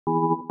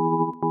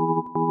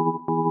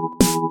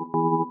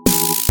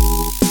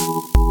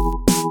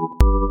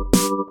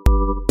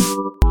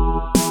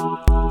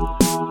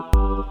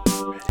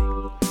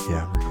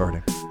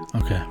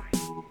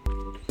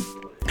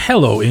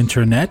Hello,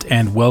 Internet,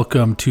 and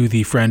welcome to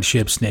the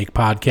Friendship Snake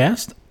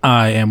Podcast.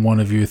 I am one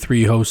of your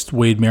three hosts,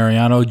 Wade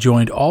Mariano,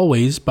 joined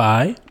always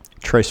by...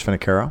 Trace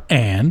Finicaro.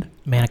 And...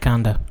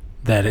 Manaconda.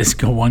 That is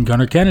One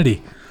Gunner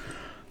Kennedy.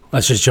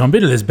 Let's just jump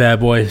into this bad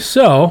boy.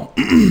 So,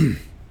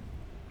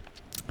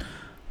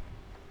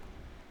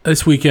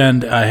 this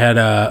weekend, I had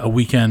a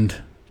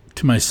weekend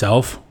to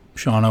myself.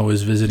 Shauna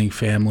was visiting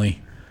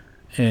family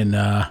in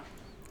down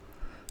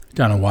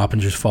in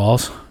Wappingers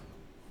Falls.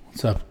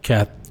 What's up,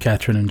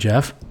 Catherine and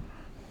Jeff?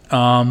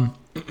 And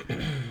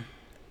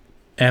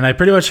I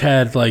pretty much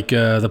had like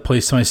the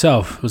place to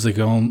myself. It was like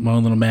my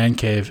own little man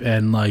cave.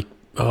 And like,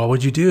 oh,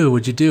 what'd you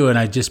do? And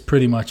I just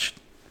pretty much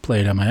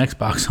played on my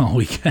Xbox all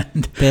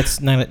weekend. That's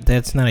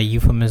not a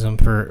euphemism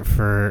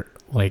for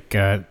like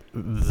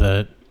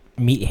the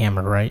meat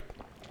hammer, right?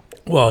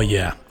 Well,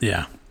 yeah.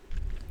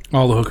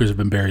 All the hookers have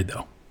been buried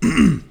though,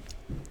 and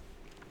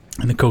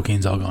the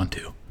cocaine's all gone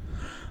too.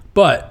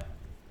 But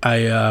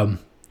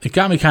it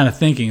got me kind of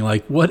thinking,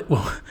 like, what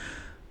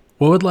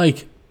would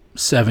like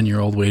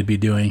 7-year-old Wade be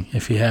doing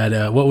if he had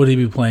what would he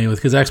be playing with?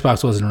 Because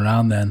Xbox wasn't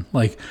around then.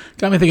 Like,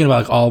 got me thinking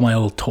about like all my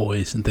old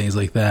toys and things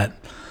like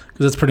that.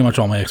 Because that's pretty much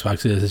all my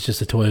Xbox is. It's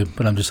just a toy,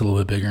 but I'm just a little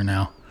bit bigger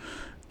now.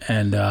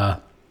 And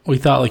we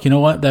thought, like, you know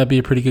what? That'd be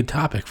a pretty good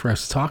topic for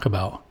us to talk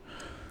about.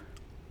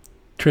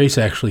 Trace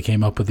actually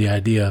came up with the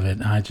idea of it,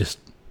 and I just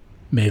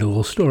made a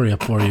little story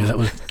up for you that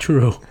was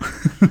true.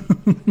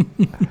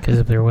 Because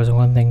if there was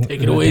one thing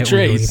Take it away, that we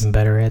were Trace. even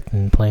better at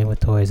than playing with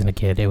toys as a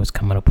kid, it was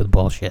coming up with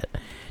bullshit.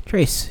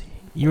 Trace,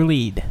 your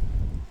lead.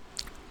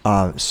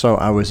 So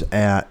I was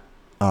at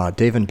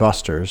Dave &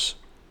 Buster's,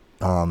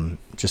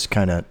 just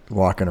kind of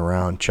walking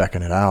around,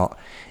 checking it out,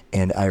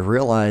 and I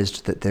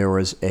realized that there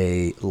was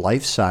a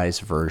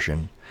life-size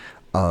version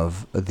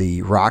of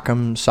the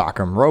Rock'em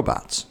Sock'em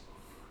robots.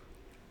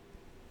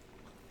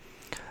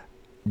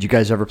 Did you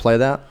guys ever play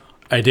that?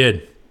 I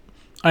did.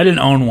 I didn't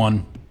own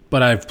one,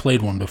 but I've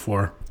played one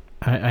before.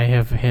 I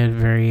have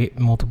had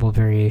multiple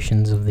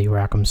variations of the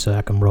Rock'em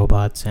Sock'em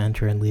robots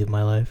enter and leave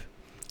my life.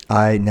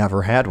 I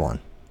never had one.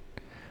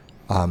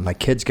 My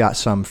kids got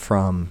some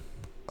from,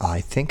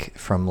 I think,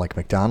 from like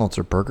McDonald's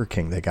or Burger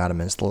King. They got them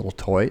as little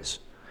toys,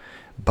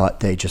 but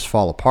they just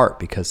fall apart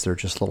because they're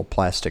just little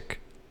plastic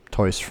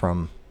toys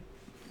from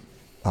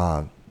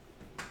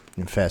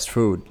fast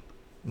food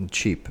and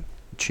cheap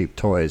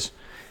toys.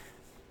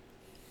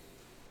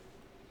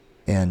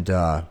 And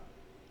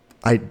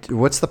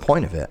what's the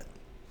point of it?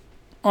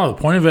 Oh, the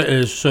point of it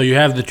is, so you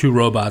have the two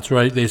robots,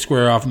 right? They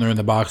square off and they're in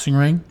the boxing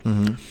ring.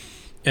 Mm-hmm.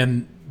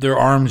 And their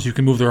arms, you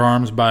can move their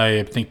arms by,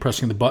 I think,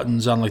 pressing the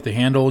buttons on like the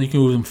handle. You can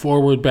move them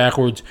forward,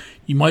 backwards.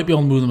 You might be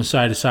able to move them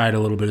side to side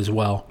a little bit as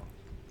well.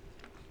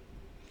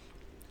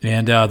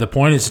 And the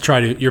point is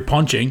to you're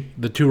punching.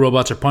 The two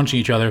robots are punching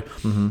each other.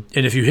 Mm-hmm.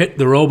 And if you hit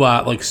the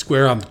robot like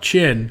square on the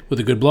chin with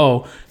a good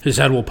blow, his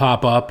head will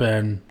pop up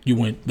and you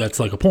win. That's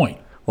like a point.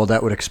 Well,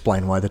 that would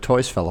explain why the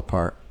toys fell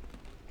apart.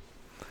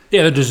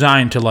 Yeah, they're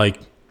designed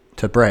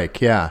to break,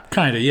 yeah.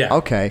 Kind of, yeah.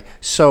 Okay,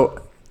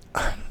 so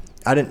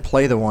I didn't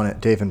play the one at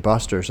Dave &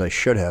 Buster's. I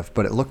should have,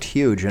 but it looked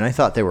huge, and I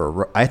thought they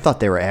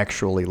were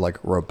actually like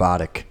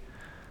robotic,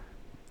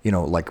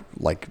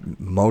 like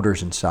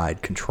motors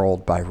inside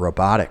controlled by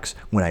robotics.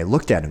 When I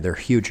looked at them, they're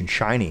huge and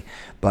shiny.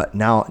 But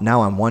now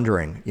I'm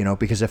wondering,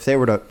 because if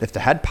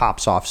the head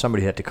pops off,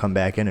 somebody had to come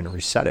back in and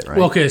reset it, right?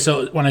 Well, okay,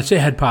 so when I say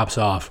head pops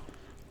off,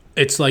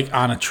 it's like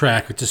on a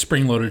track. It's a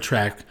spring-loaded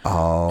track.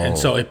 Oh. And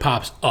so it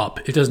pops up.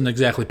 It doesn't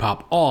exactly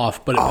pop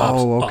off, but it pops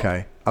up. Oh,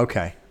 okay.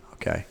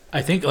 Okay.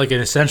 I think like it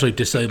essentially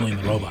disabling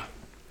the robot.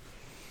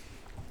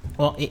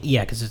 Well,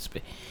 yeah, because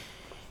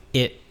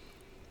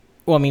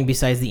well, I mean,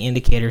 besides the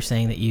indicator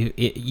saying that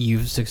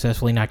you've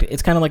successfully knocked it,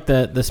 it's kind of like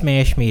the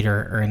smash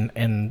meter or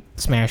in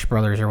Smash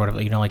Brothers or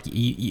whatever. Like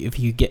if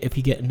you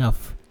get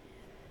enough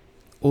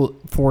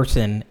force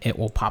in, it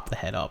will pop the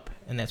head up,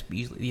 and that's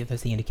usually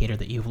the indicator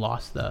that you've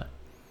lost the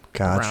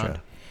Gotcha.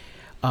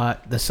 round.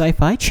 The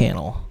Sci-Fi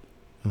Channel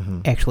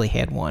Mm-hmm. actually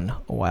had one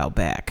a while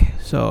back,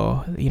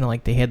 so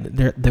like they had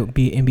there would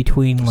be in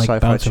between like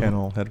Sci-Fi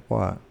Channel had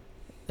what?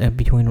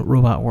 Between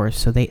Robot Wars,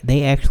 so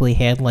they actually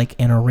had like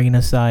an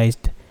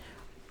arena-sized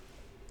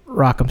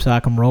Rock'em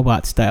Sock'em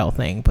robot style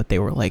thing, but they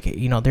were like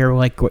they're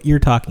like what you're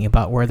talking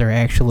about, where they're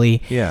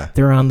actually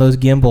they're on those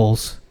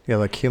gimbals. Yeah,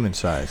 like human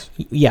size.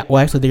 Yeah,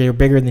 well, actually, they're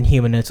bigger than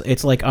human.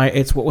 It's like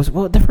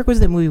what the frick was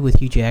that movie with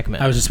Hugh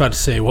Jackman? I was just about to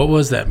say, what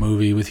was that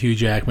movie with Hugh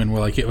Jackman where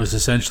like it was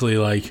essentially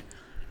like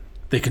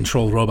they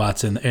controlled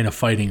robots in a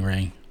fighting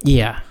ring?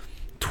 Yeah.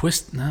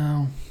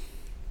 No.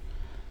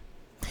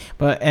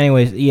 But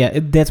anyways, yeah,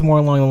 that's more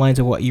along the lines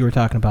of what you were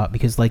talking about,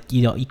 because like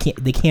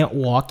they can't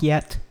walk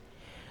yet,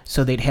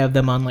 so they'd have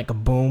them on like a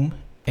boom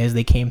as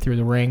they came through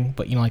the ring.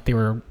 But like they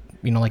were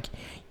like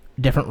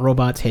different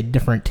robots had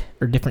different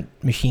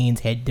machines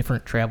had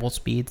different travel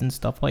speeds and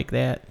stuff like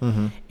that.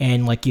 Mm-hmm.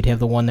 And like you'd have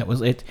the one that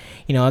was it's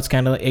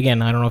kind of,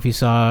 again, I don't know if you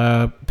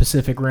saw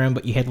Pacific Rim,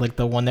 but you had like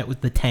the one that was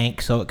the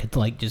tank, so it could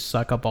like just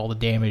suck up all the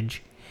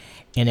damage,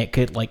 and it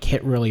could like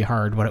hit really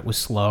hard when it was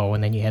slow.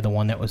 And then you had the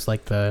one that was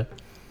like the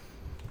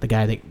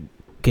guy that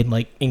can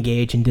like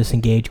engage and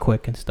disengage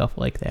quick and stuff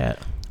like that.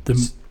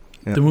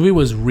 The movie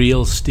was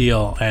Real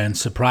Steel, and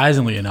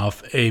surprisingly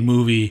enough, a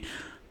movie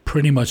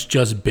pretty much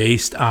just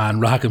based on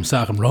Rock'em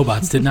Sock'em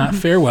Robots did not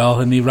fare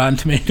well in the Rotten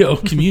Tomato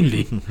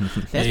community.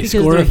 A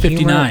score of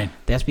 59.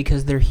 That's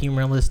because they're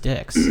humorless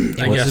dicks.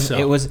 I guess so.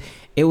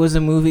 It was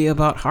a movie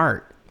about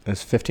heart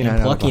It's 59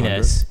 and out of 100.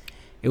 pluckiness.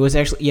 It was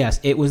actually, yes,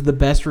 it was the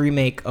best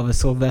remake of a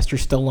Sylvester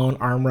Stallone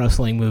arm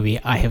wrestling movie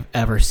I have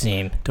ever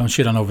seen. Don't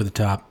shit on Over the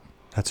Top.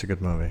 That's a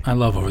good movie. I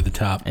love Over the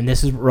Top. And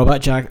this is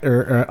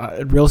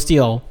Real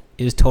Steel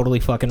is totally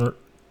fucking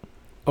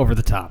over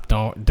the top.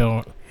 Don't.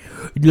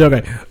 Look,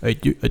 I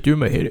turn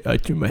my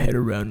head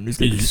around and it's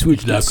like a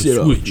switch. It's like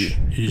a switch.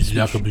 It's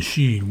like a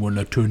machine. When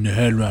I turn the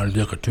head around, it's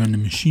like I turn the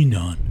machine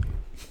on.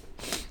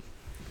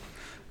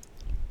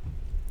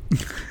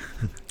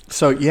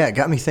 So yeah, it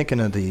got me thinking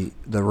of the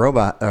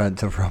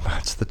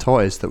robots, the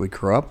toys that we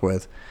grew up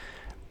with.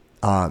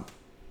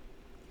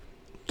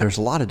 There's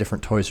a lot of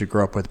different toys we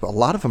grew up with, but a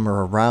lot of them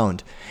are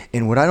around.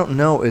 And what I don't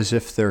know is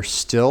if they're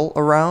still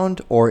around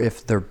or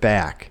if they're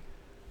back.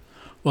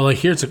 Well, like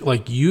here's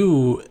like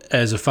you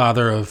as a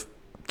father of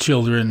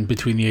children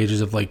between the ages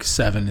of like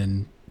 7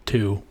 and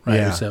 2, right?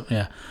 Yeah. Or 7,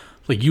 yeah.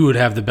 Like you would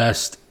have the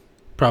best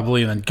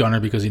probably, and then Gunner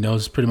because he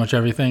knows pretty much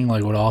everything.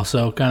 Like would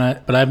also kind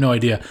of, but I have no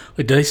idea.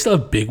 Like, do they still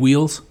have big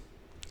wheels?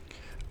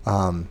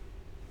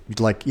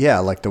 Like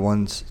the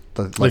ones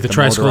Like the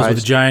tricycles with the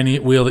motorized.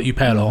 giant wheel that you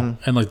pedal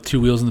and like 2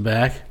 wheels in the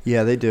back.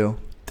 Yeah, they do.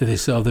 Do they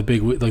still have the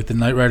big like the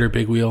Knight Rider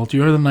big wheel? Do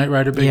you remember the Knight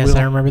Rider big Yes, wheel?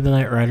 I remember the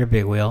Knight Rider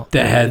big wheel.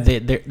 That had-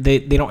 they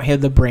don't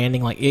have the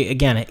branding. Like it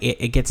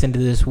gets into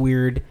this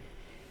weird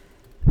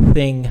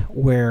thing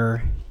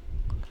where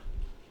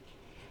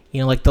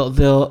like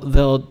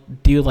they'll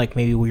do like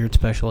maybe weird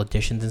special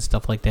editions and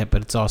stuff like that.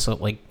 But it's also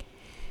like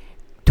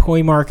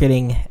toy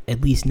marketing,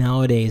 at least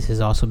nowadays,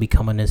 has also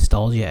become a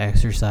nostalgia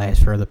exercise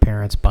for the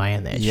parents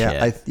buying that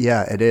shit.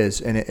 It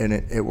is, and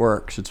it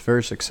works. It's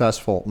very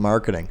successful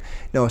marketing.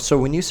 No, so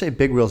when you say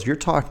big wheels, you're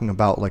talking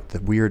about like the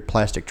weird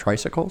plastic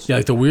tricycles. Yeah,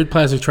 like the weird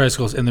plastic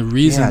tricycles. And the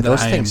reason that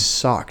those things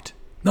sucked.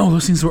 No,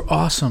 those things were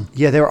awesome.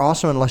 Yeah, they were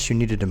awesome unless you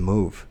needed to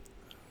move.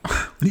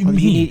 What do you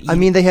mean? I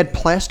mean, they had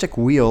plastic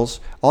wheels.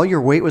 All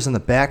your weight was in the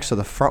back, so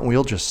the front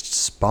wheel just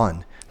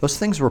spun. Those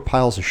things were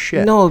piles of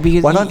shit. No,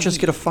 because why not just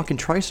get a fucking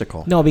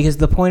tricycle? No, because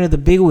the point of the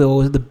big wheel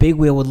was the big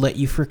wheel would let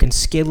you freaking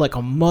skid like a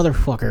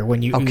motherfucker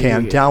when you. Okay,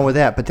 I'm down with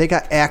that, but they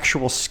got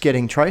actual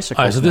skidding tricycles.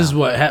 All right, so this is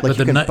what happened.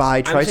 Like you can buy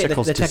I'm saying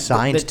tricycles the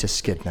designed to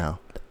skid now.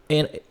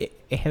 And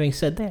having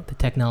said that, the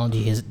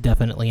technology has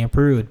definitely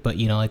improved. But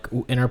like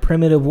in our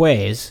primitive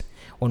ways,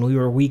 when we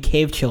were wee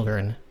cave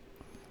children,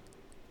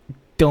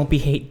 don't be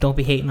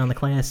hating on the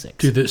classics.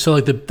 Dude, so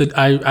like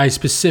I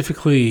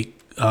specifically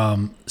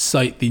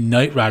cite the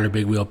Knight Rider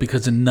big wheel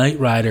because the Knight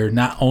Rider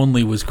not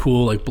only was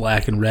cool like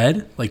black and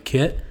red like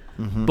kit,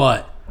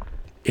 but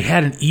it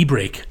had an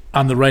e-brake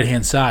on the right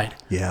hand side.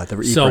 Yeah, the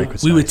e-brake so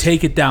was we would nice.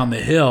 take it down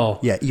the hill.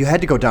 Yeah, you had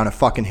to go down a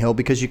fucking hill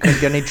because you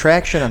couldn't get any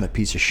traction on the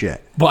piece of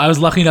shit. Well, I was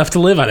lucky enough to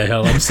live on a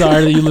hill. I'm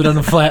sorry that you lived on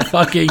a flat,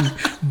 fucking,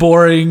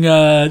 boring,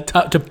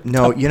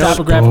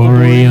 topographical.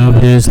 Story of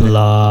his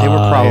life. They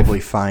were probably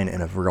fine in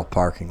a real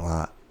parking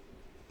lot.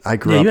 I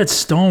grew Yeah, up. you had a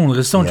stone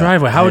Yeah,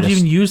 driveway. I How would had you a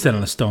even use that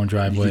on a stone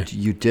driveway?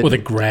 You did With a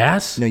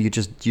grass? No, you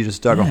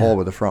just dug a hole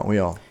with the front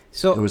wheel.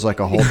 So It was like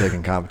a hole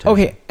digging competition.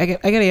 okay, I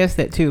gotta ask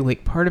that too.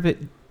 Like part of it,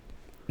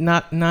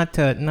 not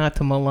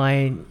to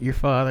malign your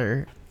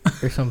father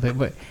or something,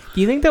 but do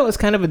you think that was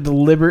kind of a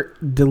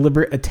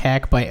deliberate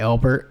attack by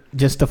Albert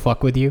just to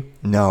fuck with you?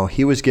 No,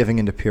 he was giving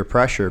into peer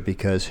pressure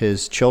because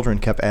his children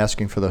kept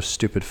asking for those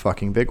stupid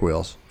fucking big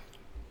wheels.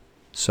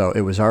 So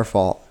it was our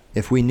fault.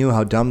 If we knew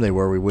how dumb they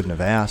were, we wouldn't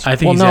have asked. I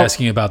think he's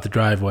asking about the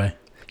driveway.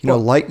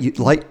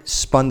 Light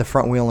spun the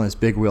front wheel on his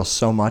big wheel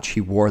so much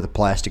he wore the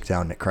plastic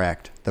down and it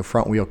cracked. The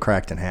front wheel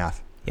cracked in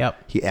half.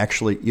 Yep. He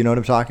actually, you know what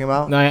I'm talking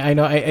about? No, I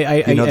know.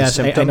 You know the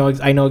symptom?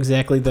 I know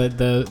exactly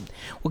the. Well,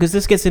 because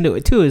this gets into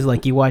it too. Is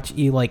like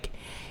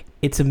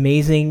it's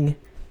amazing.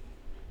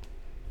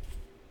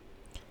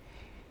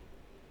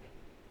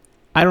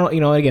 I don't,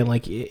 again,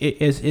 like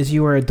as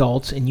you are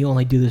adults and you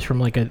only do this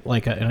from like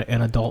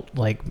an adult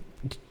like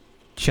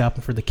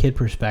shopping for the kid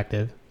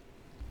perspective,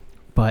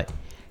 but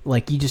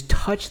like you just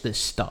touch this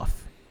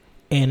stuff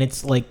and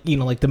it's like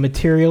like the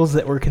materials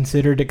that were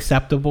considered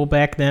acceptable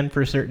back then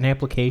for certain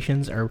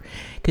applications are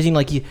because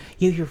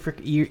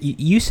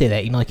you say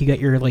that like you got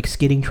your like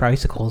skidding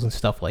tricycles and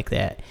stuff like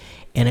that,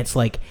 and it's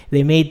like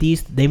they made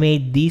these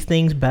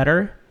things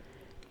better,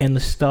 and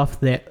the stuff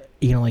that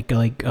like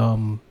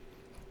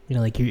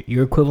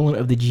your equivalent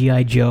of the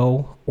G.I.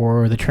 Joe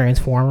or the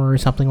Transformer or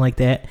something like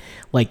that,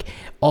 like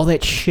all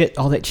that shit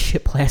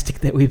plastic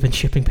that we've been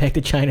shipping back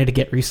to China to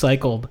get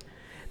recycled.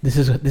 This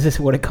is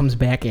what it comes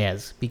back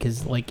as,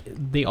 because like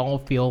they all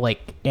feel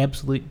like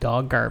absolute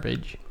dog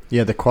garbage.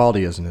 Yeah, the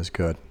quality isn't as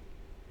good.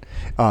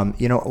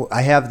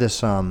 I have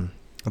this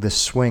this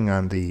swing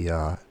on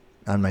the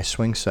on my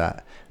swing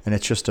set, and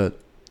it's just a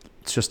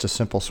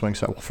simple swing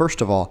set. Well,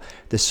 first of all,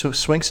 this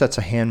swing set's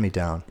a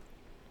hand-me-down,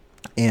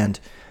 and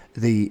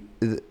the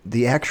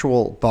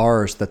actual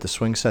bars that the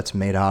swing set's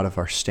made out of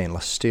are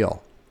stainless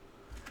steel,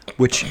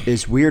 which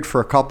is weird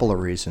for a couple of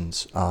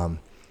reasons.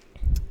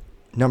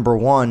 Number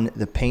one,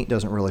 the paint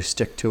doesn't really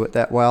stick to it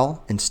that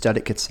well. Instead,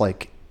 it gets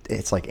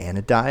it's like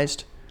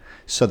anodized.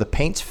 So the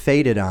paint's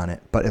faded on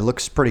it, but it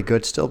looks pretty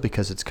good still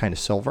because it's kind of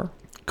silver.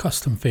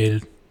 Custom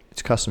faded.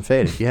 It's custom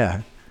faded,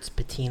 yeah. It's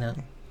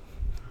patina.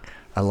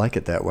 I like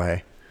it that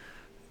way.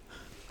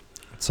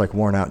 It's like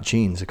worn out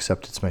jeans,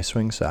 except it's my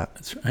swing set.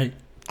 That's right.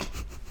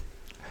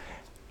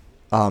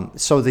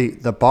 So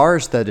the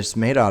bars that it's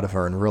made out of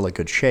are in really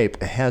good shape.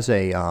 It has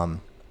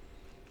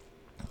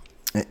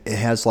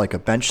like a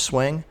bench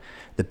swing.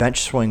 The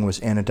bench swing was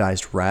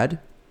anodized red,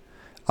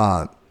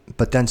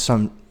 but then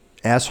some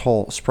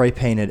asshole spray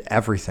painted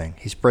everything.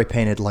 He spray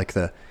painted like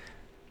the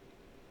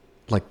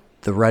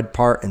red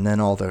part and then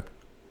all the,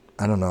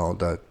 I don't know,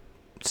 the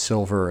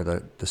silver or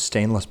the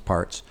stainless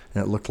parts,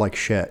 and it looked like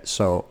shit.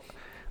 So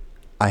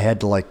I had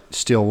to like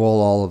steel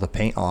wool all of the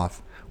paint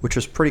off, which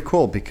was pretty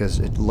cool because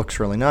it looks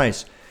really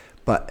nice.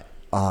 But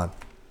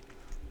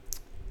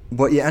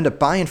what you end up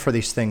buying for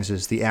these things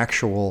is the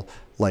actual,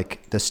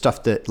 like the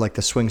stuff that, like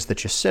the swings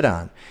that you sit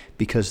on,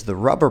 because the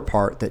rubber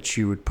part that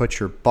you would put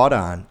your butt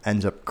on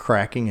ends up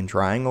cracking and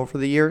drying over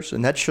the years,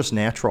 and that's just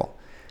natural.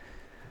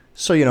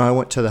 So, I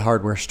went to the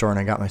hardware store and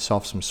I got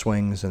myself some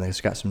swings, and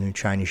it's got some new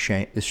Chinese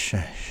Shanes.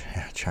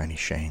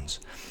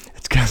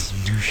 It's got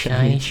some new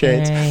shiny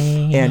shades,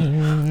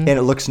 and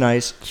it looks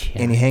nice,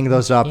 and you hang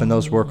those up and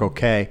those work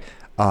okay.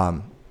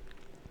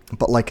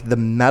 But like the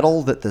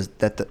metal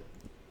that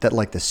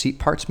like the seat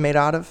part's made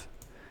out of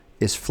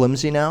is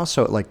flimsy now,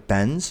 so it like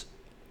bends,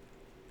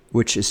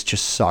 which is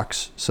just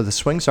sucks. So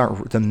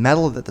the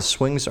metal that the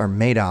swings are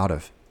made out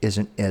of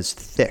isn't as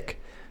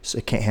thick, so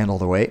it can't handle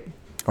the weight.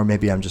 Or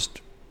maybe I'm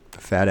just a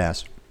fat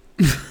ass.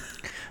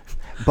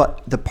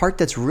 But the part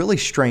that's really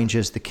strange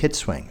is the kid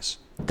swings.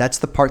 That's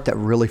the part that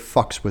really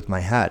fucks with my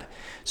head.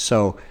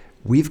 So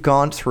we've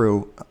gone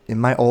through,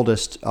 and my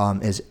oldest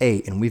is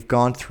 8, and we've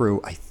gone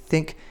through, I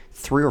think,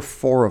 3 or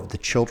 4 of the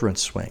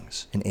children's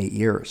swings in 8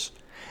 years.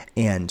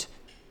 And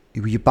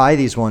you buy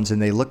these ones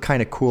and they look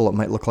kind of cool. It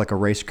might look like a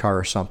race car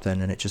or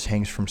something, and it just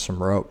hangs from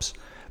some ropes.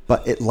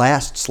 But it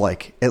lasts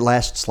like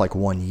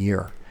 1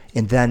 year.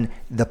 And then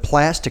the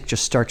plastic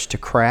just starts to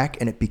crack,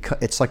 and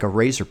it's like a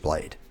razor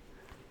blade.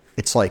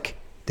 It's like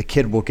the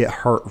kid will get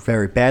hurt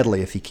very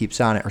badly if he keeps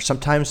on it. Or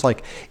sometimes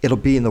like it'll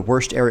be in the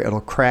worst area.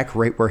 It'll crack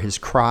right where his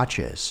crotch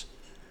is.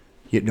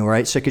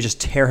 Right? So it could just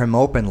tear him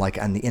open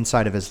like on the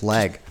inside of his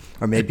leg.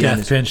 Or maybe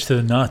death pinch to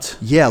the nuts.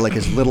 Yeah, like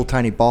his little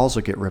tiny balls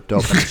will get ripped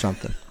open or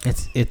something.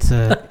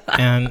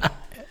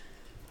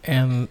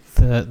 And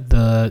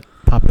the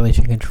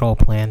population control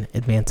plan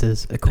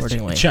advances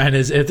accordingly.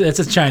 It's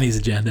a Chinese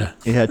agenda.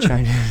 Yeah,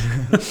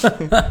 Chinese.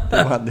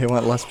 they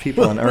want less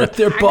people on Earth. Rip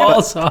their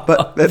balls off.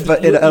 But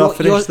it'll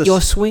finish this.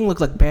 Your swing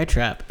looks like Bear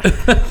Trap.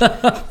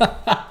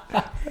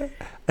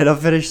 It'll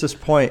finish this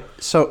point.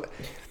 So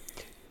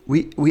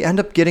we end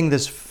up getting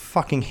this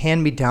fucking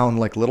hand-me-down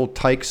like little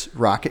Tykes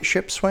rocket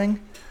ship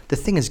swing. The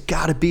thing has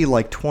got to be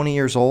like 20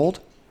 years old.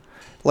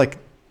 Like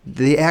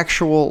the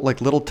actual like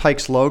little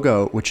Tykes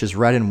logo, which is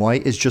red and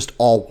white, is just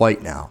all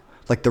white now.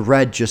 Like the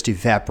red just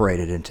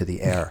evaporated into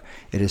the air.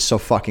 It is so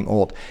fucking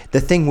old.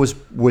 The thing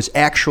was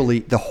actually,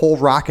 the whole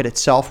rocket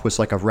itself was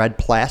like a red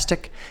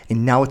plastic,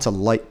 and now it's a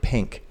light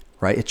pink.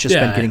 Right? It's just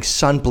been getting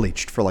sun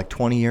bleached for like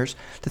 20 years.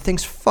 The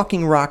thing's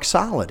fucking rock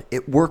solid.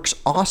 It works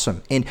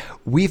awesome. And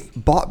we've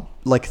bought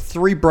like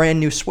 3 brand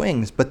new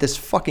swings, but this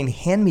fucking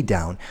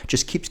hand-me-down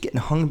just keeps getting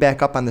hung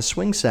back up on the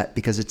swing set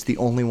because it's the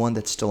only one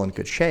that's still in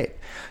good shape.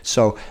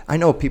 So I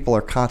know people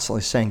are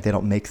constantly saying they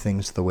don't make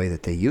things the way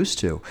that they used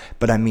to,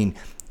 but I mean,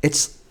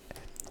 it's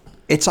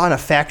on a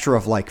factor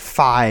of like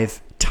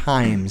 5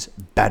 times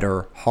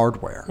better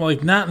hardware. Well,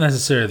 like not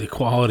necessarily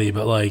quality,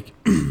 but like,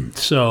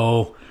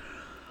 so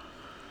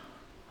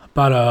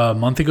about a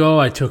month ago,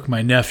 I took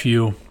my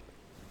nephew,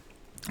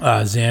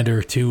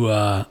 Xander,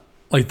 to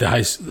like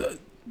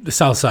the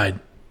South Side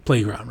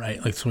playground,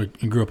 right? Like, so we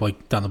grew up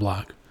like down the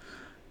block,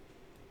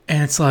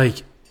 and it's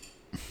like,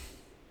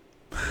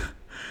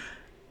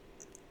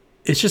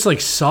 it's just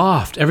like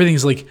soft.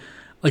 Everything's like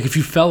if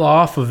you fell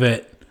off of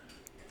it,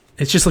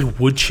 it's just like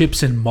wood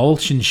chips and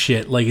mulch and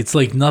shit. Like it's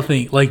like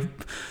nothing. Like,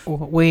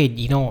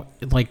 Wade,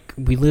 like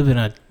we live in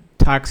a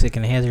toxic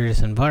and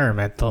hazardous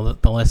environment. The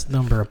less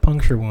number of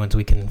puncture wounds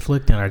we can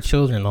inflict on our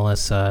children, the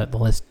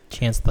less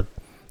chance the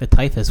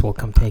typhus will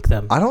come take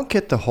them. I don't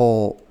get the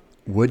whole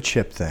wood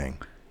chip thing.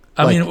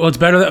 I mean, well, it's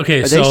better that,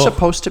 okay, are they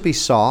supposed to be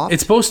soft?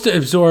 It's supposed to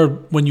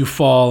absorb when you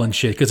fall and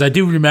shit, because I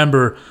do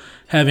remember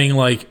having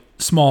like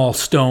small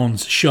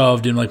stones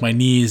shoved in like my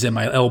knees and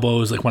my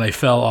elbows, like when I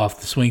fell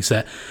off the swing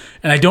set.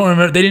 And I don't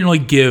remember, they didn't really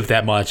give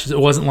that much. It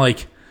wasn't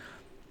like,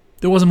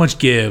 there wasn't much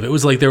give. It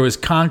was like there was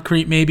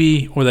concrete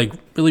maybe, or like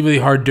really, really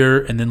hard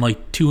dirt, and then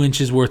like 2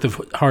 inches worth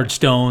of hard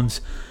stones.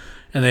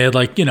 And they had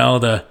like,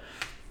 the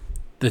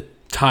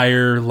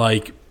tire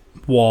like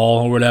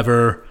wall or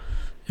whatever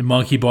and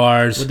monkey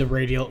bars. with the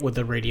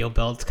radial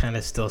belts kind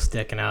of still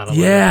sticking out. A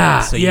Yeah,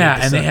 little bit, so you yeah, had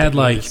to and they suck had, you had to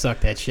like- suck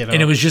that shit up.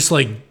 And it was just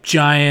like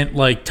giant,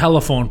 like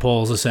telephone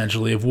poles,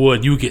 essentially of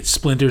wood. You would get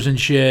splinters and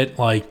shit.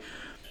 Like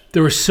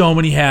there were so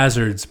many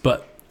hazards,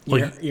 but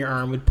like your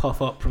arm would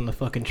puff up from the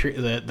fucking tree,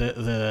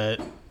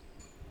 the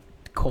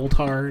coal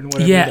tar and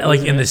whatever. yeah, that like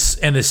was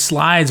in and it. the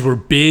slides were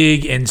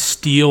big and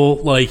steel,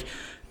 like.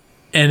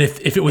 And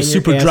if it was And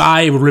your super ass-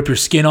 dry, it would rip your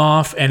skin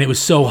off. And it was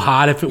so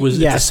hot if it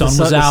was if the sun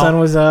was The out. sun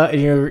was out, and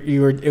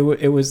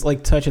it was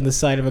like touching the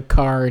side of a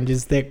car, and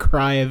just that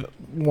cry of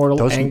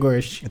mortal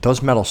anguish.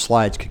 Those metal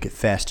slides could get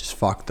fast as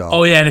fuck, though.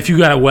 Oh yeah, and if you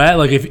got it wet,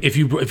 like if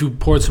you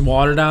poured some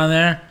water down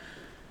there,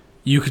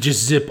 you could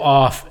just zip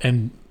off,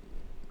 and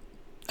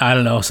I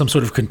don't know, some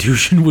sort of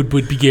contusion would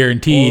be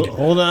guaranteed.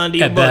 Hold on to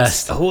your at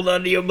butts. best. Hold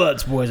on to your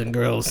butts, boys and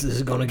girls. This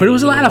is gonna. But it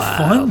was a lot of wild.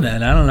 fun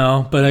then. I don't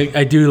know, but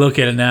I do look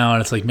at it now,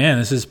 and it's like, man,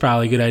 this is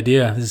probably a good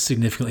idea. This is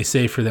significantly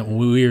safer than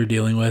what we were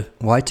dealing with.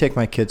 Well, I take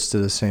my kids to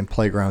the same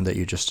playground that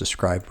you just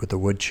described with the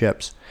wood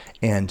chips,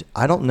 and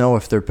I don't know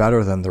if they're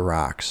better than the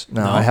rocks.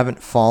 Now, No? I haven't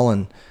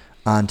fallen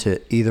onto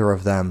either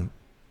of them,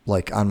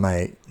 like on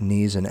my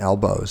knees and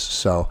elbows,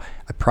 so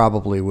I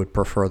probably would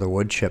prefer the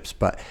wood chips.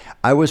 But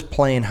I was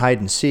playing hide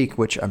and seek,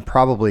 which I'm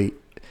probably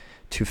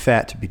too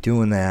fat to be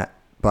doing that,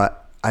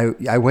 but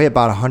I weigh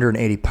about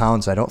 180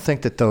 pounds. I don't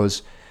think that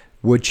those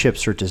wood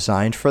chips are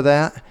designed for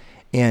that.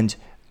 And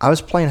I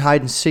was playing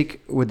hide and seek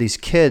with these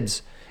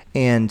kids,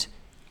 and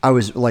I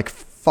was like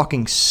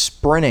fucking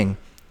sprinting,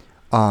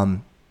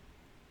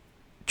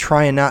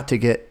 trying not to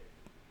get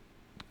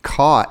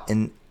caught.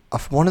 And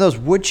one of those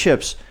wood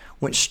chips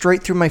went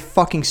straight through my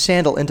fucking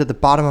sandal into the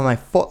bottom of my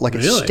foot. Like it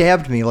Really?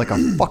 stabbed me like a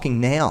fucking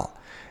nail.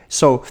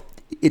 So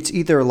it's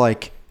either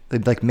like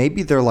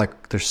maybe they're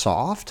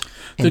soft.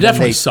 They're then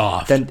definitely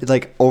soft. Then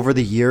like over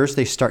the years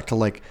they start to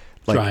like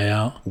Dry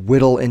out.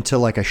 whittle into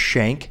like a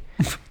shank.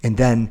 And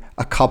then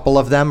a couple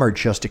of them are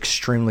just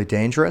extremely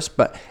dangerous.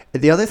 But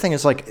the other thing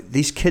is like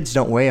these kids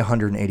don't weigh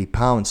 180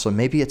 pounds, so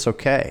maybe it's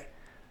okay.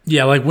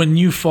 Yeah, like when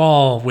you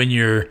fall when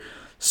you're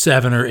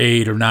 7 or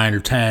 8 or 9 or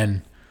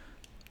 10,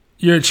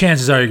 your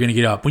chances are you're going to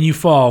get up. When you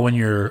fall when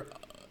you're,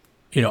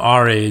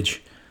 our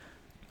age,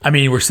 I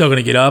mean, we're still going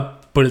to get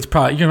up, but it's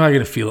probably you're not going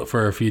to feel it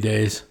for a few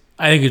days.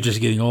 I think you're just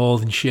getting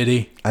old and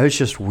shitty. I was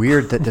just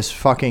weird that this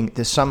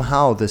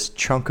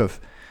chunk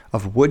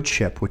of wood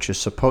chip, which is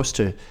supposed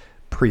to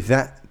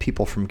prevent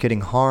people from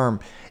getting harm,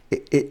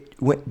 it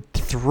went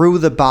through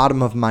the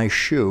bottom of my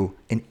shoe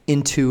and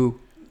into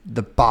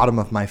the bottom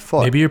of my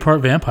foot. Maybe you're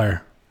part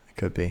vampire. It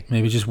could be.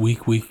 Maybe just weak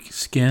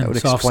skin, That would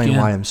soft explain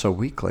skin. why I'm so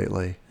weak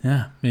lately.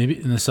 Yeah, maybe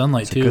in the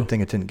sunlight It's a too. good thing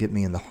it didn't get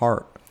me in the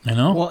heart. I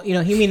know. Well,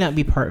 he may not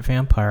be part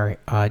vampire.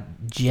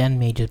 Jen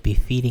may just be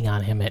feeding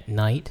on him at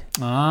night,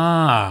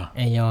 Ah,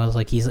 and it's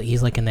like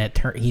he's like in that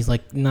turn. He's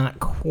like not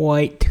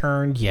quite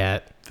turned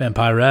yet.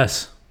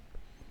 vampiress.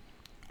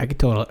 I could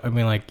totally. I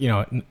mean, like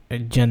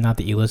Jen. Not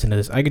that you listen to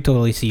this. I could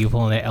totally see you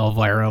pulling that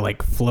Elvira,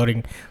 like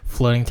floating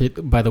through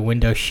by the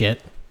window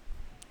shit.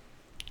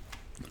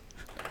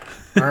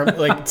 Or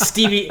like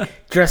Stevie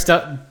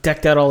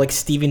decked out all like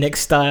Stevie Nicks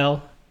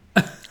style.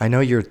 I know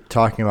you're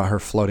talking about her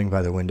floating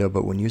by the window,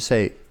 but when you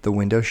say the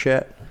window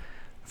shit,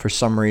 for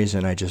some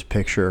reason I just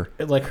picture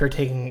Like her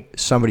taking.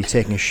 somebody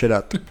taking a shit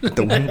out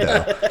the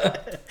window.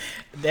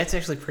 That's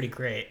actually pretty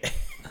great.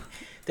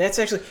 That's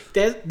actually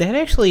that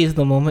actually is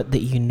the moment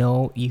that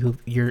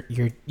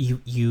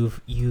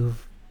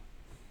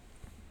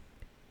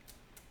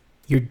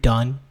you're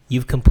done.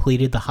 You've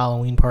completed the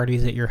Halloween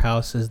parties at your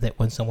house. Is that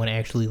when someone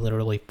actually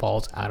literally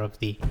falls out of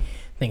the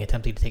thing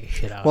attempting to take a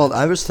shit out? Well,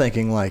 I was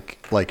thinking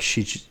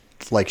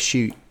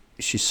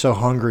she's so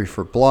hungry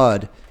for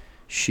blood,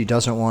 she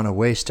doesn't want to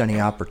waste any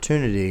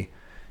opportunity,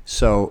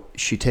 so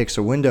she takes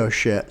a window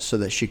shit so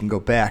that she can go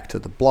back to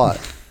the blood.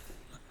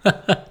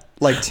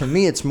 Like, to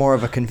me, it's more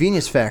of a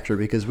convenience factor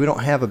because we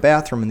don't have a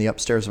bathroom in the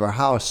upstairs of our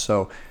house,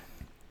 so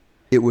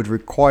it would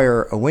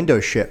require a window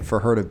shit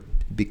for her to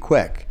be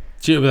quick.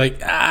 She would be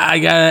like,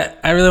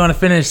 I really want to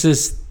finish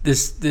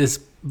this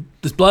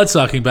blood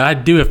sucking, but I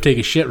do have to take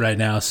a shit right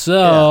now.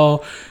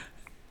 So,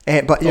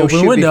 But Open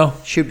the window.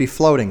 She'd be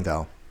floating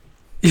though.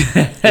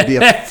 It'd be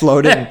a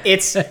floating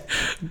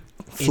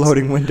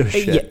window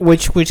shit. Yeah,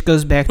 which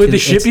goes back would to the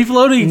shit be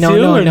floating no,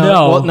 too, no, or no.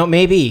 no? Well, no,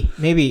 maybe.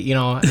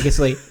 I guess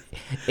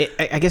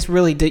I guess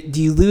really,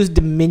 do you lose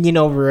dominion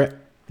over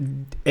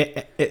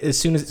it as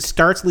soon as it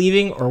starts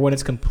leaving, or when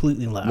it's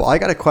completely left? Well, I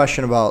got a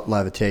question about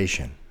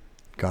levitation,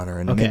 Gunnar,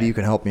 and Okay. maybe you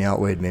can help me out,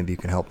 Wade. Maybe you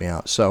can help me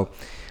out. So,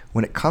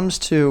 when it comes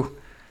to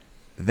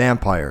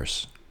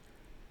vampires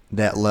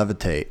that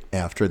levitate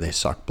after they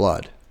suck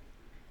blood,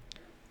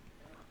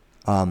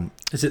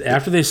 Is it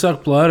after they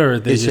suck blood, or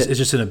Is it- it's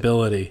just an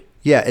ability?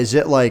 yeah, is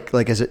it like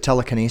is it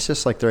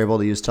telekinesis? Like they're able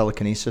to use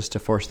telekinesis to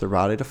force their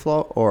body to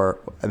float, or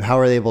how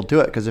are they able to do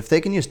it? Because if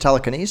they can use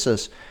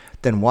telekinesis,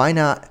 then why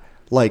not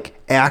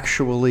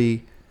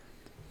actually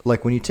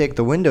when you take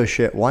the window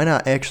shit? Why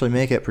not actually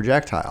make it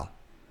projectile?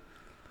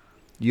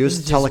 Use This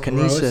is just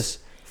telekinesis,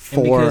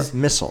 for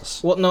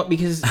missiles. Well, no,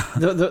 because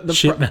the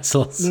Shit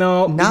missiles.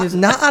 No,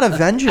 Not out of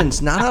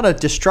vengeance, not out of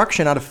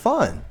destruction, out of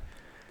fun.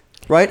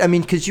 Right? I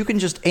mean, because you can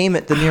just aim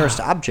at the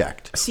nearest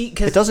object. See,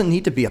 It doesn't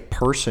need to be a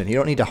person. You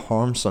don't need to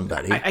harm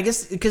somebody. I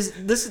guess because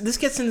this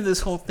gets into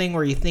this whole thing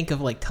where you think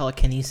of like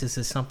telekinesis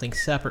as something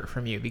separate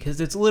from you, because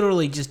it's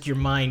literally just your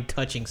mind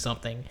touching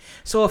something.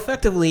 So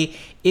effectively,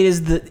 it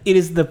is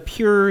the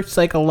pure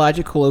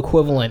psychological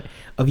equivalent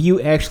of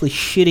you actually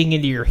shitting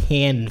into your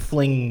hand and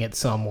flinging at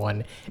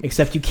someone,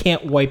 except you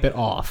can't wipe it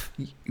off.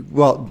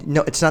 Well,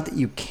 no, it's not that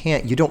you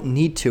can't. You don't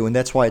need to, and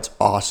that's why it's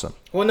awesome.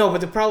 Well, no,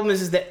 but the problem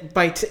is that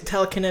by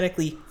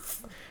telekinetically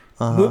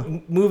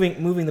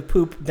moving the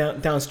poop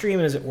downstream,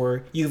 as it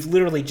were, you've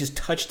literally just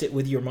touched it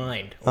with your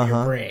mind or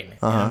your brain.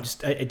 And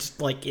I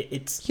just like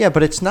it's. Yeah,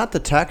 but it's not the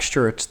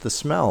texture; it's the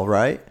smell,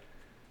 right?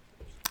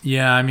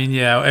 Yeah, I mean,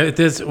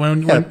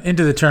 when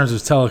into the terms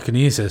of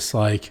telekinesis,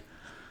 like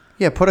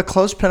Yeah, put a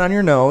clothespin on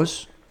your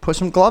nose, put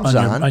some gloves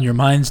on your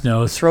mind's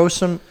nose, throw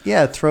some shit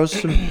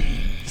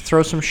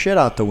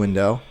out the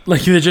window.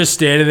 like they're just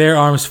standing there,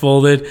 arms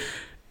folded,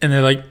 and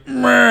they're like,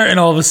 "Meh," and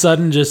all of a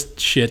sudden, just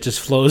shit just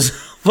floats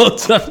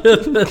up to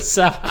the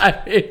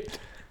side.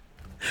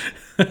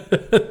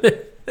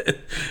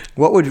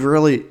 What would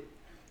really?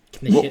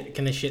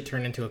 Can the shit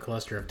turn into a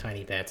cluster of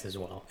tiny bats as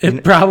well?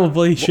 It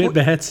probably shit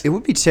bats. It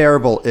would be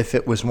terrible if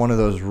it was one of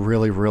those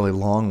really, really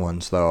long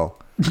ones, though.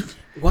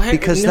 What?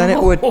 Because then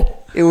it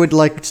would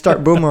like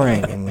start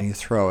boomeranging when you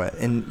throw it,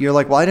 and you're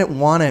like, well, I didn't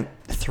want to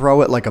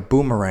throw it like a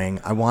boomerang.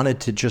 I wanted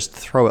to just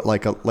throw it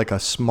like a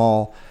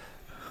small,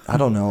 I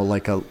don't know,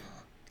 like a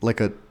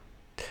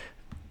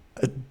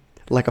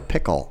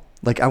pickle.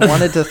 Like I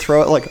wanted to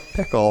throw it like a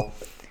pickle,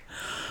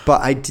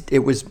 but it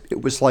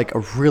was like a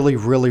really,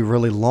 really,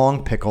 really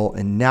long pickle,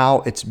 and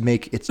now it's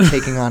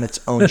taking on its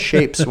own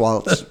shapes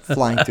while it's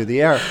flying through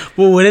the air.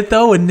 Well, would it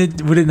though?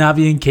 Would it not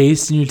be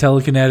encased in your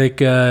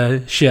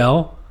telekinetic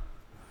shell?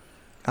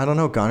 I don't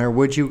know, Gunnar.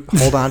 Would you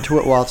hold on to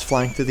it while it's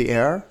flying through the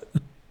air?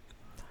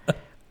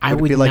 I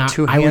would be like not,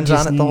 2 I would hands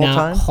just on it the whole not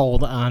time?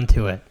 hold on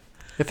to it.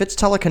 If it's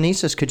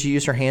telekinesis, could you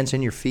use your hands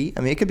and your feet?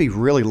 I mean, it could be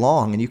really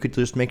long, and you could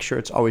just make sure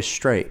it's always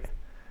straight.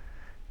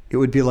 It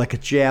would be like a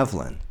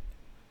javelin.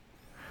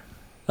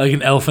 Like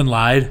an elfin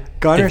lied?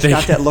 Gunnar's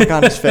got that look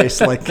on his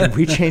face like, can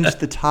we change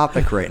the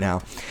topic right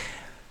now?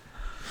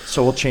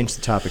 So we'll change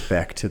the topic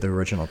back to the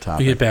original We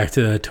topic. get back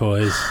to the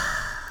toys.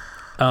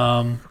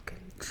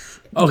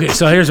 Okay,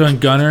 so here's one,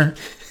 Gunnar,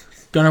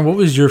 what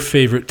was your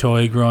favorite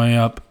toy growing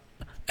up?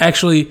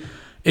 Actually,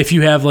 if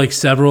you have like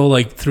several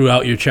like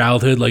throughout your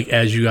childhood, like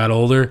as you got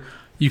older,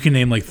 you can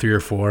name like 3 or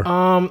 4.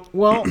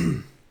 Well,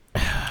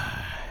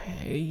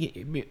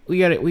 we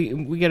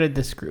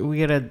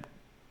gotta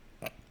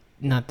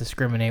not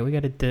discriminate. We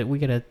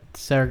gotta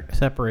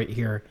separate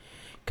here,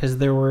 because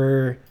there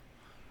were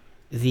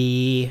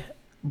the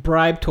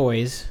bribe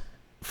toys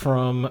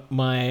from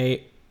my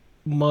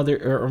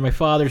mother or my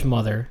father's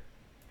mother,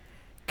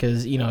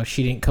 because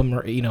she didn't come.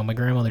 My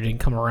grandmother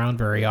didn't come around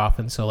very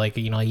often, so like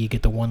you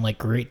get the one like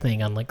great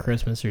thing on like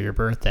Christmas or your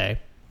birthday.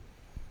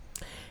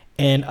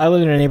 And I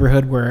lived in a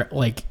neighborhood where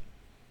like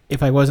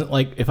if I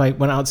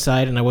went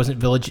outside and I wasn't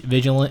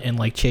vigilant and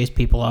like chased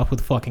people off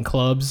with fucking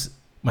clubs,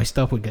 my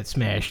stuff would get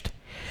smashed.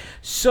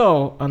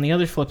 So on the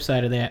other flip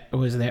side of that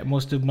was that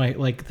most of my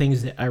like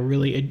things that I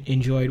really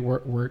enjoyed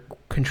were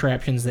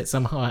contraptions that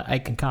somehow I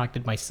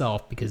concocted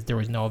myself because there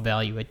was no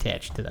value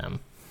attached to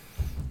them.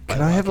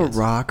 Can I have a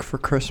rock for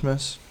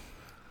Christmas?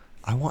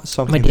 I want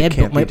something that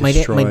can't be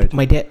destroyed.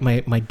 My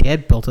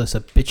dad built us a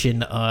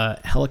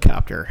bitchin'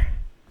 helicopter,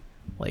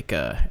 like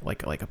a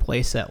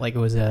playset, like it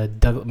was a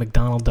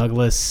McDonnell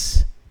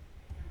Douglas.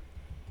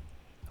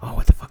 Oh,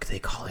 what the fuck do they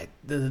call it?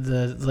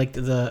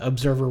 The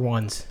observer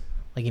ones,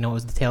 like it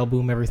was the tail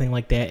boom, everything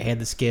like that. It had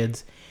the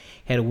skids,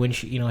 had a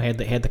windshield, had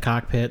the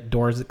cockpit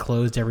doors that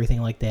closed,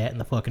 everything like that. And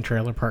the fucking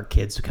trailer park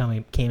kids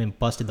came and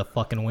busted the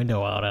fucking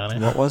window out on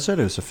it. What was it?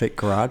 It was a fake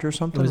garage or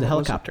something? It was a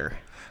helicopter.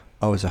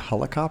 Oh, it was a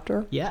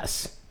helicopter?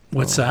 Yes.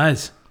 What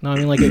size? No, I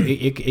mean like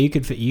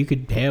you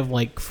could have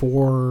like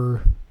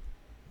 4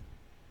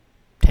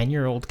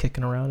 10-year-olds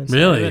kicking around inside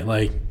Really? of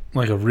it.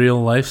 Like a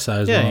real life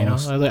size? Yeah,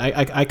 almost.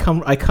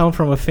 I come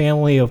from a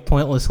family of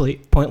pointlessly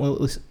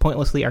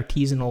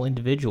artisanal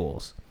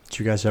individuals. Did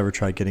you guys ever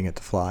try getting it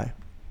to fly?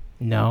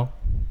 No,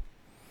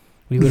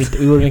 we would have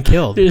been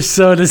killed. You're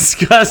so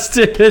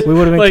disgusted. We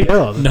would have been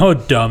killed. No,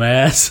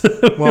 dumbass.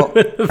 Well,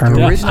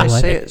 the reason I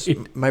say What? it is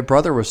my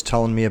brother was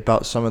telling me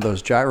about some of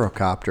those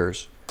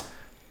gyrocopters.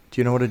 Do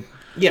you know what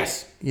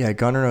Yes. Yeah,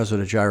 Gunnar knows what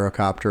a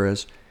gyrocopter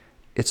is.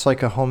 It's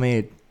like a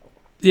homemade...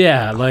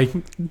 Yeah, like...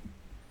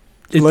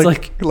 It's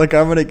like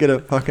I'm going to get a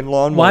fucking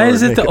lawnmower. why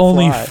is and it make the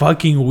only fly.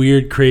 fucking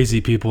weird,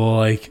 crazy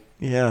people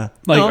Yeah.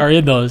 are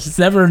in those? It's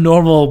never a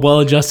normal,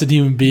 well-adjusted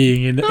human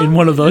being in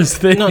one of those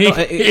things.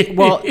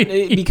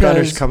 Gunner's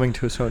Because coming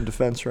to his own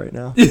defense right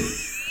now.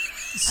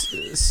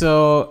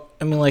 so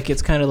I mean like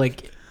it's kind of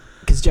like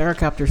because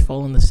gyrocopters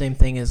fall in the same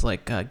thing as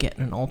like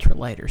getting an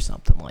ultralight or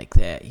something like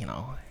that,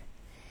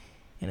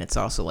 and it's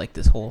also like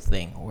this whole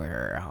thing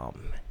where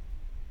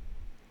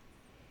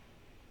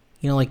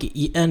you know, like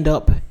you end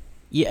up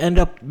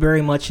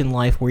very much in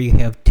life where you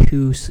have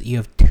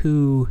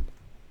two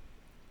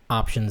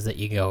options that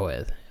you go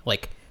with,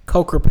 like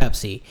Coke or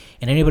Pepsi,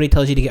 and anybody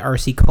tells you to get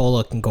RC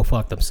Cola can go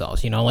fuck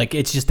themselves. You know, like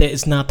it's just that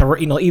it's not the,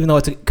 you know, even though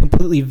it's a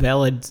completely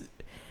valid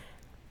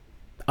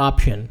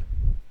option,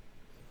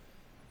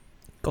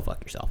 go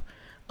fuck yourself.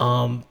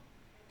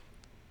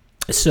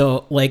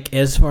 So like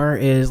as far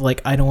as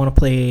like I don't want to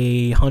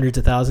play hundreds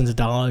of thousands of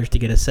dollars to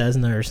get a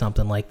Cessna or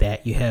something like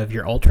that, you have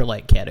your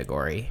ultralight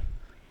category.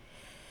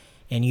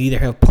 And you either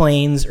have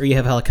planes or you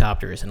have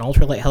helicopters. And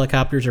ultralight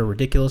helicopters are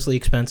ridiculously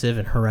expensive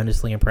and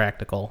horrendously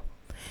impractical.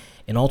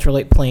 And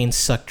ultralight planes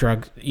suck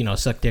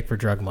dick for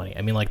drug money.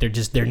 I mean, like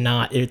they're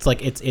not. It's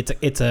like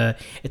it's a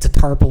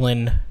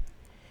tarpaulin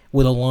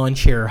with a lawn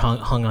chair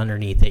hung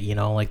underneath it. You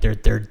know, like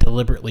they're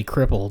deliberately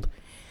crippled.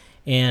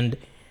 And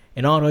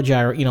an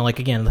autogyro, you know, like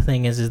again, the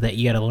thing is that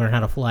you got to learn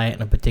how to fly it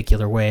in a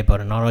particular way. But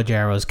an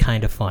autogyro is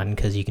kind of fun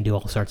because you can do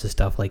all sorts of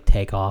stuff like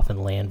take off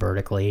and land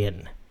vertically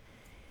and.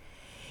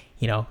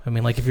 You know, I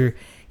mean, like if you're,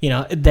 you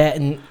know, that,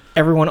 and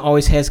everyone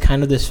always has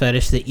kind of this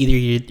fetish that either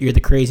you're the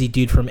crazy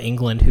dude from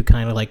England who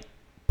kind of like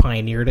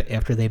pioneered it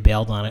after they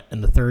bailed on it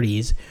in the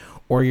 30s,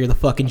 or you're the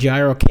fucking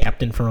gyro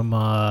captain from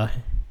the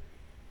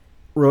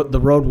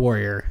Road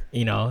Warrior.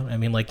 You know, I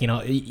mean, like, you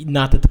know,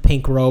 not that the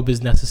pink robe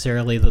is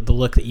necessarily the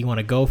look that you want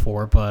to go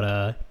for,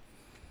 but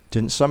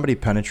didn't somebody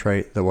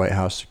penetrate the White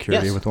House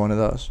security with one of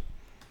those?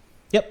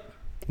 Yep.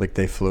 Like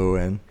they flew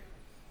in.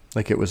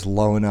 Like it was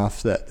low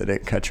enough that they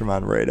didn't catch them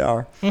on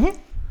radar. Mm-hmm.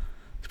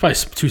 It's probably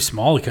too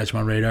small to catch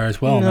them on radar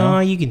as well. No,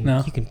 you can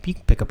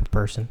pick up a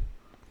person.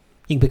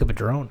 You can pick up a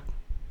drone,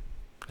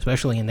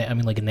 especially in that. I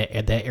mean, like in that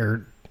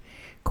air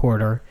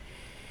corridor.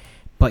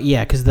 But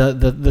yeah, because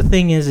the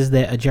thing is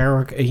that a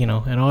gyro, you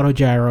know, an auto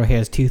gyro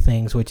has two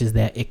things, which is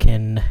that it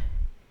can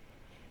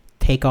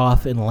take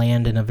off and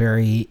land in a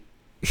very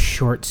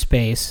short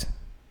space,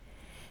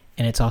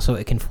 and it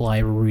can fly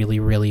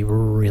really, really,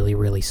 really,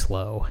 really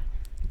slow.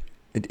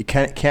 It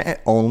can't it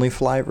only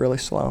fly really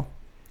slow?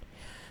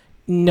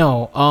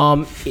 No.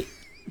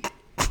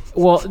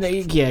 Well,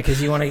 yeah,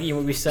 because you want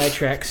to be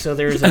sidetracked. So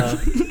there's a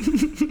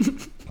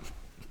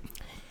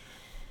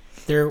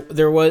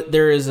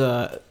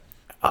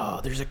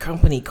there's a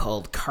company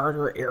called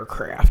Carter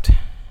Aircraft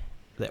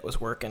that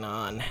was working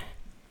on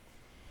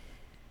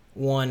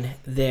one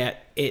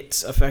that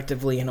it's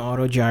effectively an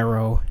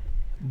autogyro,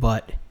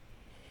 but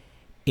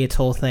its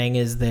whole thing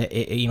is that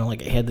it, you know,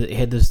 like it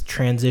had this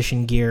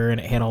transition gear and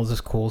it had all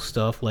this cool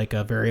stuff like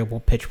a variable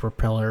pitch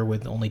propeller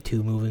with only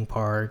 2 moving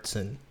parts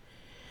and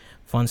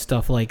fun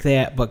stuff like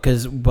that. But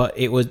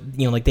it was,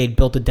 you know, like they'd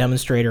built a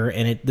demonstrator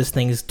and this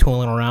thing is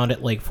tooling around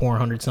at like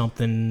 400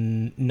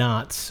 something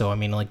knots. So I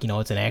mean, like, you know,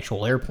 it's an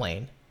actual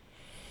airplane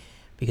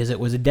because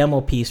it was a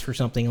demo piece for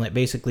something like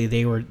basically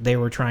they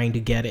were trying to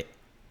get it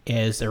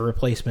as a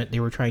replacement. They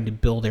were trying to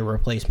build a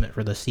replacement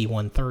for the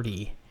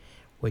C-130.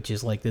 Which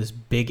is like this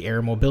big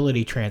air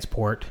mobility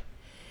transport.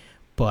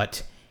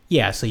 But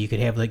yeah, so you could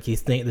have like this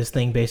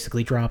thing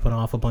basically dropping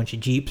off a bunch of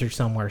Jeeps or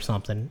somewhere or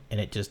something, and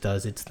it just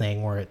does its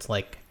thing where it's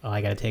like, oh,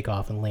 I got to take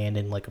off and land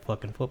in like a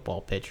fucking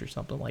football pitch or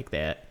something like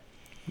that.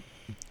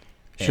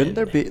 Shouldn't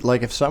there be,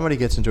 like, if somebody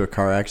gets into a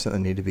car accident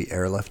and need to be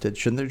airlifted,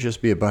 shouldn't there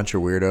just be a bunch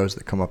of weirdos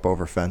that come up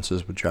over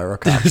fences with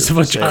gyrocopters? There's a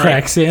bunch of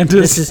crack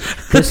Santas.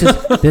 This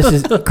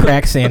is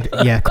crack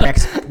Santa. Yeah,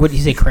 cracks. What do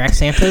you say, crack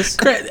Santas?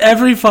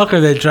 Every fucker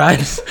that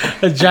drives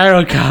a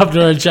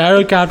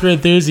gyrocopter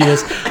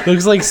enthusiast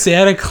looks like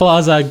Santa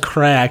Claus on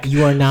crack.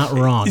 You are not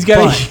wrong. He's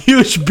got a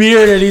huge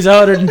beard and he's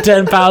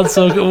 110 pounds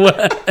soaking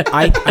wet.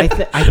 I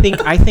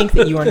think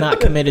that you are not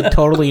committed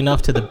totally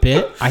enough to the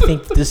bit. I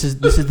think this is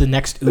the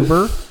next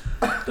Uber.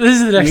 This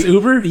is the next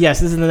Uber?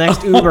 Yes, this is the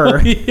next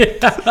Uber.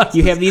 Yeah.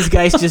 You have these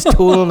guys just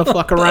tooling the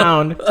fuck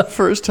around.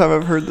 First time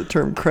I've heard the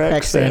term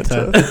crack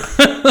Santa.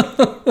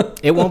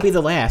 It won't be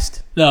the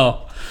last.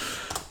 No.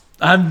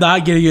 I'm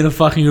not getting in a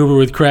fucking Uber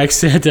with crack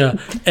Santa.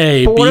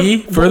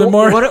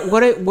 Furthermore,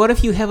 what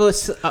if you have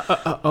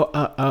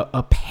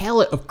a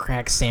pallet of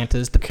crack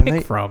Santas to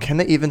pick from? Can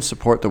they even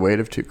support the weight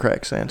of 2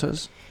 crack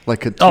Santas?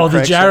 Like the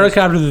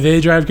gyrocopter that they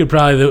drive could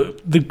probably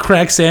the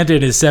crack Santa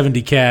and his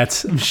 70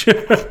 cats. I'm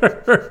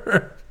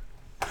sure.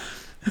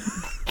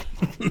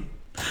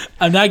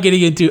 I'm not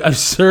getting into. I'm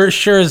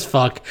sure as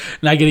fuck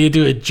not getting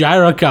into a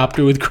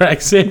gyrocopter with crack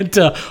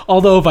Santa.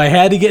 Although if I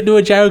had to get into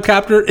a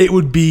gyrocopter, it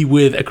would be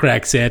with a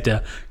crack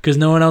Santa because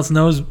no one else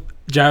knows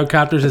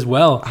gyrocopters as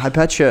well. I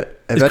bet you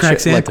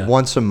like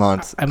once a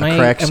month, am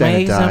I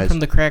exempt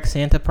from the crack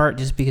Santa part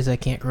just because I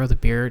can't grow the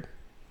beard?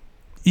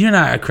 You're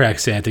not a crack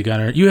Santa,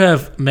 Gunner. You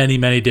have many,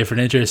 many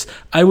different interests.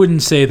 I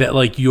wouldn't say that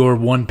like your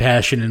one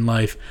passion in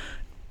life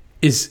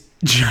is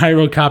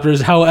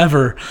gyrocopters.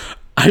 However,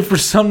 I for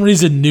some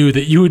reason knew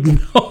that you would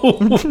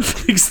know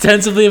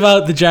extensively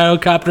about the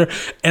gyrocopter,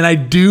 and I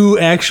do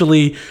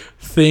actually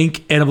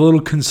think, and I'm a little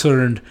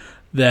concerned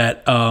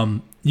that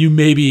you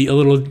may be a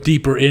little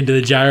deeper into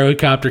the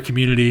gyrocopter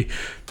community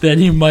than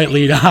you might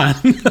lead on.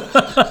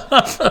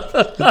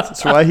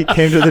 That's why he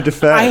came to the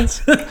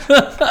defense.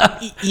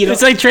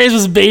 It's like Trace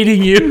was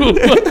baiting you.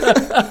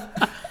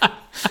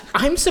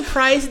 I'm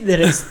surprised that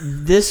it's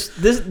this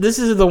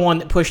is the one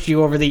that pushed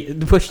you over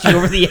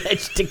the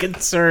edge to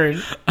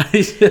concern.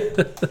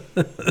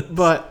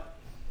 But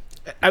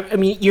I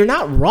mean, you're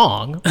not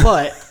wrong.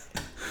 But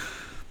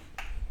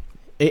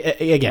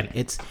again,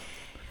 it's.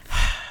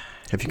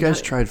 Have you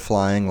guys tried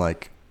flying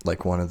like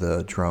one of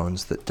the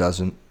drones that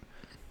doesn't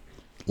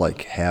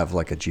like have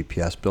like a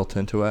GPS built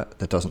into it,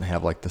 that doesn't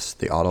have like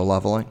the auto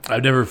leveling?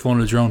 I've never flown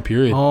a drone,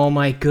 period. Oh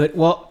my good.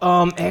 Well,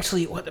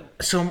 actually,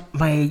 so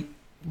my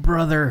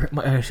brother,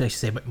 I should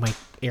say, my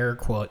air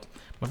quote,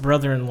 my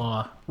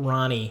brother-in-law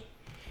Ronnie,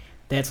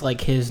 that's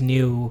like his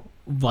new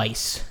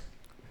vice.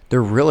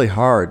 They're really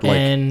hard. Like,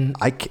 and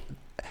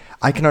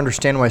I can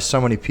understand why so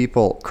many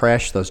people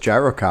crash those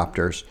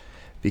gyrocopters,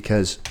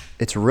 because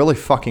it's really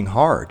fucking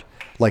hard.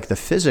 Like, the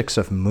physics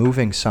of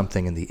moving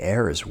something in the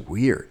air is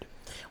weird.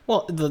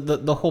 Well,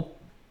 the whole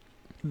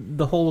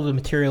of the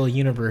material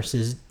universe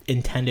is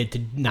intended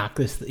to knock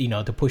this,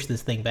 to push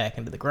this thing back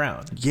into the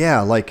ground.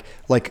 Yeah, like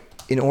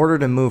in order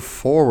to move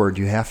forward,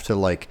 you have to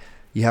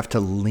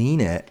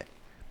lean it,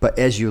 but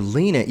as you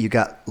lean it, you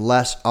got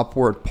less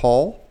upward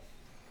pull,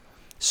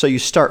 so you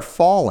start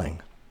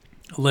falling.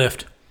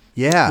 Lift.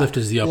 Yeah. Lift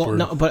is the upward.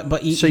 Well, no,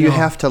 but you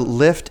have to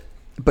lift.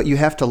 But you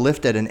have to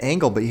lift at an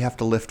angle, but you have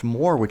to lift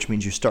more, which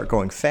means you start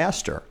going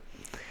faster.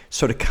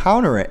 So to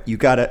counter it, you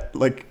gotta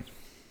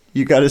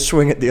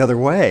swing it the other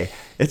way.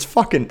 It's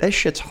fucking, that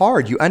shit's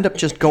hard. You end up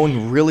just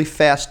going really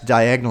fast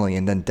diagonally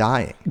and then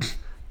dying.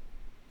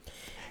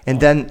 And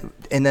then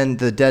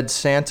the dead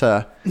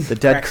Santa,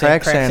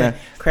 crack Santa.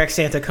 Crack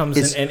Santa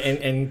comes in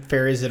and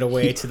ferries it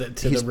away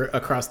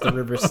across the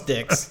river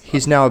Styx.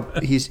 He's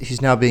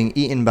now being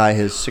eaten by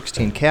his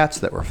 16 cats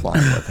that were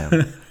flying with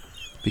him.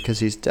 Because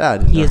he's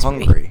dead and they're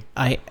hungry.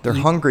 They're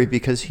hungry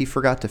because he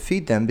forgot to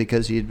feed them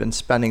because he had been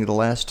spending the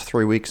last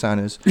 3 weeks on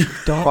his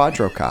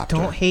quadrocopter.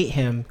 Don't hate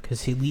him,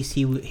 because at least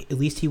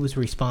he was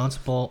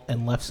responsible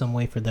and left some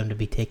way for them to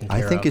be taken care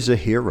of. I think he's a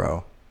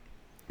hero.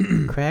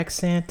 Crack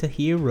Santa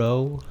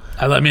hero.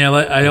 I don't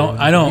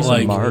He's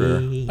a martyr.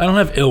 I don't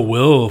have ill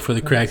will for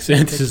the crack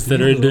Santas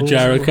that are into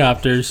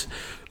gyrocopters.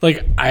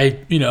 Like,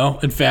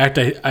 in fact,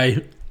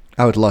 I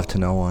would love to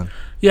know one.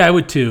 Yeah, I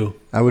would too.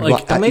 I would.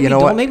 Like,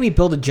 don't make me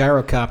build a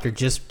gyrocopter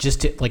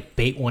just to like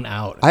bait one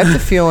out. I have the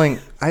feeling.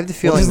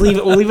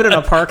 We'll leave it in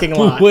a parking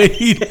lot. We'll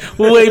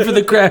wait for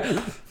the crack.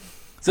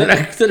 Is that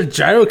a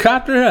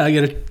gyrocopter?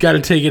 I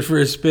gotta take it for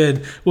a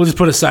spin. We'll just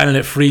put a sign on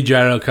it: free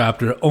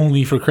gyrocopter,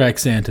 only for crack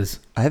Santas.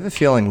 I have a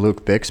feeling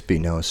Luke Bixby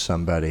knows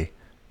somebody.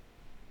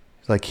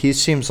 Like, he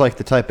seems like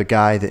the type of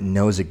guy that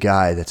knows a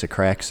guy that's a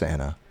crack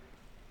Santa.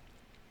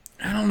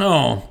 I don't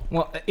know.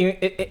 Well,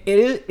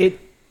 it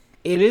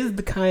is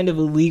the kind of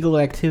illegal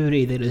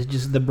activity that is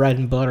just the bread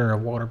and butter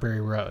of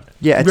Waterbury Road.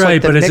 Yeah, it's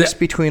right, like the mix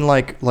between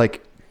like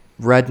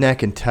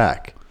redneck and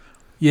tech.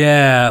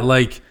 Yeah,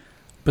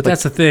 but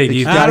that's the thing.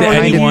 You've got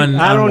anyone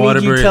on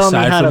Waterbury aside from Luke.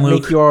 I don't need you telling me how to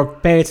make your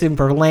Benson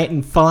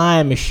Berlantin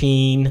flying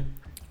machine.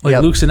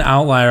 Luke's an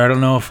outlier. I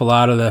don't know if a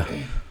lot of the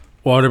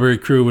Waterbury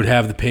crew would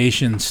have the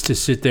patience to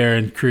sit there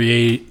and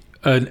create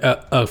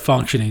a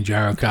functioning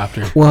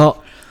gyrocopter.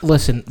 Well,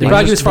 listen, they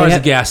probably get as far as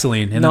the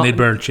gasoline, and then they'd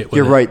burn shit with it.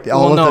 You're right.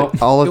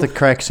 All of the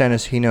crack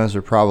Santas he knows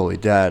are probably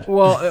dead.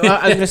 Well,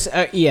 I'm just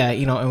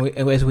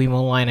as we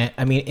malign it,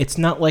 I mean, it's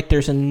not like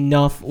there's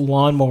enough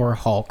lawnmower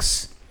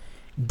hulks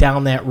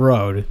down that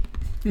road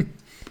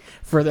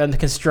for them to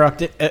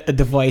construct a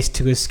device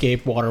to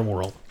escape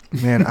Waterworld.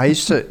 Man, I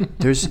used to.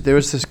 There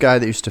was this guy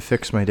that used to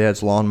fix my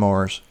dad's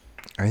lawnmowers.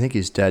 I think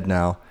he's dead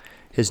now.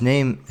 His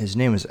name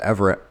is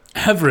Everett.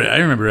 Everett, I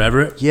remember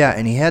Everett. Yeah,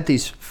 and he had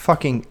these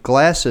fucking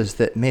glasses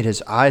that made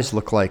his eyes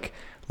look like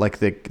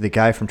the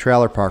guy from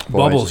Trailer Park Boys.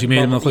 Bubbles. You made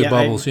him look like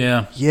Bubbles.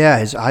 Yeah. Yeah,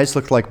 his eyes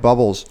looked like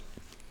Bubbles,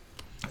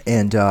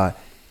 and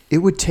it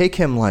would take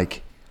him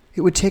like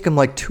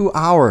 2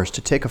 hours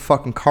to take a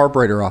fucking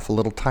carburetor off a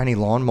little tiny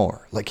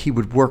lawnmower. Like, he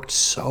would work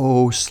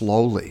so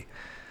slowly,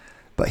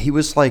 but he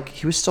was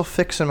still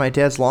fixing my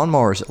dad's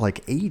lawnmowers at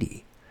like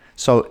 80.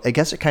 So I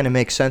guess it kind of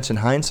makes sense in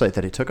hindsight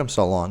that it took him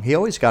so long. He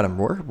always got him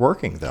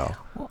working though.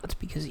 Well, it's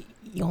because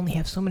you only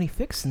have so many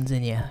fixins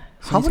in you.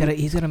 So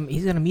he's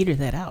gonna meter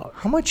that out.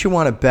 How much you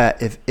want to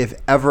bet if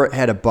Everett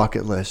had a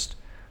bucket list,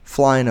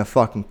 flying a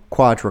fucking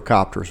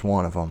quadrocopter is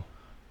one of them?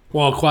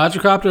 Well, a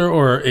quadrocopter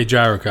or a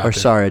gyrocopter? Or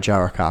sorry, a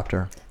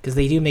gyrocopter. Because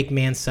they do make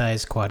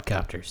man-sized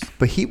quadcopters.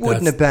 But he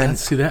wouldn't have been.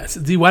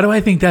 Why do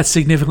I think that's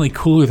significantly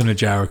cooler than a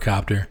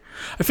gyrocopter?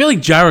 I feel like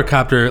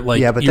gyrocopter,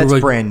 yeah, but that's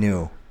brand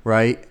new,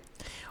 right?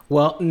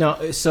 Well,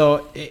 no.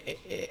 So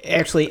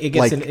actually, it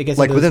gets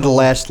within the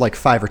last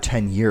 5 or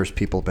 10 years,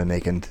 people have been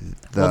making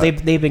the. Well,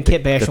 they've been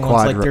kit bashing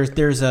ones. Like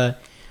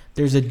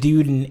there's a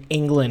dude in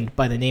England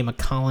by the name of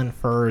Colin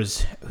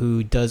Furze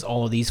who does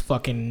all of these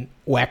fucking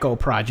wacko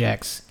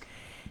projects,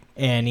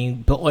 and he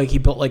built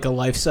like a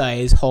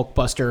life-size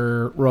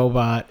Hulkbuster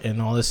robot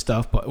and all this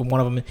stuff. But one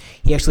of them,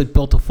 he actually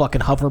built a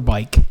fucking hover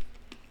bike,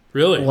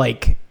 Really?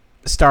 like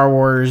Star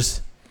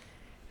Wars.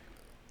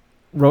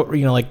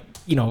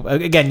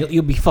 Again,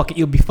 you'll be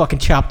fucking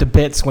chopped to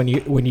bits when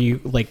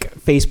you like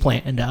face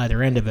plant into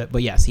either end of it.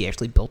 But yes, he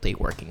actually built a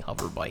working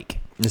hover bike.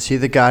 Is he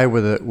the guy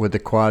with the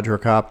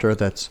quadricopter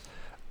that's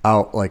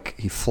out, like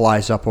he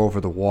flies up over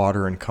the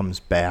water and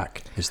comes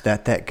back? Is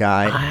that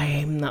guy?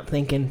 I'm not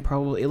thinking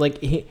probably like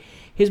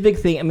his big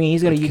thing. I mean,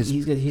 he's got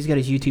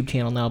his YouTube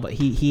channel now, but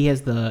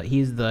he's the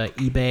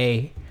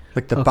eBay.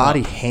 Like the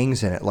body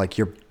hangs in it, like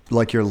your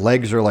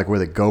legs are like where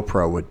the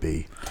GoPro would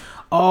be.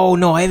 Oh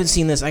no, I haven't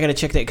seen this. I gotta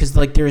check that because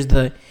like there's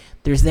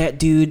that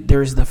dude.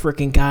 There's the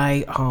freaking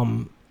guy.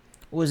 What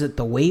was it?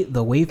 The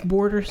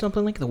waveboard or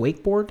something, like the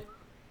wakeboard.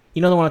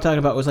 You know the one I'm talking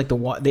about was like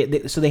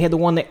so they had the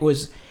one that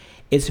was.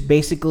 It's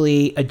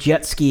basically a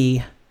jet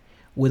ski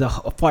with a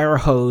fire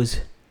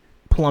hose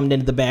plumbed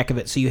into the back of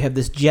it. So you have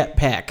this jet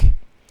pack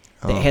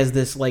that has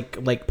this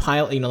like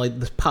pile, like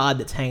this pod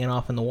that's hanging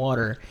off in the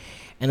water.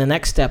 And the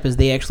next step is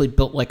they actually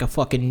built like a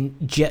fucking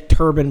jet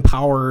turbine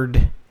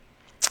powered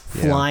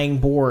flying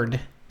board.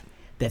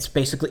 That's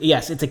basically,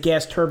 yes, it's a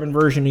gas turbine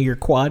version of your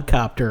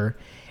quadcopter.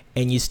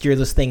 And you steer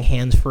this thing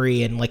hands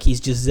free, and like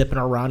he's just zipping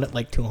around at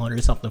like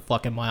 200 something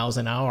fucking miles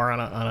an hour on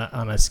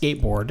a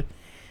skateboard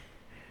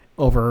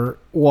over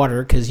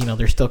water, because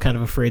they're still kind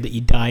of afraid that you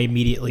die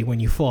immediately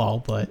when you fall.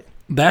 But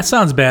that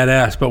sounds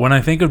badass. But when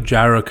I think of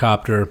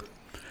gyrocopter,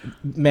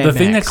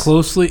 thing that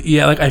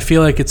closely, I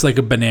feel like it's like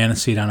a banana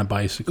seat on a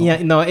bicycle.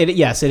 Yeah, no, it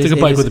is. It's like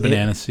a bike with a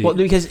banana seat. Well,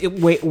 because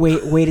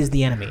weight is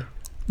the enemy.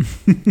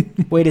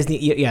 Weight is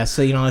the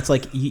So it's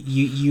like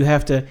you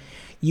have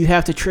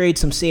to trade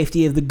some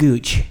safety of the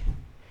gooch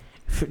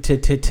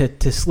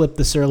to slip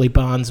the surly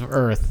bonds of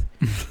Earth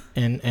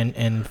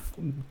and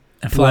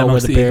fly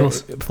amongst the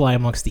eagles. Fly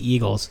amongst the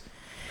eagles.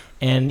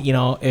 And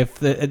if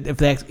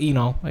that's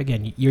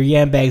again, your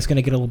yam bag's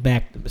gonna get a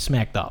little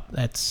smacked up.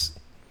 That's,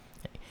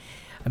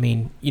 I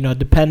mean,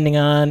 depending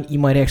on, you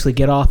might actually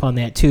get off on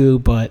that too.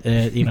 But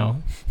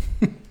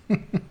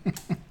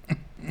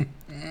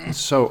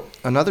So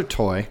another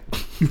toy.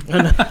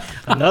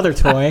 Another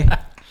toy.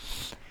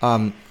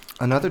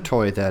 Another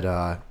toy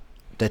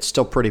that's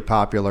still pretty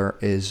popular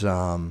is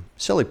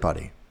Silly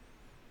Putty.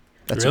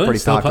 That's really? A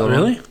pretty popular one.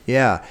 Really?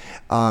 Yeah.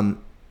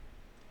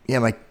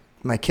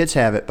 My kids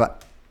have it,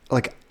 but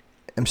like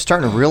I'm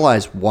starting to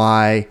realize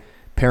why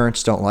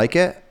parents don't like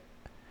it.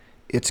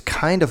 It's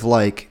kind of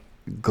like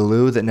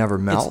glue that never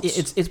melts.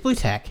 It's Blue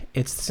Tack.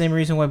 It's the same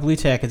reason why Blue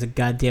Tack is a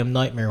goddamn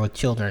nightmare with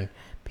children.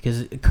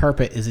 Because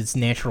carpet is its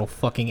natural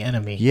fucking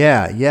enemy.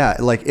 Yeah.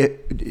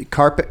 Like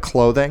carpet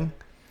clothing,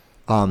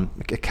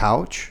 like a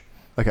couch.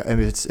 Like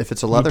if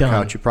it's a leather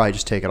couch, you probably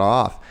just take it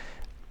off.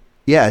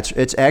 Yeah,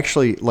 it's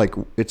actually like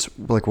it's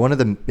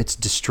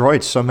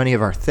destroyed so many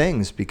of our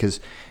things, because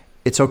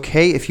it's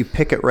okay if you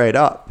pick it right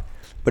up,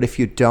 but if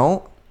you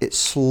don't, it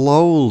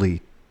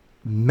slowly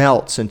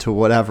melts into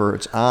whatever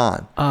it's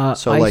on.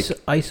 So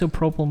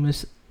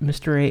isopropyl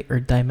mysterate or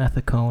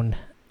dimethicone.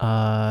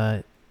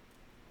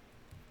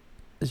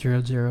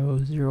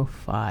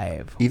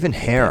 0005. Even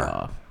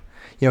hair.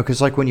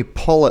 Because like when you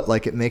pull it,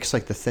 like it makes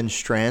like the thin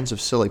strands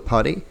of Silly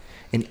Putty,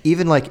 and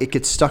even like it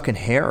gets stuck in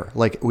hair.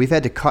 Like we've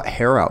had to cut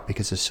hair out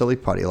because of Silly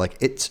Putty. Like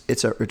it's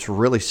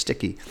really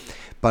sticky.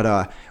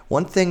 But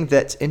one thing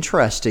that's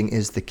interesting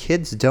is the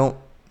kids don't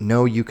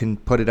know you can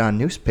put it on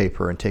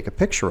newspaper and take a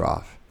picture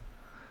off.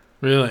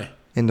 Really?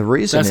 And the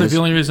reason that's like the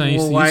only reason I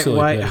used to use Silly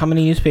Putty. How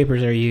many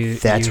newspapers are you?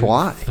 That's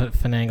why.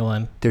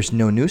 Finagling. There's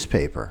no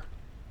newspaper.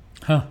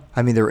 Huh.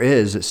 I mean, there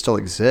is. It still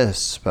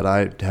exists, but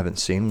I haven't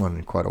seen one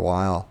in quite a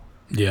while.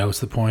 Yeah, what's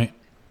the point?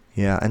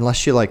 Yeah,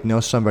 unless you like know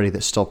somebody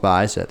that still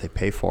buys it, they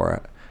pay for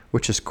it,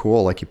 which is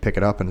cool. Like you pick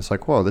it up and it's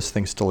like, whoa, this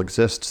thing still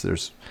exists.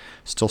 There's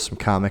still some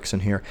comics in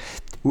here.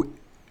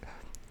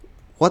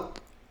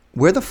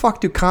 Where the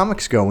fuck do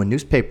comics go when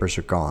newspapers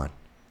are gone?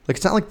 Like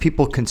it's not like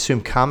people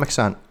consume comics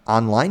on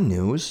online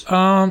news.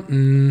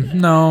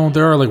 No,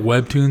 there are like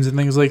webtoons and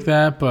things like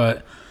that,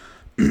 but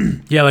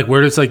yeah, like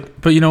where it's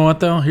like. But you know what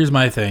though? Here's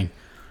my thing.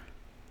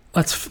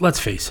 Let's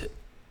face it.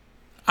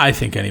 I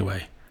think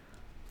anyway.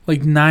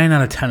 Like 9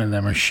 out of 10 of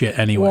them are shit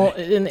anyway. Well,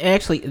 and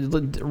actually,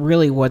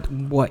 really,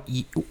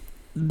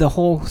 the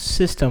whole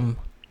system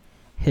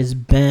has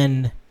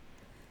been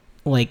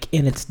like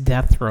in its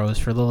death throes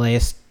for the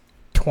last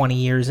 20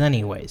 years,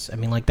 anyways. I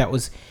mean, like that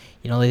was,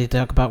 they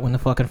talk about when the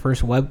fucking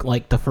first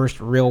the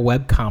first real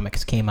web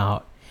comics came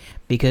out,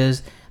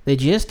 because the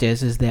gist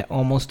is that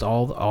almost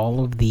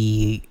all of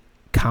the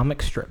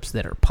comic strips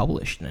that are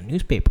published in a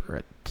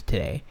newspaper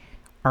today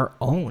are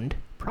owned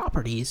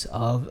properties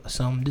of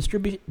some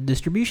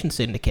distribution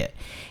syndicate,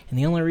 and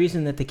the only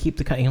reason that they keep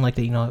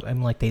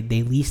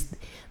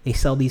they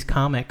sell these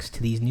comics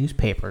to these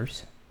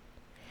newspapers,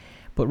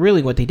 but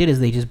really what they did is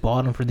they just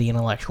bought them for the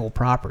intellectual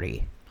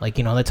property. Like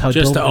that's how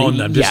just to own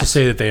them, just to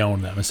say that they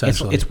own them.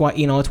 Essentially, it's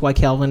why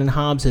Calvin and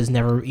Hobbes has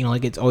never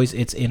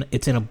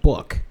it's in a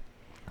book.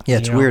 Yeah,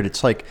 it's weird.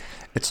 It's like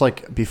It's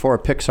like before a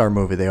Pixar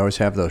movie, they always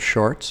have those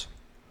shorts,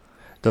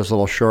 those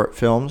little short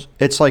films.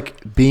 It's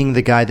like being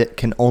the guy that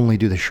can only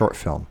do the short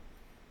film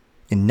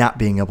and not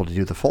being able to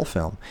do the full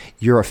film.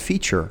 You're a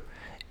feature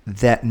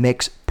that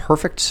makes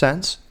perfect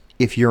sense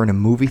if you're in a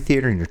movie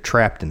theater and you're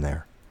trapped in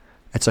there.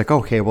 It's like,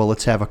 okay, well,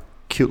 let's have a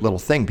cute little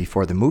thing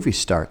before the movie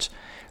starts.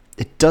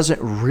 It doesn't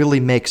really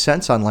make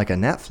sense on like a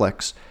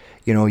Netflix.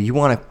 You know, you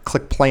want to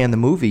click play on the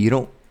movie. You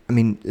don't, I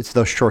mean, it's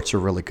those shorts are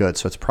really good,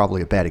 so it's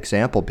probably a bad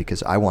example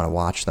because I want to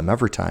watch them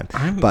every time.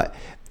 But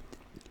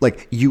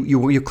like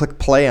you click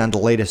play on the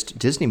latest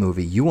Disney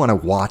movie, you want to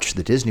watch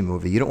the Disney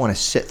movie. You don't want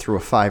to sit through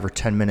a 5 or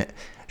 10 minute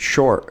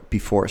short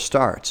before it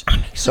starts.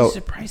 So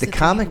the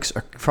comics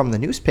are from the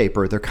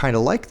newspaper, they're kind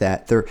of like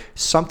that. They're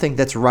something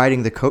that's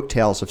riding the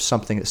coattails of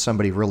something that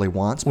somebody really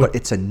wants, but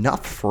it's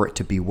enough for it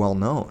to be well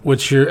known.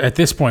 At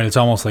this point, it's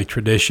almost like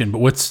tradition, but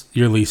what's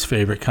your least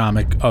favorite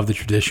comic of the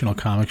traditional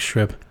comic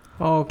strip?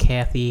 Oh,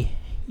 Kathy,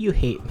 you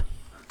hate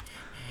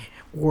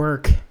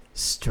work,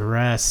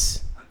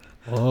 stress.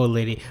 Oh,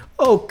 lady.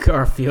 Oh,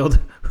 Garfield,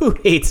 who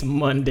hates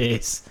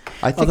Mondays?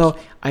 Although,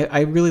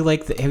 I really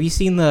like have you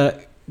seen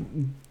the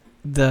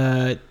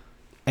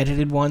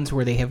edited ones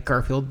where they have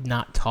Garfield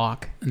not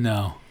talk?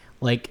 No.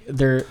 Like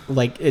they're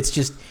like it's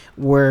just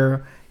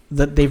where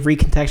they've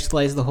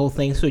recontextualized the whole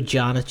thing, so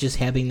John is just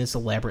having this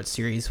elaborate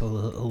series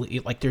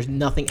like there's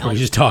nothing else. He's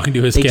just talking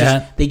to his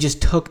cat. They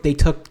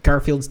took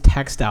Garfield's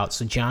text out,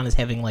 so John is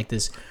having like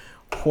this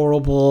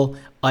horrible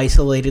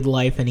isolated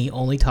life, and he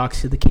only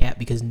talks to the cat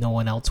because no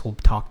one else will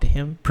talk to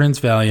him. Prince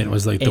Valiant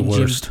was like the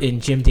worst.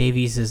 And Jim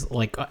Davies is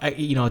like,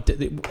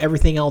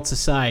 everything else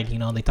aside,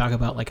 they talk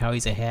about like how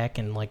he's a hack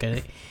and like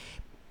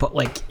but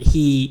like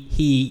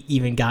he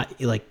even got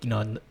like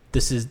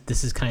this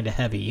is kind of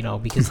heavy,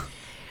 because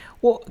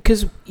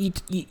because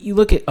you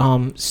look at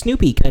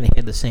Snoopy kind of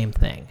had the same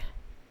thing,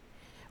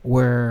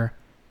 where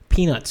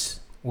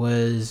Peanuts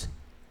was.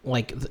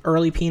 Like, the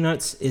early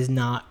Peanuts is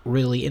not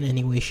really in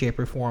any way, shape,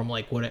 or form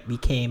like what it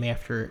became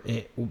after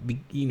it,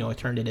 it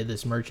turned into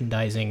this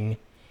merchandising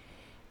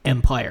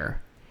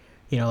empire.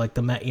 Like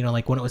the Met,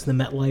 like when it was the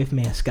MetLife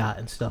mascot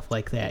and stuff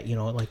like that.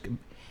 Like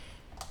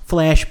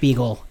Flash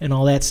Beagle and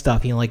all that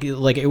stuff. It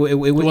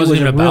wasn't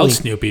even about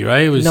Snoopy,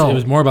 right? It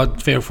was more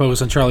about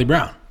focus on Charlie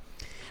Brown.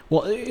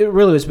 Well, it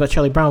really was about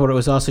Charlie Brown, but it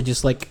was also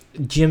just like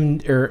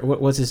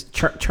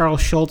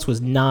Charles Schultz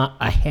was not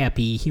a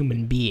happy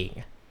human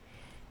being.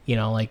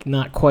 Like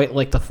not quite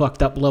like the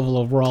fucked up level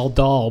of Roald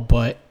Dahl,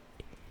 but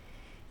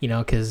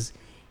because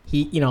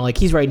he, like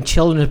he's writing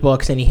children's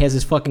books and he has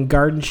his fucking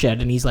garden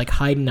shed and he's like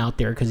hiding out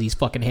there because he's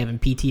fucking having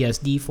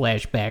PTSD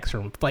flashbacks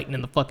from fighting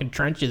in the fucking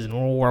trenches in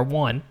World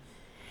War I.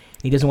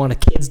 He doesn't want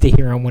the kids to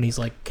hear him when he's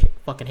like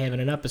fucking having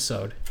an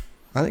episode.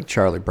 I think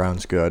Charlie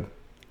Brown's good.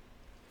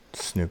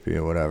 Snoopy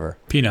or whatever.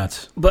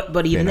 Peanuts.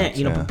 But even Peanuts,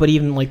 that, yeah. But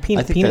even like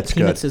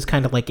Peanuts is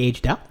kind of like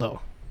aged out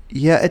though.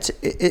 Yeah,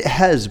 it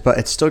has, but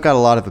it's still got a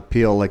lot of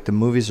appeal. Like the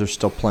movies are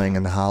still playing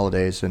in the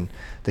holidays, and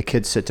the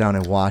kids sit down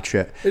and watch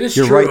it. You're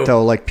true. right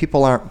though. Like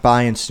people aren't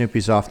buying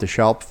Snoopy's off the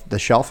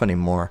shelf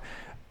anymore.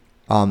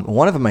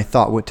 One of them I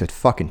thought went to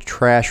fucking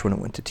trash when it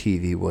went to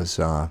TV was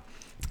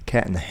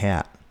Cat in the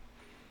Hat.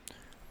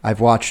 I've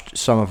watched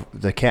some of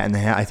the Cat in the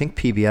Hat. I think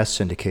PBS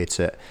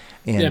syndicates it.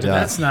 And, yeah, but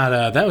that's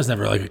not. That was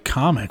never like a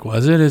comic,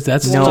 was it?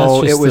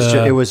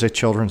 It was a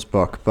children's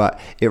book, but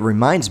it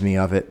reminds me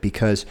of it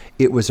because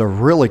it was a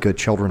really good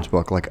children's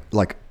book,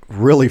 like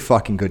really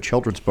fucking good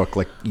children's book.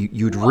 Like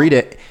you'd read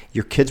it,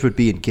 your kids would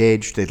be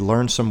engaged. They'd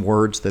learn some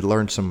words. They'd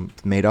learn some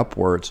made up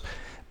words,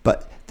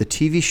 but the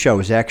TV show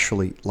is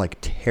actually like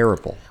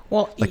terrible.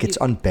 Well, like it's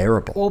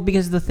unbearable. Well,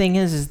 because the thing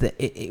is that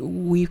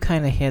we've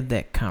kind of had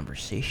that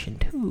conversation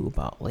too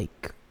about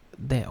like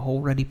that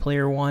whole Ready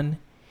Player One.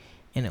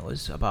 And it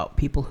was about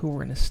people who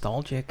were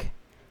nostalgic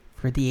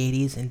for the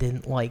 80s and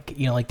didn't like,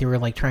 like they were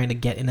like trying to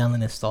get in on the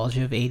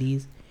nostalgia of the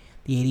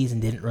 80s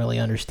and didn't really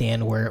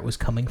understand where it was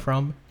coming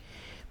from.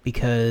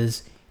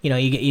 Because,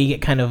 you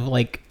get kind of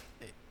like,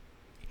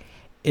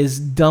 as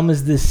dumb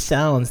as this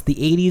sounds, the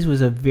 80s was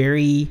a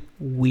very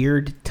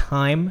weird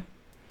time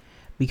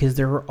because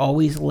there were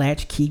always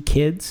latchkey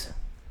kids.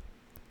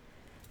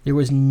 There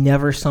was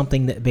never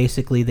something that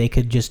basically they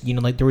could just,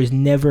 like there was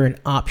never an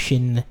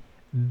option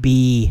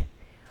B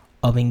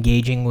of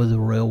engaging with the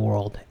real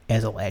world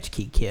as a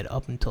latchkey kid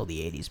up until the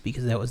 80s,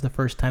 because that was the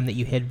first time that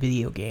you had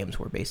video games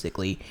where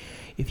basically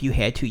if you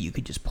had to, you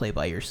could just play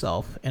by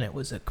yourself, and it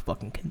was a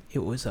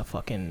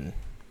fucking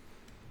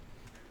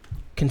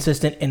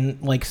consistent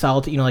and like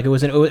solid, like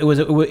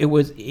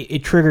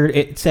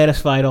it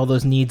satisfied all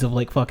those needs of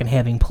like fucking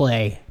having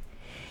play.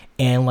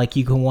 And like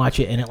you can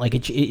watch it,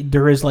 and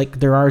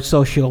there are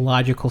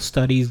sociological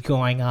studies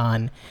going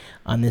on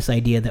this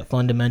idea that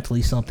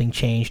fundamentally something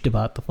changed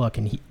about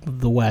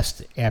the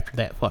West after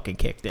that fucking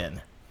kicked in,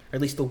 or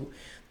at least the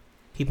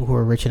people who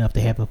are rich enough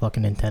to have a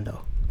fucking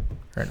Nintendo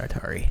or an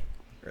Atari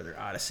or their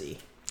Odyssey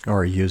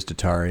or a used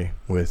Atari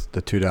with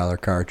the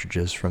 $2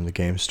 cartridges from the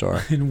game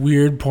store and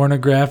weird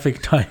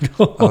pornographic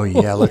titles. Oh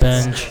yeah,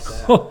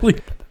 holy.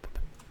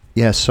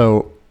 Yeah,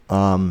 so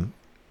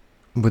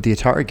with the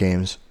Atari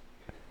games,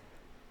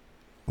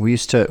 we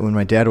used to, when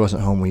my dad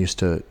wasn't home, we used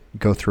to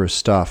go through his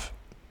stuff,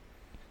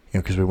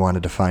 because we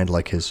wanted to find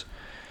like his,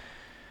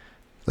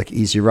 like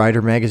Easy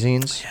Rider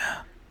magazines.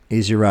 Yeah.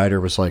 Easy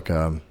Rider was like,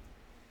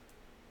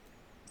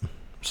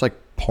 it's like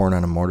porn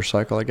on a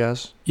motorcycle, I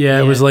guess. Yeah,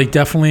 it Yeah. was like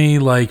definitely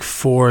like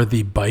for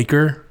the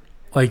biker,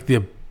 like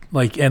the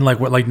and like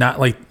what, like not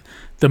like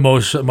the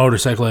most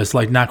motorcyclist,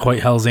 like not quite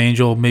Hell's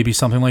Angel, maybe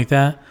something like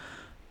that.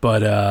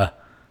 But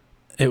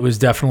it was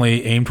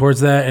definitely aimed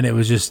towards that, and it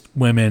was just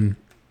women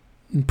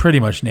pretty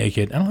much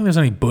naked. I don't think there's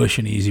any bush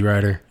in Easy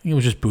Rider. I think it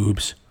was just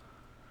boobs.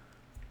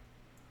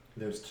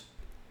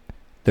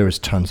 There was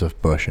tons of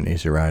bush in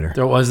Easy Rider.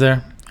 There was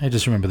there. I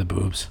just remember the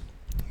boobs.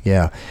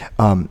 Yeah.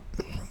 I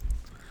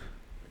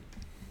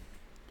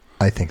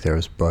think there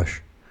was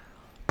bush.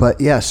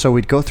 But yeah, so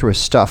we'd go through his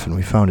stuff and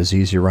we found his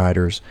Easy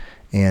Riders,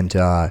 and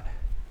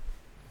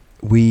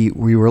we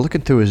were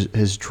looking through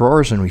his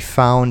drawers and we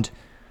found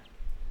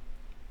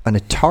an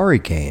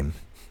Atari game.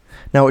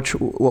 Now,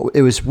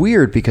 it was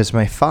weird because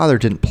my father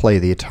didn't play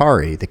the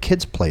Atari. The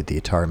kids played the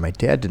Atari. My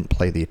dad didn't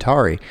play the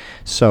Atari.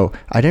 So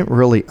I didn't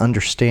really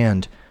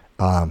understand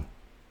like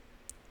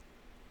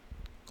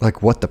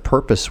what the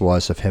purpose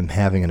was of him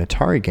having an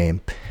Atari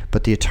game.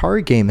 But the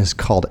Atari game is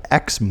called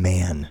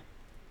X-Man.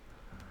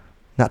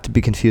 Not to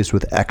be confused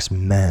with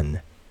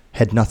X-Men.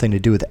 Had nothing to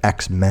do with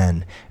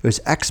X-Men. It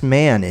was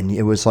X-Man, and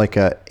it was like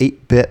a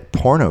 8-bit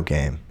porno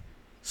game.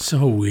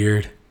 So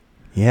weird.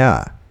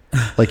 Yeah.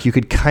 Like you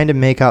could kind of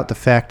make out the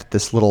fact that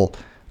this little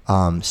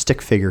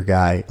stick figure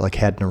guy like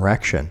had an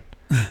erection.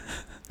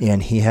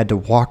 And he had to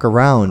walk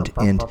around,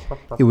 and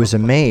it was a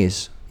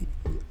maze.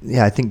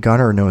 Yeah, I think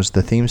Gunnar knows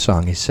the theme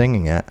song. He's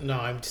singing it. No,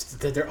 I'm just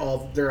they're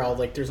all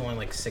like there's only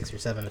like 6 or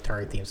 7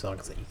 Atari theme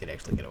songs that you could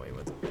actually get away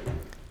with.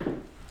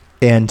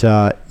 And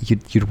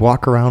you'd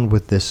walk around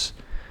with this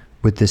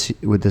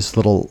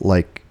little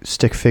like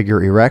stick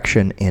figure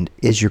erection, and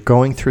as you're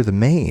going through the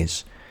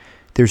maze,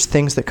 there's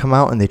things that come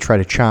out and they try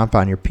to chomp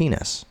on your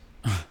penis.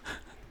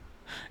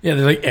 Yeah,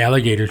 they're like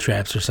alligator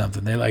traps or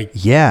something. They're like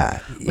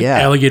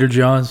alligator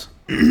jaws.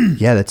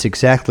 Yeah, that's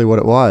exactly what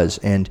it was.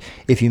 And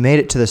if you made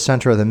it to the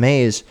center of the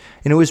maze,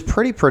 and it was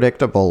pretty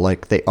predictable,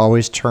 like they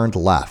always turned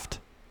left.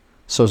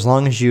 So as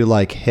long as you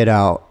like hit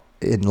out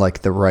in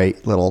like the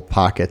right little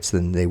pockets,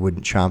 then they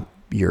wouldn't chomp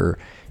your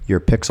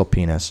pixel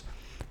penis.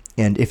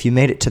 And if you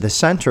made it to the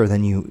center,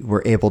 then you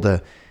were able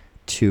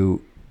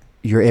to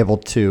you're able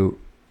to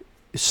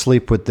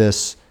sleep with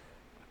this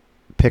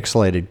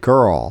pixelated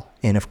girl.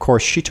 And of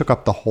course, she took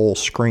up the whole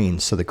screen,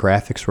 so the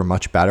graphics were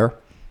much better.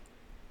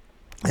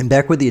 And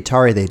back with the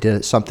Atari, they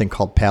did something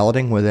called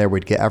paletting, where they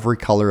would get every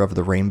color of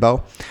the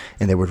rainbow,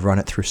 and they would run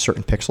it through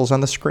certain pixels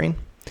on the screen.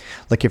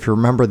 Like if you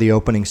remember the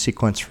opening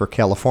sequence for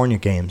California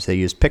games, they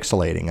used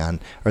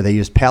they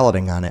used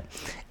paletting on it,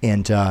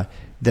 and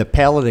the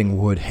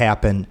paletting would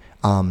happen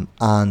on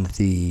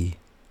the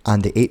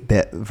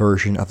 8-bit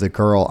version of the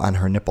girl on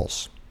her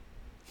nipples.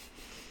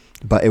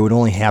 But it would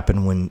only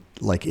happen when,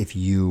 like, if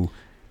you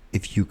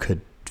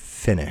could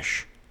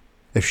finish.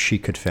 If she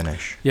could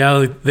finish. Yeah,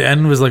 like the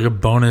end was like a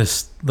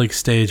bonus like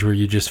stage where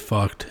you just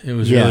fucked. It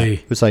was really...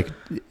 It was like,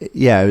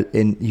 yeah,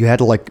 and you had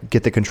to like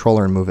get the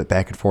controller and move it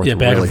back and forth. Yeah,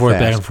 back really and forth,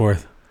 fast. back and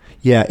forth.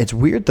 Yeah, it's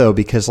weird though,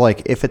 because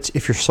like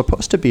if you're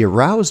supposed to be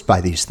aroused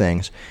by these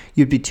things,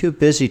 you'd be too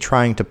busy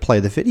trying to play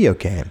the video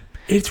game.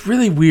 It's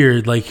really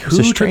weird. Like who took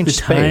the strange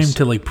time space.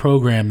 to like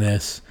program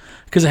this?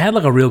 Because it had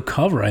like a real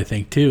cover, I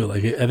think too.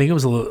 Like I think it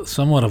was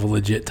somewhat of a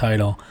legit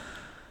title.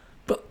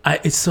 But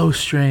it's so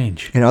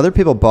strange. And other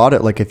people bought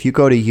it. Like if you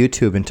go to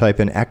YouTube and type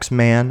in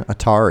X-Man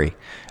Atari,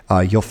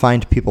 you'll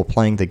find people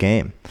playing the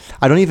game.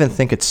 I don't even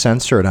think it's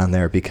censored on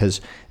there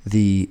because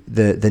the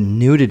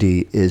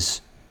nudity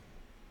is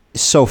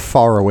so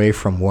far away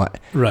from what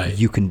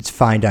you can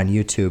find on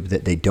YouTube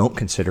that they don't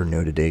consider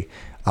nudity.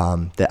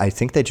 That I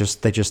think they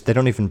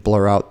don't even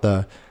blur out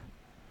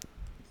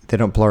they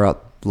don't blur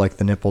out like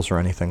the nipples or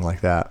anything like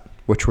that,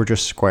 which were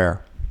just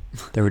square.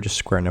 They were just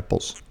square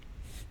nipples.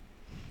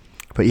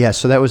 But yeah,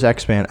 so that was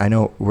X-Man. I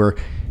know we're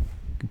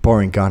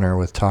boring Gunner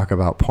with talk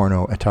about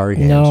porno Atari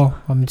games. No,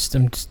 I'm just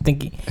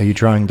thinking. Are you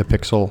drawing the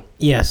pixel?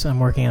 Yes, I'm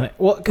working on it.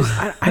 Well, because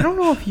I don't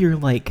know if you're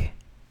like,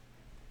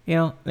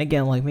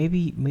 again, like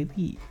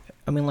maybe,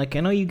 I mean, like I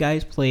know you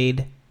guys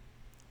played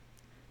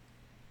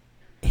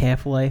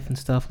Half-Life and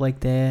stuff like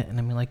that, and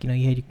I mean, like you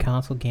had your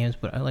console games,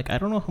 but I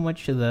don't know how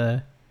much of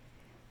the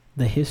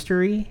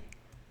history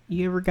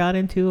you ever got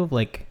into of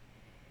like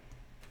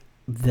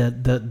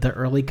the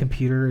early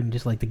computer and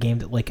just like the game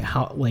that like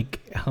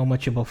how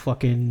much of a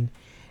fucking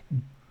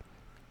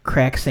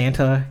crack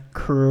Santa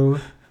crew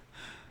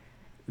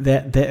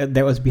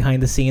that was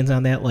behind the scenes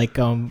on that, like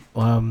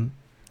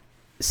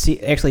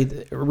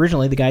actually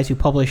originally the guys who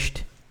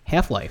published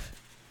Half-Life,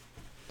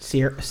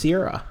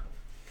 Sierra,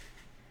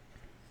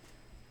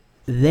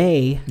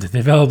 they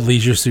developed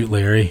Leisure Suit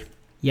Larry.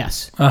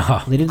 Yes,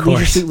 they did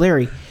Leisure Suit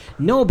Larry.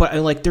 No, but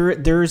like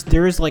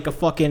there's like a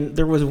fucking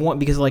there was one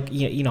because like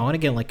and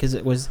again like because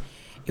it was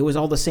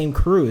all the same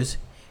crews,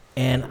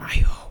 and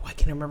I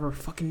can't remember her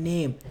fucking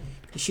name.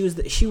 She was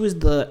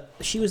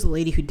the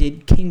lady who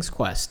did King's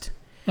Quest.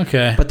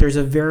 Okay. But there's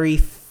a very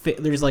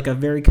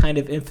kind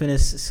of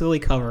infamous silly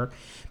cover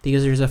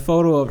because there's a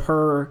photo of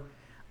her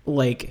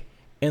like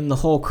and the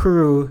whole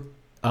crew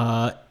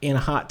in a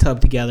hot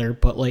tub together.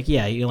 But like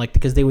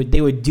because they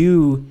would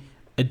do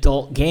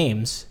adult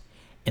games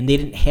and they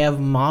didn't have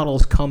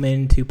models come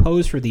in to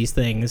pose for these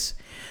things,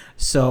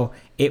 so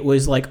it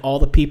was like all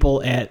the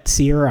people at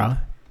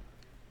Sierra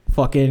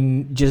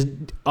fucking just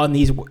on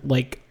these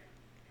like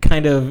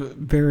kind of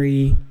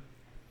very,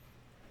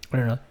 I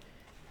don't know.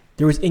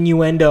 There was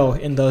innuendo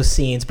in those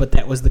scenes, but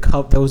that was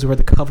those were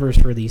the covers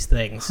for these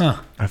things. Huh.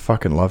 I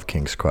fucking love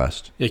King's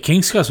Quest. Yeah,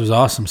 King's Quest was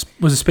awesome.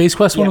 Was it Space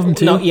Quest one of them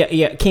too? No,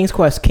 yeah. King's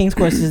Quest. King's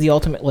Quest is the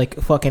ultimate like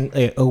fucking.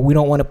 We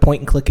don't want to point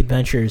and click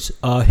adventures.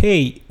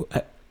 Hey,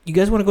 you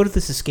guys want to go to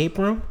this escape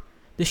room?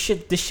 This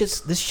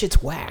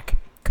shit's whack.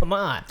 Come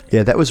on.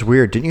 Yeah, that was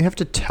weird. Didn't you have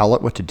to tell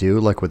it what to do,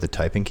 like with the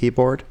typing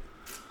keyboard?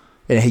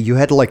 And hey, you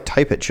had to like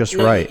type it just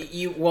right.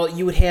 You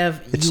would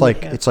have. It's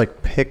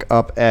like pick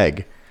up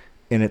egg.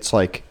 And it's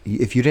like,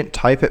 if you didn't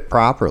type it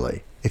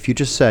properly, if you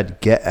just said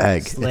get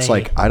egg, Slay. it's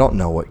like, I don't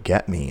know what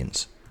get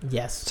means.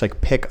 Yes. It's like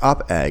pick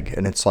up egg,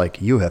 and it's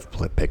like, you have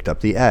picked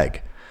up the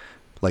egg.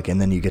 Like, and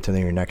then you get to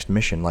your next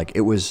mission. Like,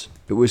 it was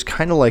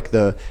kind of like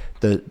the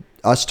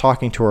us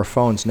talking to our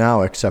phones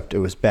now, except it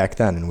was back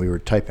then, and we were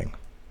typing.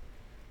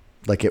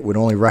 Like, it would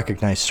only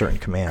recognize certain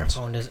commands.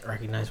 Our phone doesn't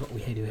recognize what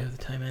we do have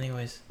the time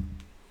anyways.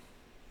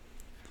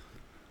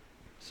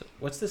 So,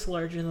 what's this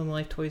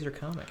larger-than-life toys or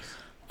comics?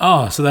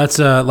 Oh, so that's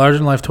Larger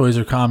Than Life Toys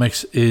or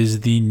Comics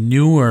is the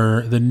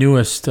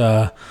newest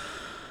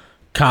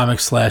comic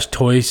 /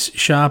 toys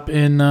shop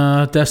in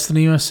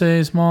Destiny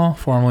USA's mall,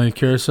 formerly the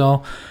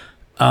Carousel.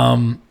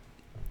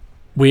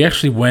 We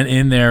actually went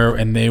in there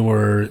and they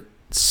were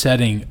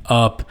setting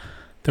up.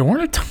 There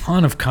weren't a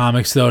ton of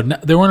comics though.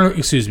 There weren't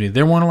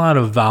a lot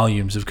of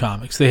volumes of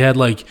comics. They had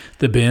like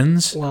the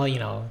bins.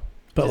 Well,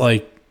 but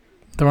like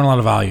there weren't a lot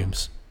of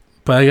volumes.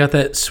 But I got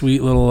that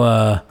sweet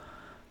little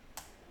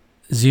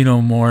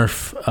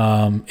Xenomorph,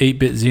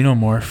 8-bit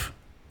Xenomorph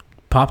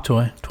pop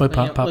toy pop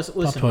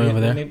toy over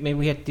there. Maybe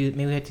we have to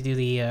do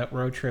the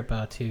road trip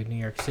out to New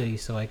York City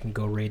so I can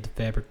go raid the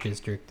Fabric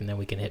District and then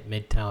we can hit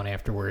Midtown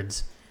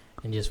afterwards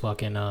and just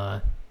fucking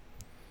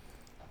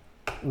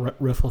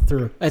riffle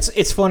through.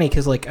 It's funny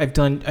because like I've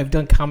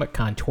done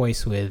Comic-Con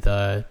twice with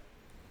the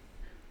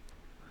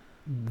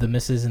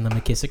Mrs. and the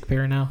McKissick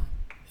pair now.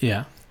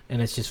 Yeah,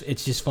 and it's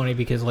just funny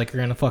because like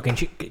you're on a fucking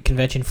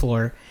convention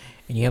floor.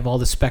 And you have all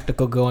the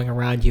spectacle going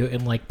around you,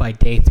 and like by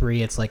day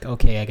 3, it's like,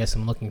 okay, I guess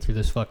I'm looking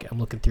through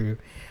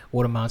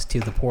what amounts to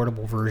the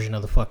portable version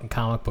of the fucking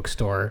comic book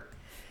store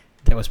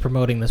that was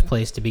promoting this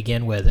place to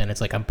begin with, and it's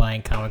like I'm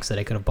buying comics that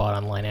I could have bought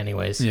online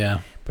anyways.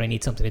 Yeah. But I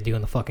need something to do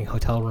in the fucking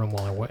hotel room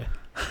while I wait.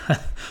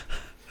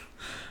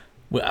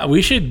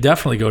 We should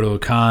definitely go to a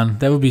con.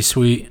 That would be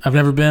sweet. I've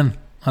never been.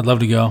 I'd love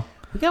to go.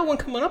 We got one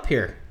coming up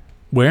here.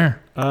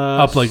 Where?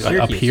 Up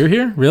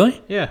here?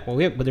 Really? Yeah. Well,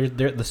 but there's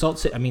the Salt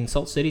City. I mean,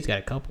 Salt City's got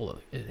a couple.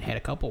 It had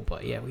a couple,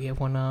 but yeah, we have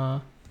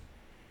one.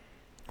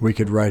 We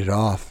could write it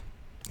off,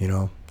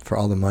 for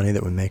all the money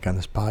that we make on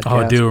this podcast.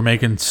 Oh, dude, we're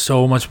making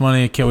so much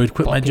money. I can't wait to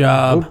quit my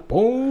job.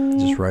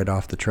 Just write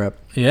off the trip.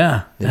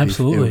 Yeah,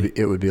 absolutely.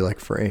 It would be like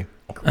free.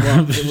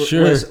 Well,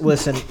 sure.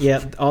 Listen,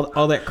 yeah,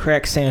 all that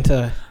crack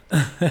Santa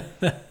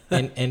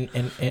and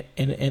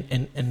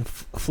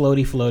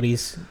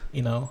floaties,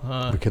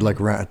 we could like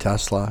rent a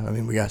Tesla. I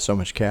mean, we got so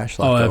much cash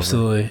left. Oh,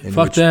 absolutely.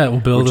 Fuck that. We'll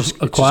build a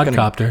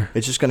quadcopter.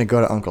 It's just gonna go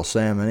to Uncle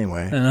Sam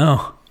anyway. I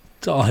know.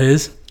 It's all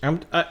his.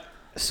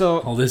 So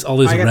all this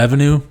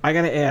revenue. I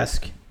gotta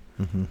ask.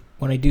 Mm-hmm.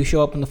 When I do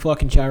show up in the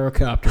fucking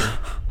gyrocopter.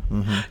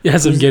 Mm-hmm.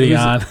 Yes, I'm getting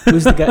on.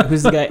 Who's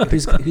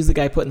the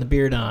guy putting the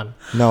beard on?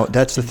 No,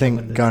 that's the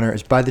thing, Gunner.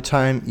 Is by the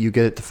time you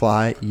get it to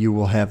fly, you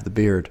will have the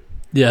beard.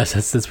 Yes,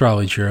 that's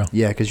probably true.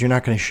 Yeah, because you're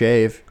not going to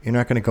shave. You're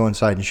not going to go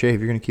inside and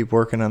shave. You're going to keep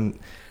working on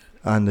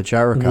the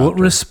gyrocopter. What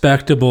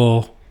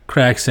respectable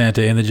crack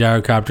Santa in the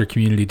gyrocopter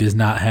community does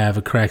not have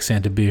a crack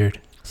Santa beard?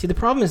 See, the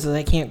problem is that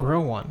I can't grow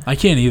one. I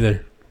can't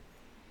either.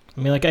 I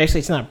mean, like,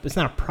 actually, it's not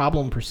a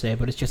problem per se,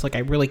 but it's just like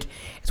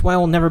it's why I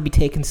will never be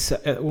taken.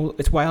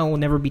 It's why I will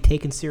never be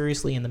taken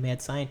seriously in the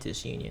Mad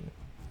Scientists Union.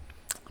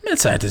 Mad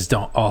scientists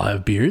don't all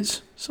have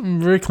beards.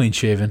 Some very clean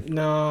shaven.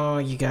 No,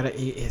 you gotta.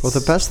 Well,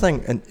 the best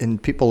thing,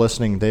 and people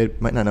listening, they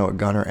might not know what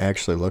Gunner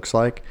actually looks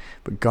like,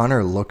 but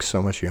Gunner looks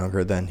so much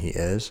younger than he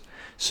is.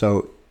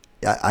 So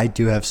I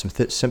do have some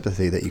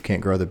sympathy that you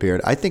can't grow the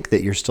beard. I think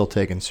that you're still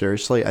taken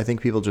seriously. I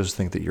think people just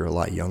think that you're a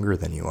lot younger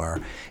than you are,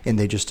 and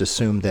they just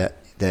assume that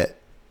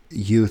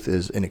youth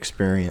is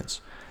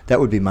inexperience. That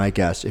would be my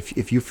guess.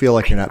 If you feel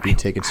like you're not being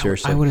taken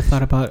seriously, I would have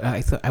thought about.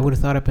 I would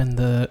have thought up in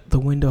the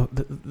window,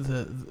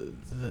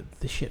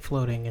 the shit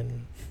floating,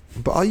 and.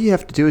 But all you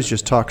have to do is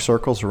just talk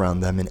circles around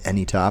them in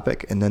any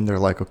topic, and then they're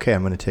like, "Okay,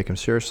 I'm going to take him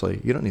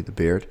seriously." You don't need the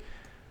beard.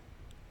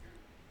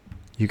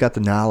 You got the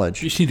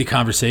knowledge. You just need the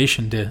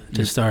conversation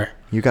to start.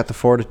 You got the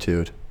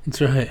fortitude. That's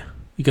right.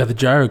 You got the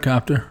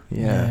gyrocopter.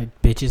 Yeah.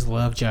 Bitches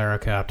love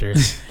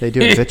gyrocopters. They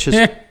do.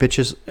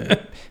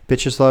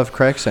 Bitches love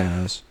crack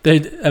Santas.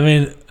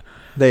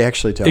 They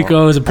actually don't. It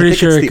goes. I'm I pretty think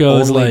sure it's it the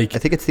goes only- like I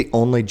think it's the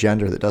only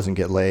gender that doesn't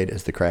get laid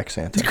is the crack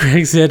Santa.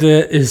 Craig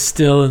Santa is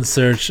still in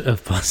search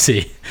of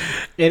pussy.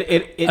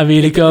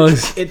 It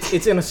goes.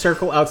 It's in a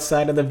circle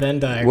outside of the Venn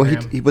diagram.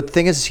 Well, but the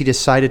thing is, he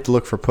decided to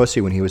look for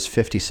pussy when he was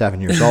 57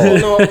 years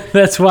old. Well, no,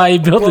 That's why he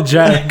built the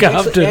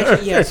gyrocopter.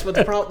 Actually, yes, but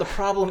the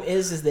problem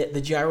is that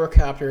the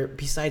gyrocopter,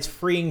 besides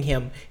freeing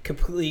him,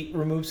 completely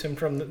removes him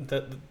from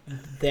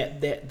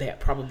that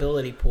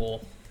probability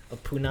pool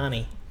of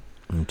punani.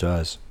 It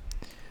does.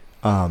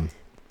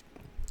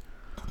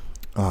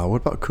 What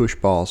about koosh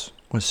balls?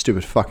 What a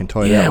stupid fucking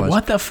toy Yeah, that was.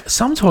 what the?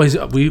 Some toys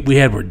we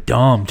had were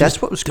dumb. That's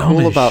Just what was dumb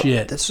cool as about.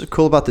 shit. That's what's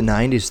cool about the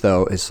 '90s,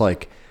 though. Is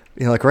like,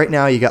 like right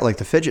now you got like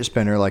the fidget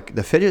spinner. Like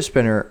the fidget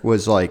spinner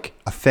was like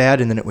a fad,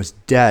 and then it was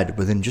dead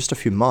within just a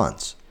few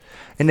months,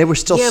 and they were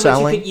still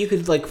selling. But you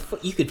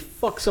could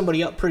fuck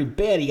somebody up pretty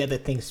bad. You got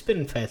that thing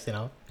spinning fast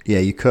enough. Yeah,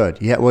 you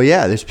could. Yeah, well,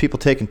 yeah. There's people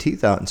taking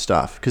teeth out and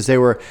stuff because they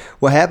were.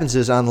 What happens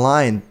is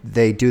online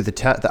they do the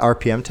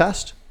RPM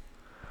test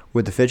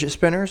with the fidget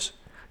spinners,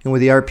 and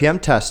with the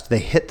RPM test they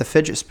hit the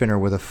fidget spinner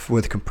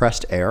with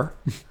compressed air,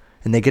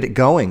 and they get it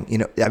going.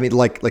 I mean,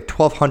 like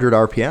 1,200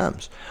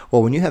 RPMs.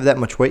 Well, when you have that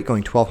much weight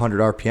going 1,200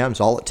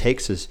 RPMs, all it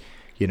takes is,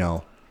 it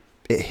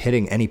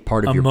hitting any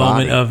part of a your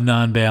moment body. of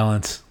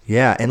non-balance.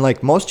 Yeah, and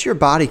like most of your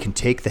body can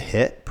take the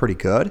hit pretty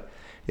good.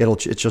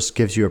 It just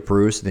gives you a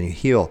bruise, then you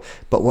heal.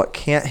 But what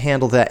can't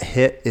handle that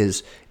hit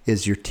is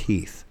your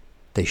teeth.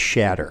 They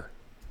shatter.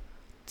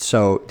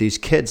 So these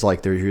kids,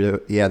 like they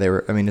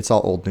were. I mean, it's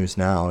all old news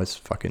now.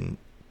 It's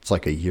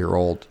like a year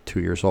old, 2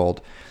 years old,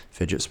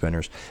 fidget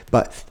spinners.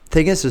 But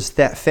thing is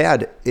that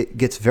fad, it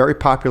gets very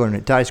popular and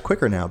it dies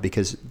quicker now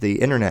because the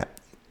internet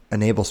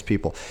enables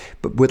people.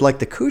 But with like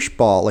the koosh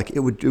ball, like it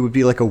would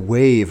be like a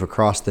wave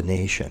across the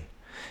nation.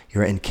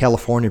 You're in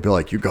California, be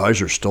like, you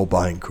guys are still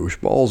buying koosh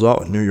balls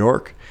out in New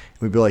York.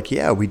 And we'd be like,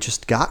 yeah, we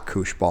just got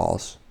koosh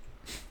balls.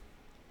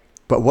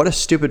 But what a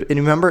stupid. And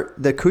remember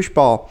the koosh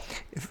ball.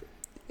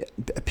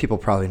 People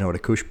probably know what a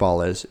koosh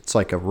ball is. It's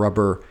like a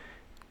rubber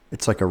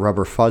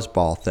fuzz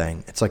ball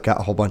thing. It's like got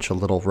a whole bunch of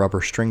little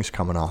rubber strings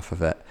coming off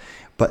of it.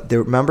 But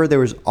remember, there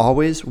was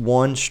always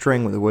one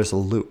string that was a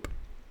loop.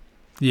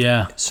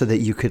 Yeah. So that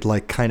you could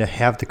like kind of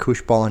have the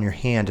koosh ball in your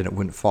hand and it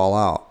wouldn't fall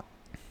out.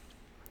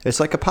 It's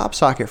like a pop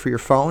socket for your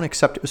phone,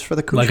 except it was for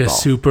the koosh ball. Like a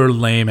super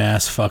lame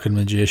ass fucking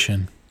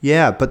magician.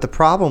 Yeah, but the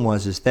problem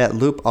is that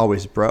loop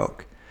always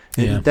broke.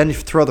 And Yeah. then you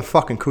throw the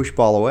fucking koosh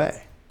ball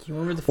away. Do you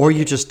remember Or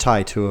you just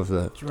tie two of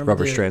the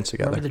rubber strands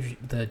together. Remember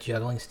the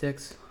juggling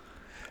sticks?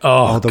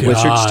 Oh, the God.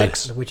 wizard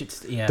sticks. The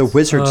widget, yes. The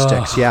wizard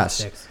sticks, Ugh. yes.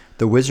 Sticks.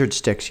 The wizard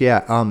sticks,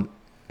 yeah.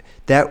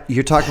 That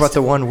you're talking about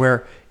the one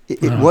where it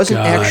Oh, wasn't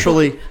God.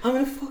 actually I'm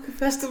in a fucking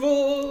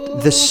festival.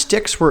 the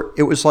sticks were.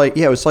 It was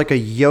like a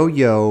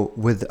yo-yo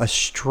with a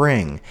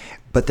string,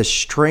 but the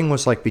string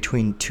was like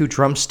between two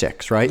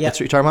drumsticks, right? Yep. That's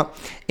what you're talking about.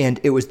 And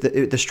it was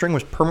the string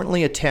was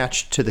permanently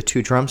attached to the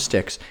two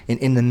drumsticks, and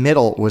in the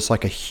middle was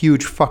like a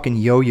huge fucking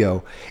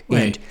yo-yo,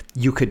 and Wait.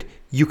 you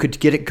could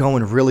get it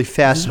going really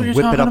fast Is this what and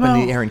you're whip it up talking in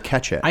the about? air and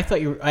catch it. I thought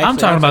you. I'm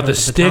talking about the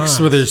sticks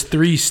where there's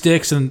 3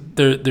 sticks and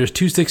there's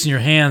 2 sticks in your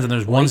hands and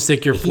there's one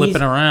stick you're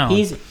flipping around.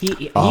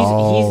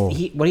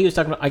 What he was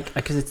talking about,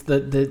 because it's the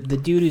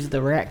dude who's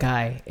the rat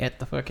guy at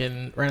the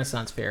fucking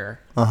Renaissance Fair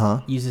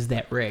uses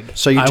that rig.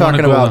 So you're I want talking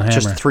a golden about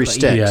just hammer. 3 But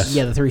sticks. Yes.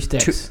 Yeah, the 3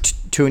 sticks.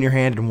 Two in your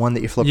hand and one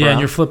that you flip Yeah, around. and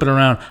you're flipping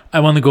around. I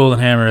won the Golden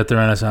Hammer at the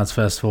Renaissance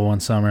Festival one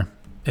summer.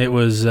 It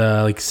was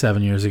like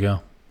 7 years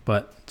ago,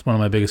 but it's one of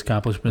my biggest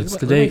accomplishments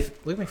to date.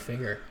 Look at my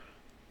finger,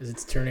 as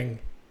it's turning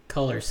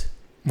colors.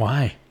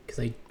 Why? Because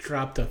I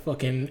dropped a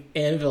fucking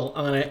anvil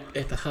on it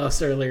at the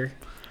house earlier.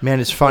 Man,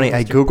 it's funny.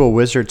 I Google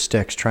wizard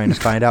sticks trying to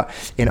find out,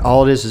 and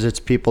all it is it's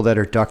people that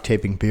are duct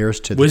taping beers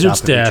to the Wizard top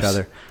staffs. of each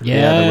other. Yeah,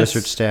 Yes. the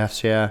wizard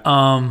staffs.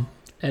 Yeah.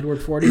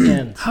 Edward 40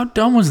 hands. How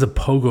dumb was the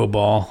pogo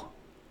ball?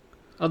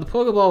 Oh, the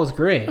pogo ball was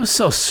great. It was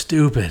so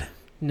stupid.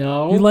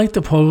 No, You like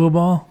the pogo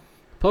ball?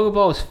 pogo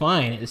ball was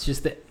fine. It's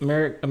just that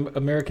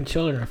American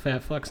children are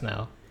fat fucks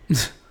now.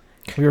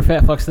 We were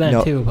fat fucks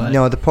then too, but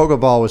no, the pogo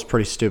ball was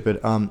pretty stupid.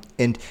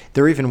 And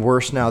they're even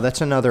worse now.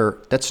 That's another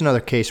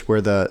case where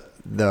the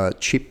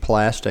cheap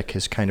plastic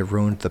has kind of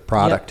ruined the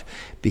product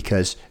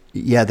because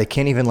they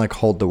can't even like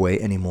hold the weight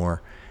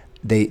anymore.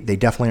 They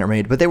definitely aren't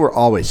made, but they were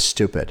always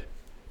stupid.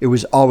 It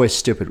was always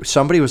stupid.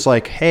 Somebody was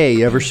like, "Hey,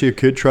 you ever see a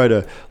kid try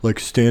to like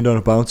stand on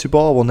a bouncy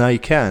ball?" Well, now you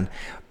can,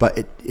 but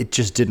it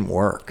just didn't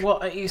work. well,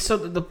 so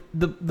the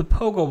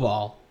pogo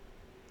ball.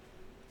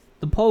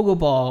 The pogo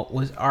ball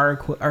was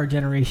our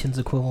generation's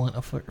equivalent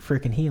of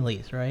freaking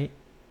Heelys, right?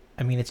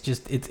 I mean,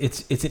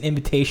 it's an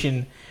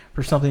invitation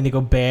for something to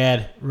go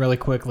bad really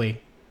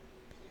quickly.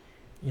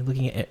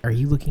 Are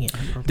you looking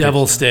at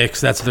Devil sticks.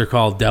 That's what they're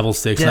called. Devil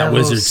sticks, not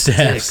wizard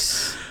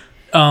staffs.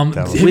 Devil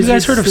Have you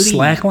guys heard of City.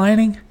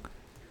 slacklining?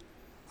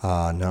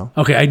 No.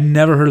 Okay, I'd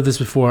never heard of this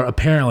before.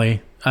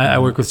 Apparently, I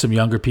work with some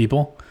younger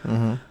people.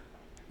 Mm-hmm.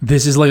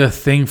 This is like a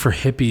thing for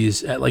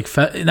hippies at like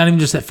not even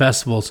just at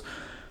festivals.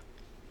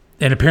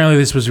 And apparently,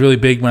 this was really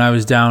big when I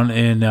was down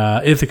in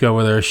Ithaca,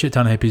 where there are a shit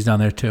ton of hippies down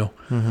there too.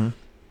 Mm-hmm.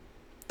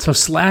 So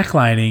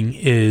slacklining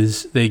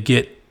is they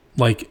get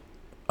like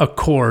a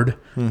cord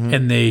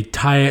and they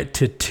tie it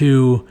to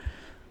two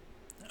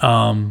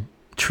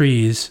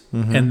trees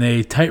and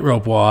they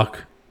tightrope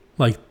walk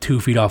like 2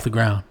 feet off the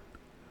ground.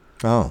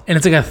 Oh. And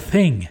it's like a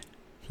thing.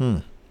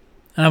 And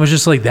I was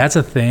just like, that's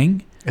a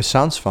thing? It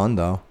sounds fun,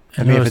 though.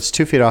 I And mean, it if was- it's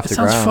 2 feet off the It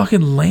sounds ground.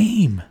 fucking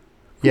lame.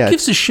 Yeah, Who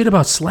gives a shit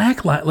about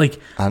slackline? Like,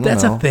 I don't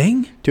that's know. a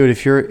thing? Dude,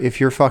 if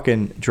you're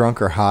fucking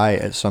drunk or high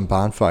at some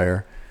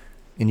bonfire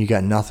and you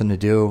got nothing to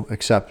do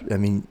except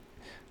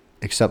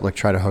like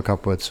try to hook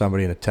up with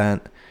somebody in a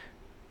tent,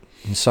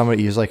 and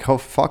somebody's like, oh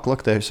fuck,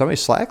 look, there's somebody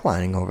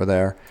slacklining over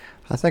there.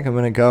 I think I'm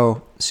gonna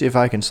go see if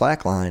I can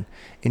slackline,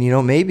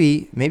 and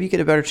maybe you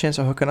get a better chance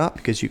of hooking up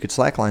because you could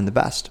slackline the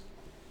best.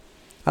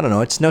 I don't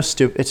know. It's no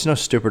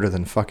stupider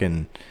than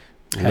fucking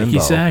limbo.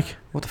 Hacky sack?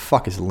 What the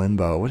fuck is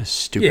limbo? What is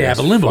stupid? Yeah,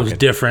 but limbo's fucking...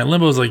 different.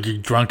 Limbo's like you're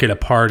drunk at a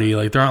party.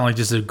 Like, there aren't like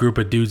just a group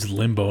of dudes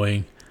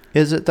limboing.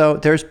 Is it though?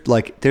 There's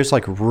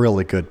like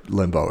really good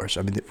limboers.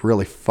 I mean,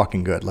 really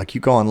fucking good. Like,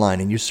 you go online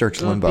and you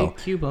search limbo.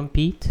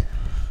 Pete.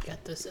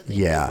 Got this.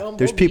 Yeah,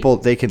 there's people,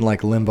 they can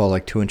like limbo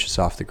like 2 inches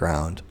off the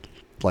ground,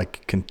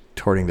 like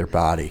contorting their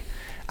body.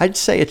 I'd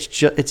say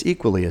it's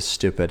equally as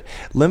stupid.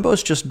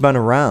 Limbo's just been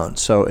around,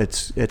 so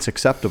it's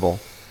acceptable.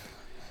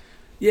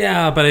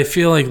 Yeah, but I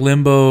feel like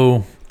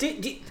limbo.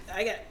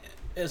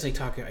 As I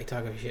talk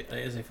of shit,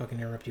 as I fucking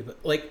interrupt you, but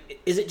like,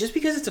 is it just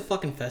because it's a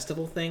fucking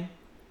festival thing?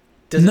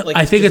 No,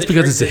 I think it's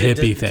because it's a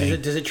hippie thing.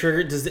 Does it trigger?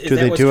 Is Do that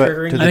they what's do it?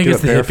 triggering? Do you? they I think do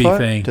it's it the hippie barefoot?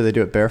 thing. Do they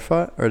do it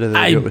barefoot, or do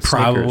they do it with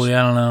Probably, sneakers?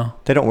 I don't know.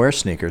 They don't wear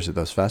sneakers at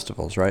those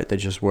festivals, right? They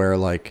just wear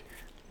like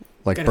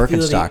Gotta feel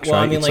Birkenstocks, well,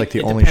 I right? mean, It's like the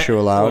it only shoe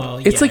allowed. well,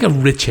 It's yeah. like a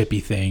rich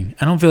hippie thing.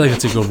 I don't feel like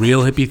it's like a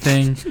real hippie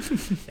thing.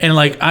 And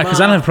like, because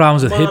I don't have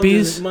problems with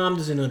hippies. Mom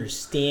doesn't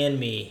understand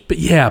me. But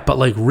yeah, but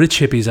like rich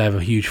hippies, I have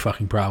a huge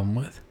fucking problem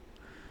with.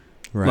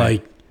 Right.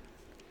 Like,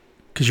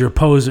 because you're a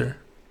poser.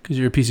 Because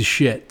you're a piece of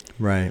shit.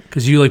 Right.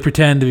 Because you like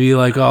pretend to be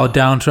like all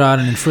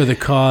downtrodden and for the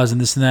cause and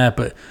this and that.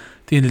 But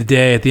at the end of the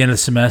day, at the end of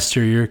the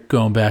semester, you're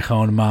going back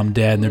home to mom and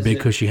dad in their big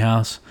cushy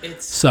house,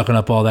 It's sucking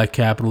up all that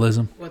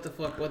capitalism. what the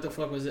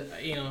fuck was it?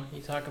 You know,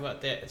 you talk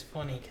about that. It's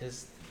funny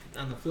because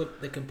on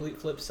the complete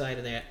flip side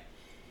of that,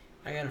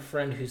 I got a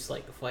friend who's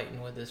like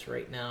fighting with us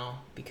right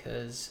now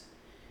because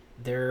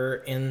they're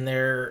in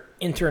their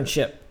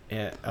internship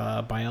at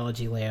a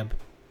biology lab,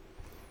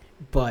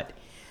 but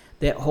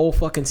that whole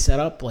fucking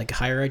setup, like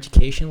higher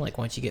education, like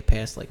once you get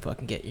past like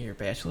fucking getting your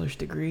bachelor's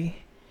degree,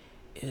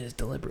 is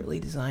deliberately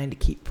designed to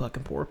keep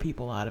fucking poor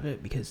people out of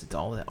it because it's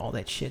all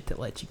that shit that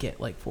lets you get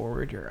like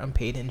forward your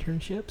unpaid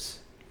internships.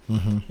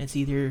 Mm-hmm. It's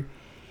either,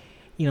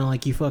 you know,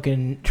 like you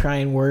fucking try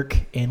and work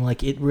and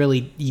like it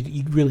really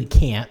you really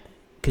can't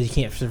because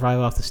you can't survive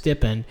off the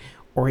stipend,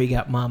 or you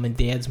got mom and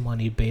dad's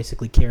money to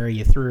basically carry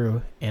you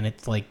through, and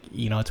it's like,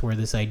 you know, it's where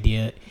this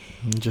idea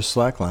Just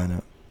slackline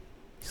it.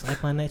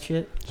 slackline that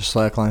shit. Just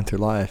slackline through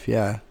life.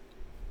 Yeah.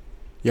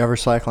 You ever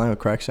slackline with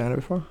Crack Santa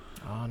before?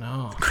 Oh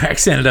no, Crack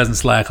Santa doesn't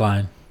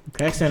slackline.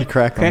 Crack Santa.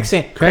 Crack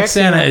Crack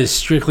Santa is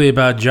strictly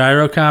about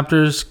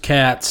gyrocopters,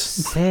 cats,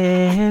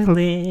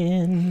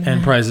 Selling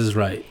and Price is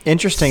Right.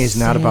 Interesting. He's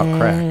not about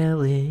crack.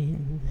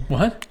 selling.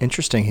 What?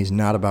 Interesting. He's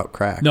not about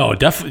crack. No,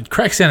 definitely.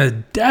 Crack Santa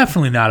is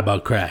definitely not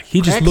about crack.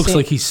 He just Crack looks San-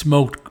 like he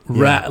smoked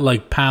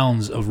like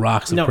pounds of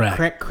rocks of No,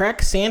 crack.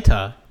 crack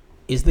Santa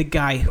is the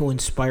guy who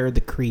inspired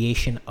the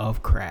creation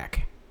of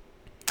crack.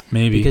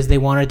 Maybe. Because they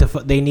wanted to,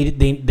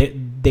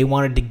 they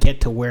wanted to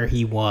get to where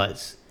he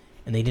was,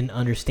 and they didn't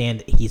understand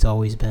that he's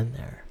always been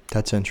there.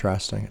 That's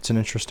interesting. It's an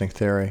interesting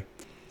theory.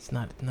 It's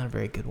not a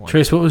very good one.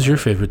 Trace, what was your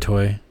favorite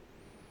toy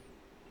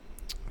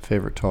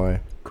Favorite toy?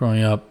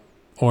 growing up,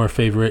 or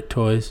favorite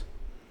toys?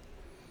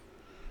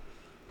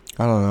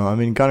 I don't know. I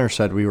mean, Gunnar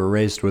said we were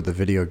raised with a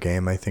video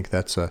game. I think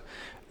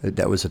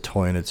that was a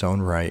toy in its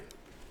own right.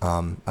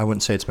 I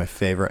wouldn't say it's my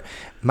favorite.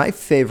 My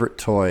favorite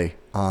toy,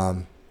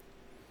 and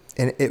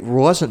it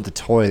wasn't the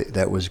toy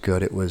that was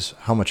good. It was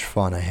how much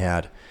fun I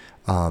had.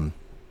 I'm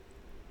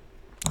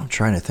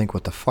trying to think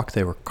what the fuck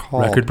they were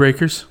called. Record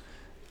breakers?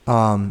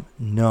 No,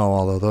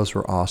 although those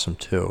were awesome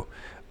too.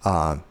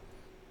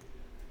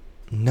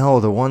 No,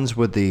 the ones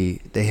with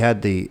they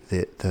had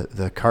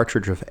the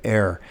cartridge of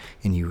air,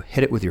 and you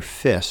hit it with your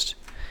fist,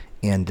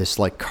 and this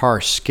like car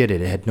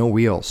skidded. It had no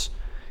wheels.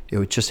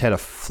 It just had a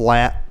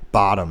flat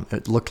bottom.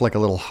 It looked like a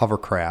little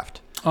hovercraft.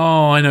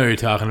 Oh, I know what you're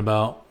talking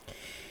about.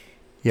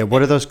 Yeah,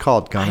 what are those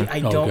called, Gunnar? I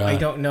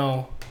don't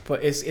know,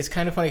 but it's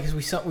kind of funny because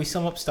we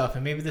sum up stuff,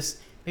 and maybe this,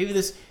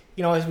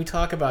 you know, as we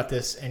talk about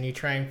this and you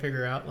try and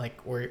figure out like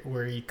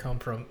where you come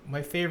from.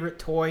 My favorite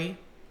toy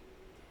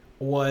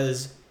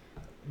was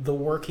the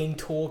working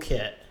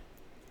toolkit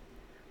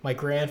my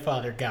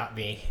grandfather got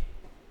me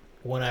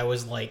when I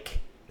was like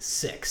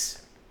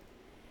 6.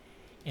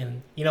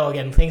 And, you know,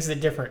 again, things are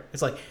different.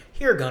 It's like,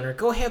 here, Gunnar,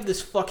 go have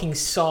this fucking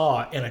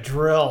saw and a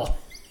drill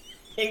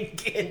and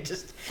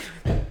just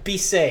be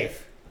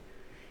safe.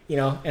 You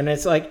know, and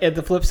it's like at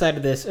the flip side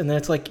of this, and then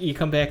it's like you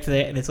come back to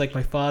that, and it's like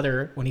my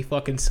father when he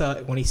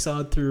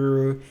sawed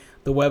through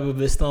the web of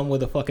his thumb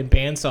with a fucking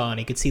bandsaw, and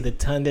he could see the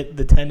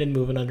tendon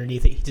moving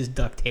underneath it. He just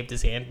duct taped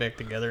his hand back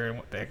together and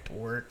went back to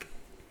work.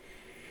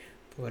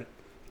 But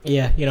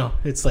yeah, you know,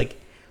 it's like,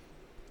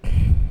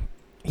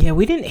 yeah,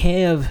 we didn't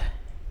have,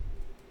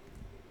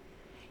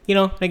 you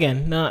know,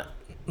 again, not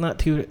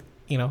too,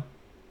 you know,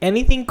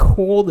 anything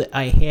cool that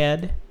I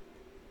had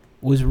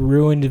was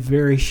ruined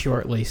very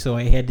shortly, so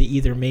I had to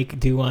either make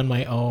do on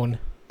my own.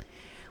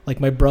 Like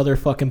my brother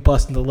fucking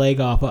busting the leg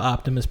off of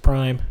Optimus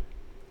Prime.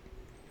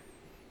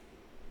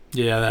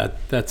 Yeah,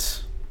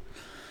 that's...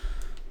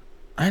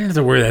 I didn't have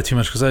to worry that too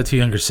much because I had two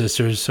younger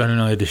sisters, so I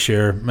didn't really have to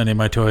share many of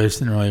my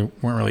toys. Weren't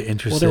really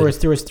interested. Well,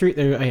 there was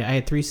three. I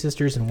had three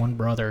sisters and one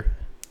brother,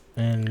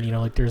 and you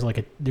know, like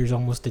there's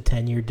almost a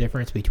 10-year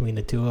difference between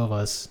the two of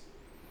us.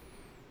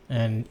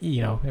 And,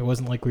 you know, it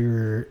wasn't like we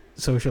were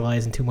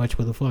socializing too much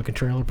with the fucking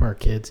trailer park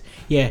kids.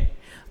 Yeah.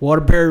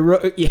 Waterbury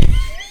Road. Yeah.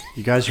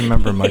 You guys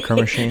remember Micro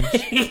Machines?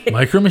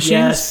 Micro Machines?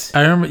 Yes.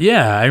 I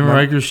remember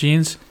Micro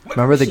Machines.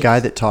 Remember the guy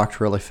that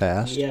talked really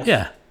fast?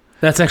 Yeah.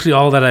 That's actually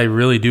all that I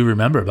really do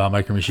remember about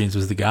Micro Machines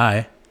was the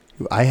guy.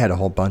 I had a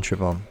whole bunch of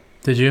them.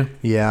 Did you?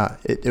 Yeah.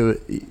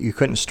 You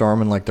couldn't store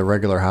them in like the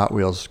regular Hot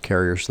Wheels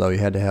carriers, though. You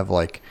had to have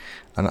like,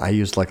 I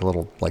used like a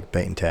little like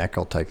bait and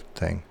tackle type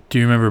thing. Do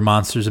you remember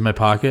Monsters in My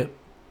Pocket?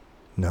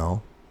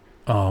 No.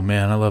 Oh,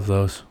 man, I love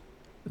those.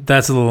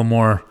 That's a little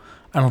more...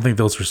 I don't think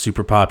those were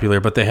super popular,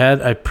 but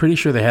I'm pretty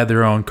sure they had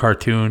their own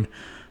cartoon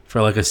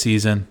for like a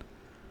season.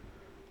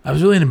 I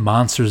was really into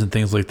monsters and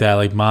things like that,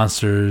 like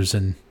Monsters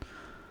and...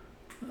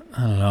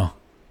 I don't know.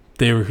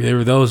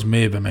 Those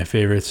may have been my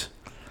favorites.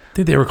 I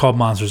think they were called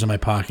Monsters in My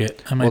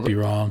Pocket. I might be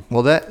wrong.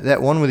 Well,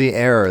 that one with the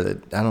air,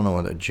 that I don't know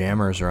what the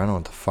Jammers, or I don't know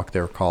what the fuck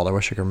they were called. I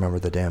wish I could remember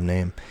the damn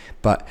name.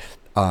 But...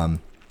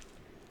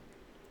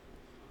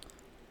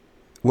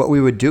 what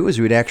we would do is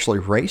we'd actually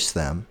race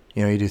them.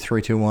 You know, you do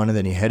 3, 2, 1, and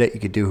then you hit it. You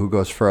could do who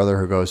goes further,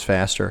 who goes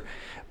faster.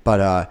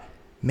 But,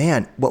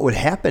 man, what would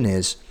happen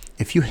is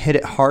if you hit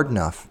it hard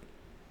enough,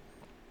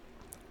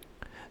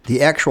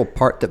 the actual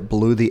part that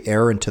blew the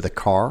air into the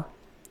car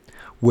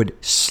would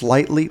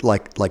slightly,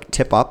 like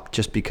tip up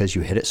just because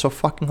you hit it so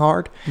fucking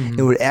hard. Mm-hmm.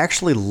 It would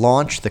actually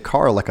launch the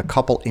car like a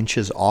couple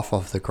inches off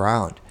of the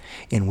ground.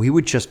 And we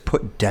would just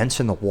put dents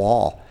in the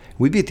wall.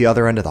 We'd be at the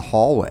other end of the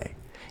hallway.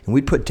 And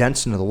we'd put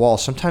dents into the wall.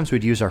 Sometimes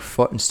we'd use our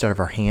foot instead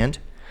of our hand.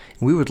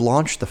 And we would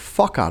launch the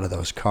fuck out of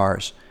those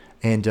cars.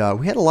 And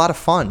we had a lot of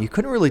fun. You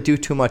couldn't really do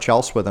too much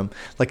else with them.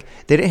 Like,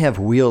 they didn't have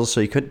wheels,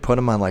 so you couldn't put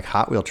them on, like,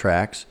 Hot Wheel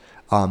tracks.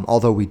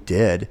 Although we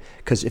did.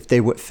 Because if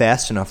they went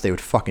fast enough, they would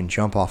fucking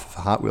jump off of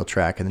a Hot Wheel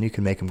track. And then you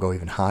could make them go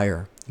even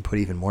higher and put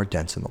even more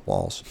dents in the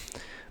walls.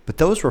 But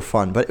those were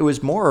fun. But it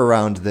was more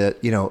around that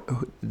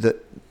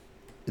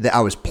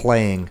I was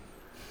playing.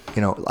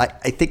 You know,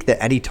 I think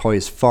that any toy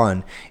is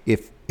fun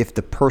if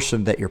the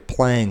person that you're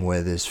playing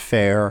with is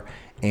fair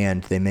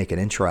and they make it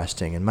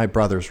interesting. And my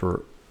brothers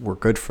were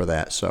good for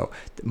that. So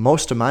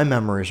most of my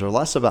memories are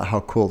less about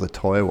how cool the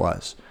toy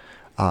was,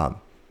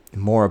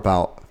 more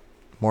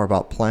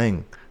about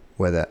playing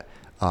with it.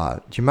 Do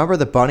you remember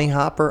the Bunny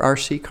Hopper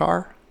RC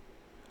car?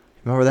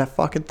 Remember that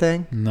fucking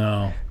thing?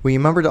 No. Well, you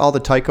remember all the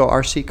Tyco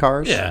RC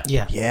cars? Yeah.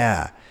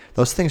 Yeah.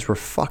 Those things were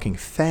fucking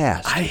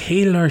fast. I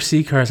hated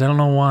RC cars. I don't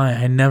know why.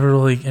 I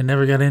never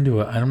got into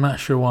it. I'm not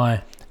sure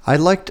why. I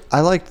liked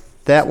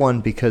that one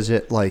because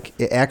it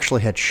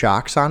actually had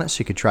shocks on it,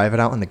 so you could drive it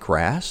out in the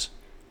grass.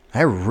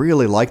 I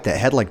really liked that. It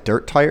had like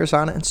dirt tires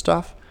on it and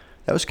stuff.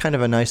 That was kind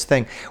of a nice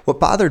thing.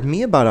 What bothered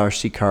me about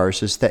RC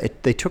cars is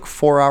that they took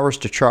 4 hours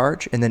to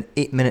charge and then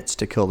 8 minutes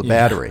to kill the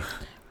battery.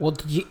 Well,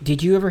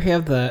 did you ever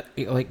have the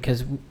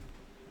because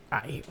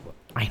I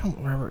don't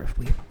remember if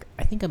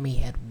I think I may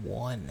have had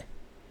one.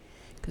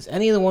 Because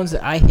any of the ones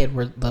that I had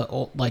were the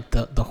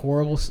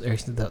horrible,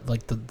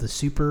 the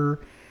super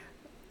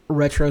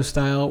retro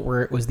style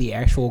where it was the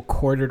actual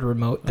corded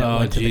remote that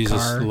went to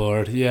Jesus the car.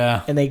 Lord,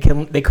 yeah. And they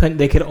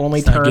could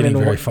only turn in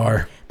very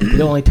far. They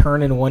could only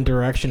turn in one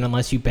direction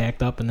unless you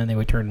backed up, and then they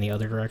would turn in the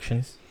other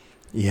direction.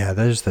 Yeah,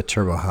 there's the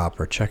Turbo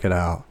Hopper. Check it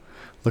out.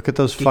 Look at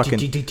those fucking...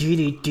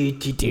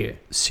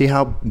 See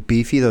how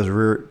beefy those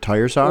rear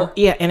tires are? Well,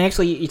 yeah, and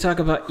actually, you talk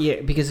about...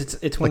 Yeah, because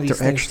it's one of these things,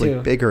 they're actually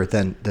too. bigger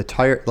than the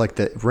tire... Like,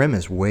 the rim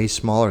is way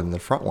smaller than the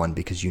front one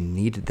because you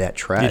needed that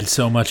tread. Needed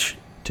so much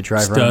to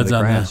drive around the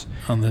grass.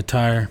 on the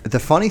tire. The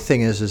funny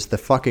thing is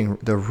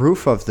the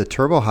roof of the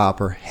Turbo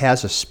Hopper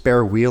has a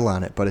spare wheel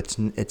on it, but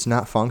it's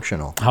not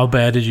functional. How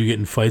bad did you get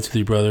in fights with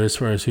your brother as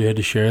far as who had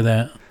to share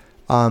that?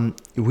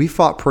 We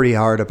fought pretty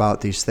hard about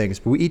these things,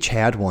 but we each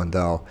had one,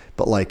 though.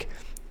 But, like...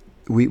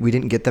 We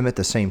didn't get them at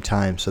the same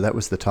time, so that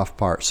was the tough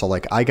part. So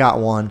like I got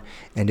one,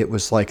 and it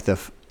was like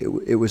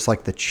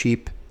the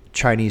cheap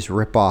Chinese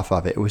ripoff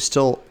of it. It was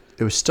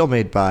still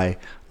made by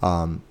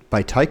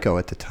Tyco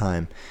at the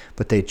time,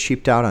 but they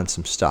cheaped out on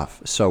some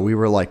stuff. So we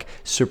were like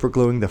super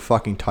gluing the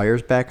fucking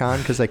tires back on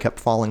because they kept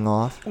falling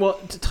off. Well,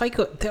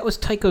 that was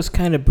Tyco's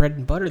kind of bread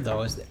and butter,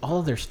 though. Is that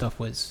all of their stuff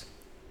was.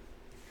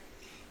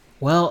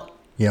 Well.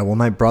 Yeah, well,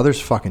 my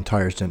brother's fucking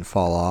tires didn't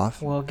fall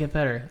off. Well, get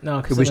better. No,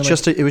 It because was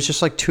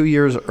just like 2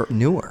 years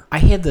newer. I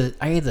had the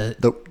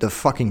The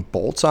fucking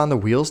bolts on the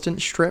wheels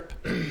didn't strip.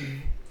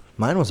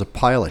 Mine was a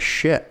pile of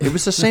shit. It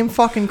was the same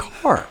fucking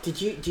car.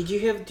 Did you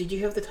have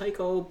the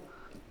Tyco,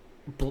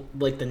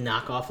 like the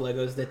knockoff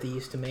Legos that they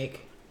used to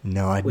make?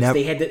 No, I'd Which never.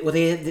 they had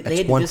to,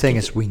 That's one thing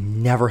is we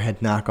never had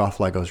knockoff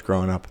Legos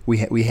growing up.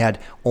 We had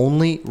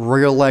only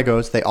real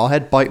Legos. They all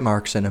had bite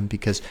marks in them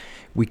because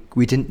we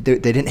didn't they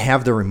didn't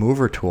have the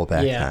remover tool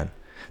back then.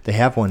 They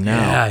have one now.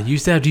 Yeah, you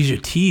used to have to use your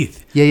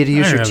teeth. Yeah, you had to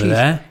use I your remember teeth.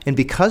 that. And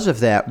because of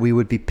that, we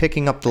would be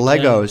picking up the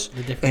Legos,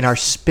 and our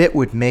spit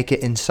would make it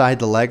inside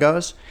the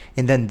Legos,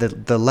 and then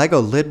the Lego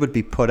lid would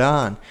be put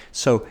on.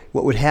 So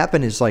what would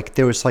happen is like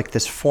there was like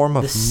this form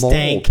of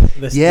mold.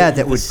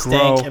 That would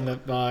grow. In the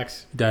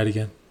box. Died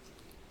again.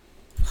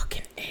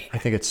 Fucking A. I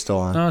think it's still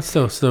on. No, it's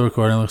still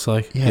recording. Looks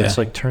like. Yeah, it's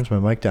like turns my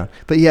mic down.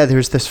 But yeah,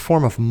 there's this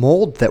form of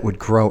mold that would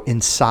grow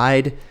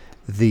inside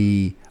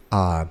the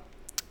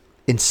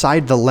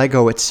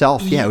Lego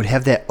itself. Yeah, it would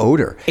have that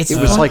odor. It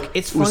was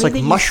like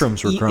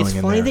mushrooms were growing in there.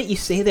 It's funny that you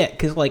say that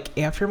because like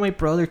after my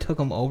brother took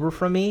them over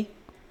from me,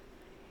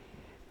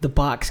 the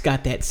box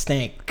got that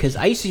stank. Because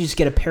I used to just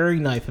get a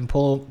paring knife and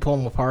pull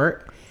them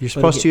apart. You're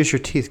supposed to use your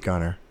teeth,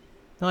 Gunner.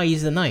 No, I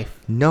use the knife.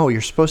 No, you're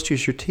supposed to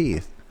use your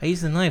teeth. I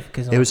use the knife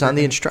because it was on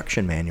the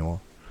instruction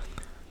manual.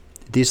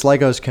 These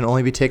Legos can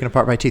only be taken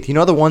apart by teeth. You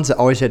know the ones that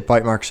always had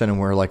bite marks in them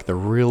were like the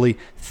really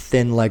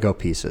thin Lego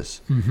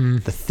pieces. Mm-hmm.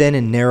 The thin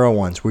and narrow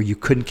ones where you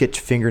couldn't get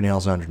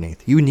fingernails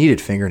underneath. You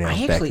needed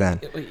fingernails back then.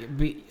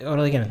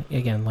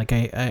 Again, like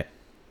I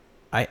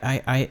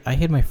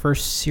had my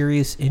first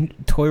serious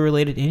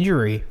toy-related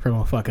injury from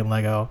a fucking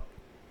Lego.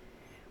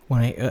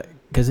 When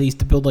because I used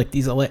to build like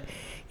these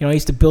I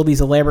used to build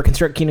these elaborate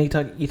construction. You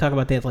talk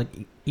about that, like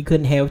you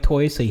couldn't have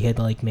toys, so you had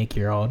to like make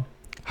your own.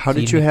 How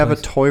did you have a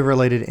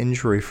toy-related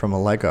injury from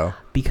a Lego?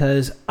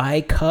 Because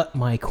I cut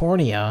my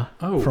cornea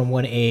from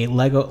when a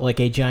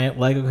giant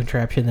Lego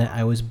contraption that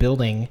I was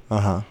building.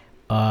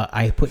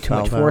 I put too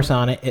much force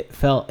on it. It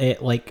fell. It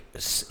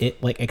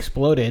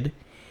exploded,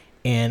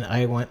 and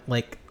I went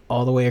like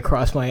all the way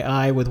across my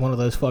eye with one of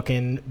those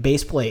fucking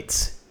base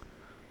plates.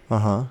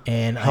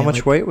 And how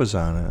much weight was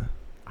on it?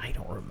 I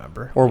don't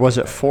remember. Or was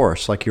it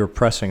force, like you were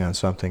pressing on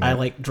something?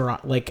 I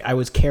dropped, like I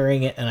was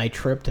carrying it and I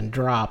tripped and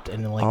dropped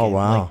and like. Oh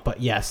wow!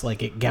 But yes,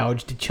 like it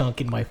gouged a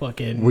chunk in my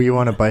fucking. Were you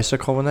on a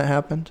bicycle when that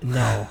happened?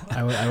 No,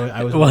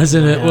 I was.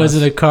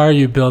 Wasn't a car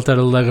you built out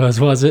of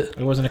Legos? Was it?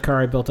 It wasn't a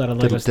car I built out of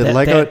Legos. Did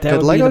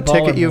Lego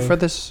ticket you for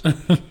this?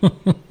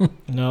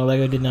 No,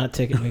 Lego did not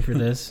ticket me for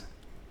this.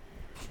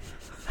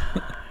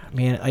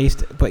 Man, I used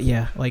to, but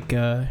yeah, like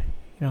I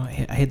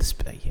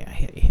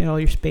had all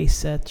your space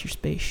sets, your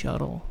space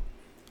shuttle.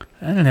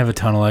 I didn't have a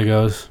ton of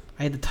Legos.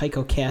 I had the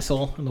Tyco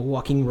Castle and the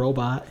walking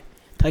robot.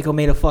 Tyco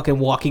made a fucking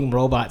walking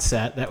robot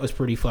set. That was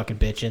pretty fucking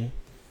bitchin'.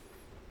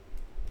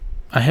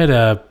 I had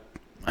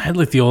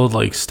like the old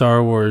like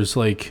Star Wars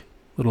like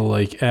little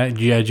like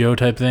G.I. Joe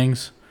type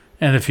things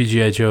and a few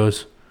G.I.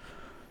 Joes.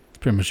 That's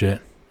pretty much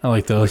it. I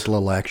like those. Like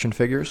little action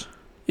figures?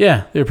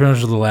 Yeah, they were pretty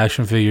much little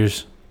action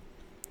figures.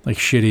 Like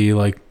shitty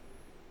like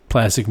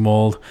plastic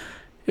mold.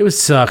 It would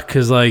suck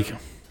because like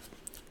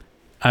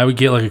I would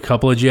get like a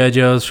couple of G.I.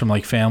 Joes from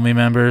like family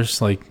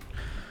members, like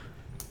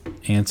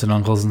aunts and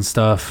uncles and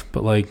stuff.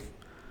 But like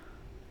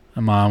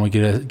my mom would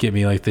get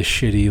me like the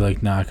shitty like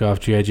knockoff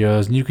G.I.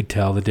 Joes, and you could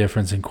tell the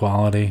difference in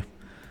quality.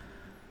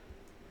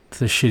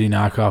 The shitty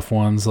knockoff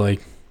ones,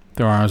 like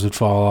their arms would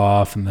fall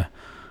off and the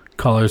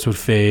colors would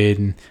fade,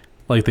 and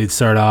like they'd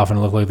start off and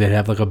it looked like they'd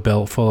have like a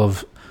belt full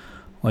of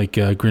like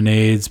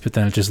grenades, but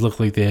then it just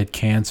looked like they had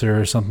cancer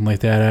or something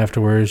like that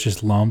afterwards,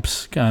 just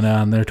lumps kind of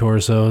on their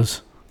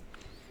torsos.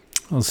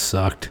 Those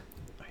sucked.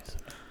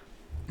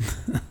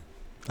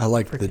 I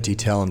liked the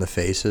detail on the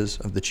faces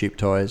of the cheap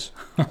toys.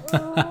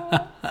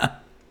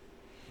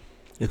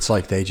 It's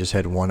like they just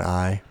had one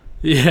eye.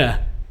 Yeah.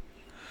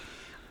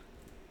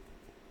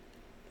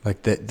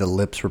 Like the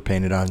lips were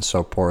painted on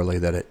so poorly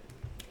that it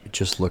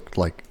just looked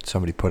like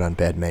somebody put on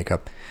bad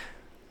makeup.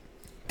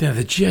 Yeah,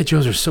 the G.I.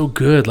 Joes are so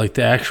good, like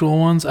the actual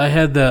ones. I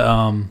had the,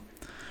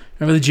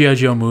 remember the G.I.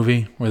 Joe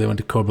movie where they went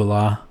to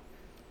Kobala?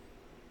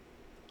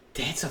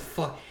 That's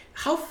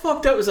how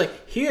fucked up was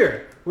like,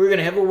 here, we're going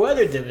to have a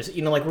weather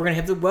devastator, like we're going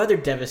to have the weather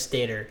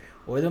devastator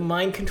or the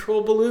mind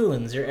control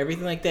balloons or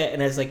everything like that.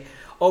 And I was like,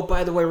 oh,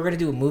 by the way, we're going to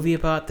do a movie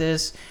about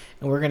this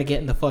and we're going to get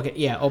in the fucking,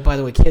 oh, by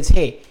the way, kids,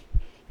 hey,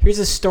 here's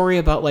a story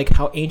about like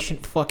how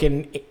ancient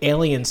fucking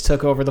aliens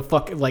took over the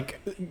fucking,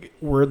 like,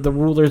 were the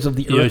rulers of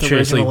the earth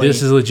originally. Like,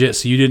 this is legit.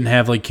 So you didn't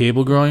have like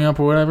cable growing up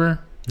or whatever?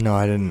 No,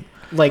 I didn't.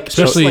 Like,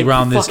 especially like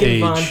around this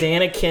age. Von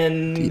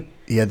Daniken.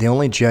 Yeah, the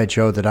only G.I.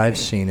 Joe that I've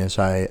seen is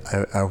I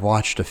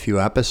watched a few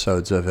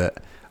episodes of it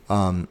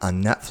on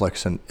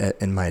Netflix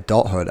in my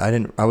adulthood.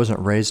 I wasn't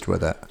raised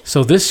with it.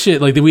 So this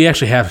shit, like, we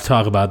actually have to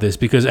talk about this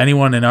because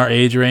anyone in our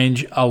age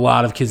range, a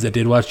lot of kids that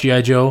did watch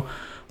G.I. Joe,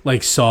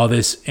 like, saw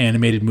this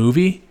animated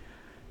movie,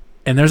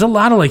 and there's a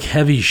lot of like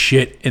heavy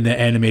shit in the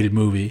animated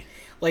movie.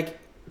 Like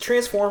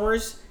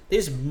Transformers, they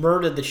just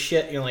murdered the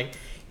shit.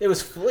 It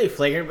was fully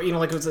flagrant, but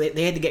like it was,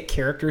 they had to get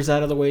characters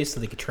out of the way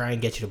so they could try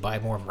and get you to buy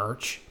more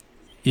merch.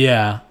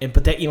 Yeah.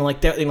 But that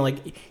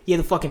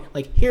the fucking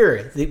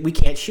we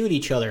can't shoot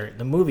each other in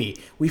the movie.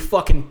 We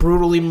fucking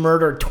brutally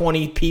murdered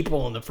 20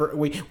 people in the first.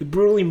 We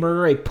brutally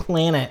murder a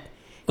planet.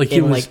 Like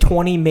in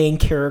 20 main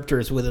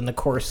characters within the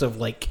course of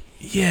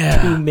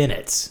 2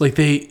 minutes.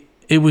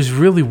 It was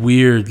really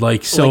weird.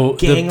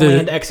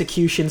 Gangland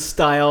execution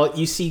style.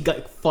 You see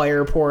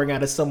fire pouring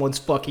out of someone's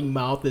fucking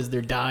mouth as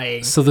they're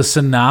dying. So the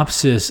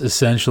synopsis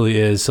essentially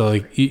is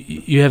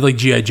you have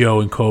G.I.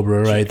 Joe and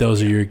Cobra, right?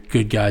 Those are your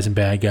good guys and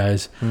bad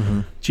guys.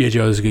 Mm-hmm. G.I.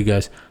 Joe is good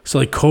guys.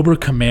 So Cobra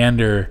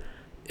Commander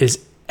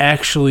is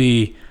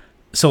actually.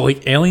 So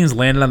aliens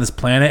landed on this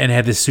planet and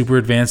had this super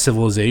advanced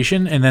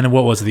civilization, and then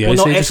what was it, the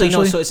Ice Age?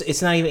 No. So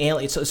it's not even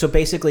aliens. So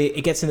basically,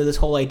 it gets into this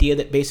whole idea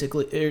that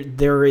basically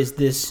there is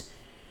this.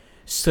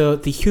 So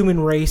the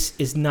human race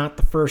is not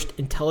the first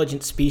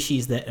intelligent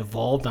species that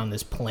evolved on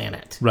this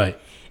planet, right?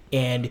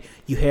 And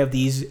you have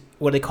these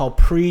what they call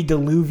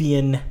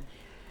pre-diluvian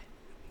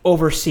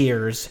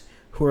overseers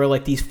who are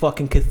these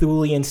fucking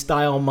Cthulhian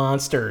style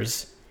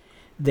monsters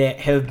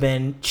that have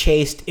been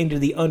chased into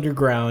the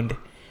underground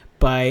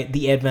by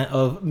the advent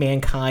of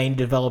mankind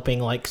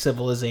developing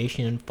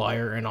civilization and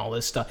fire and all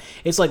this stuff.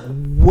 It's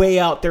way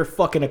out there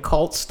fucking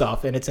occult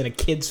stuff, and it's in a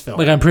kid's film.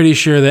 I'm pretty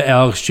sure that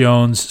Alex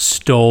Jones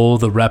stole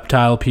the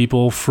reptile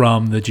people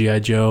from the G.I.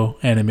 Joe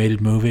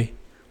animated movie.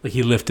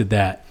 He lifted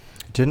that.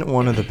 Didn't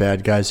one of the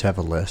bad guys have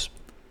a lisp?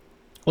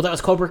 Well, that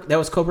was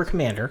Cobra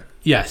Commander.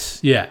 Yes,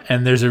 yeah,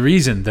 and there's a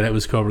reason that it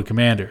was Cobra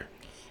Commander.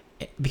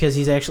 Because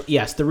he's actually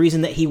the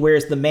reason that he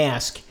wears the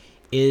mask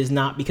is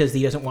not because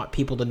he doesn't want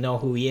people to know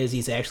who he is.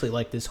 He's actually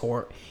this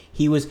horror.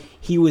 He was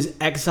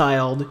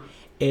exiled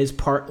as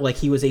part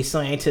he was a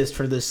scientist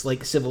for this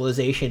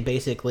civilization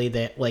basically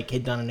that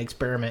had done an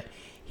experiment.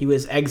 He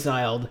was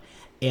exiled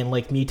and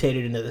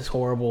mutated into this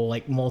horrible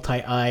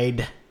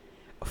multi-eyed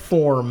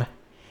form,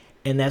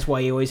 and that's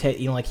why he always had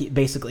he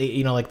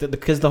basically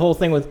because the whole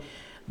thing with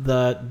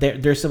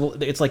their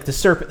civil, it's the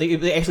serpent.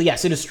 Actually,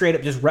 yes, it is straight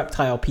up just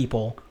reptile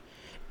people,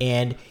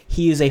 and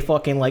he is a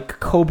fucking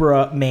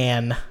Cobra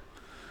man.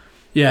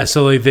 Yeah,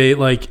 so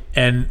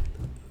and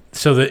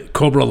so the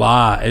Cobra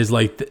La is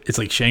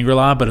it's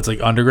Shangri-La, but it's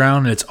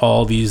underground, and it's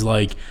all these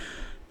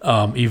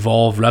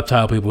evolved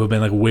reptile people who've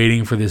been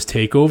waiting for this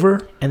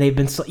takeover. And they've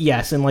been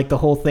and the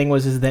whole thing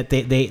is that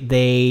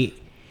they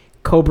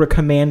Cobra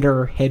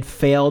Commander had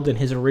failed in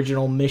his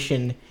original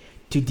mission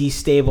to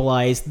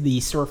destabilize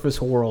the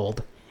surface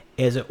world,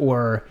 as it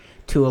were,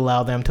 to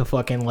allow them to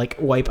fucking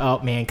wipe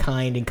out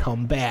mankind and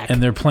come back.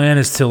 And their plan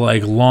is to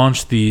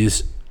launch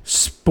these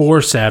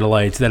spore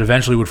satellites that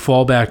eventually would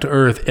fall back to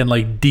Earth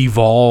and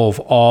devolve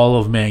all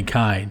of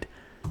mankind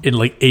in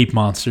ape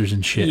monsters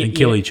and shit and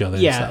kill each other.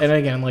 Yeah, and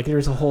again,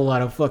 there's a whole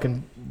lot of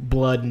fucking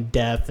blood and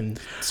death, and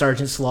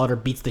Sergeant Slaughter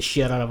beats the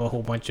shit out of a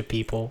whole bunch of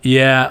people.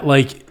 Yeah,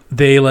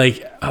 they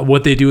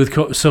what they do with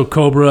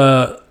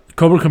Cobra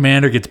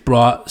Commander gets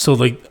brought. So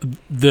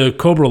the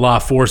Cobra La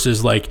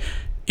forces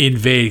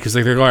invade because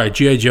they're all right.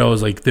 G.I. Joe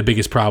is the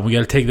biggest problem. We got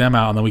to take them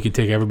out, and then we can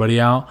take everybody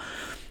out.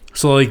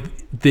 So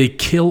they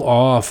kill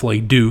off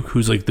Duke,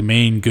 who's the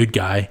main good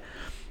guy,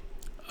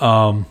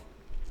 and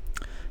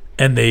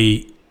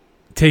they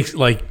take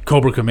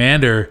Cobra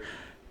Commander,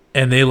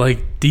 and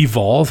they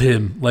devolve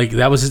him.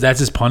 That's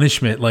his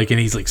punishment. And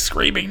he's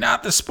screaming,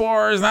 "Not the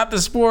spores, not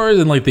the spores!"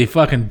 And they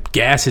fucking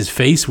gas his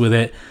face with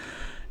it,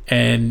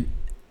 and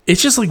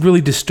it's just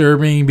really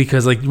disturbing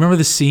because remember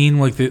the scene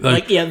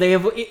they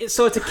have,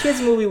 so it's a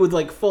kids movie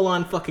with full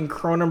on fucking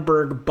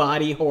Cronenberg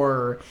body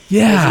horror.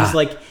 Yeah,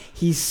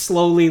 he's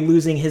slowly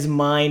losing his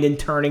mind and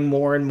turning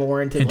more and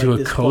more into a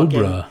this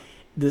cobra.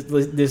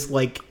 This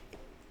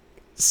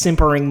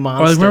simpering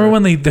monster. I remember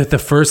when the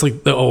first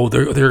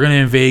they're gonna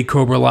invade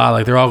Cobra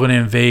La, they're all gonna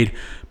invade,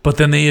 but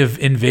then they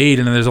invade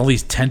and then there's all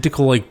these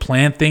tentacle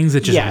plant things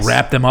that just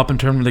wrap them up and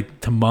turn them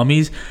to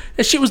mummies.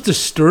 That shit was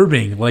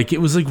disturbing.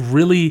 It was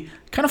really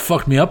kind of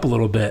fucked me up a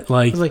little bit. It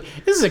was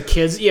this is a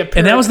kid's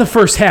and that was the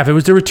first half.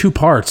 There were 2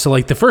 parts. So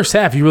the first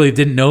half you really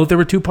didn't know that there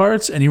were 2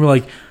 parts, and you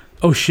were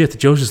oh shit, the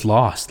Joes just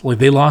lost.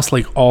 They lost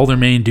all their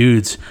main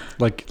dudes.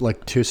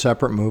 Like 2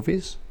 separate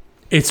movies.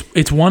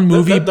 It's one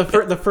movie.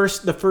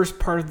 The first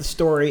part of the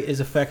story is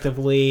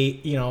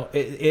effectively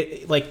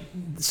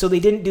so they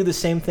didn't do the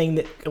same thing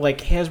that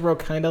Hasbro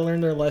kind of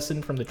learned their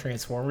lesson from the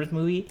Transformers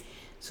movie,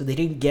 so they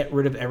didn't get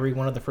rid of every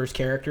one of the first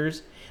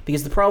characters,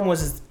 because the problem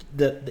was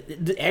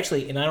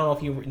actually, and I don't know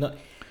if you know,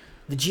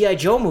 the G.I.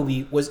 Joe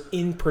movie was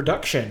in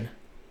production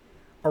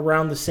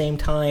around the same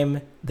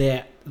time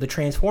that the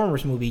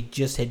Transformers movie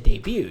just had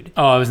debuted.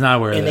 Oh, I was not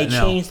aware of that. And they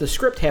changed the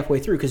script halfway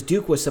through because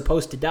Duke was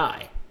supposed to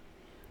die.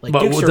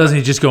 But doesn't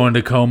he just go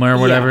into coma or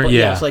whatever?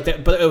 Yeah, it's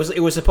that. But it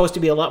was supposed to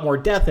be a lot more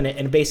death in it,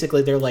 and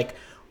basically they're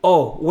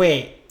oh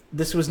wait,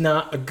 this was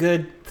not a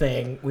good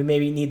thing. We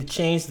maybe need to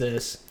change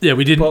this. Yeah,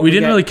 we didn't. We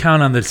didn't really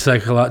count on the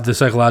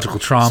psychological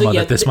trauma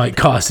that this might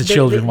cause to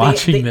children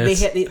watching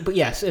this. But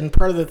yes, and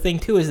part of the thing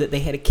too is that they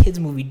had a kids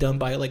movie done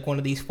by like one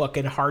of these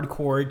fucking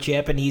hardcore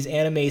Japanese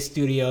anime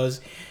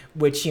studios,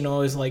 which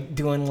is like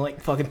doing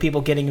like fucking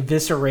people getting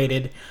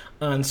eviscerated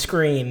on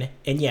screen.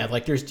 And yeah,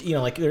 like there's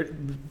like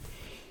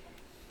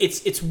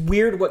it's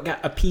weird what got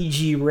a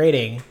PG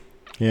rating.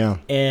 Yeah.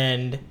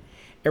 And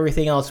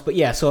everything else, but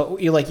yeah, so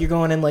you're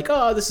going in like,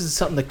 oh, this is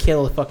something to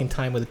kill the fucking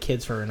time with the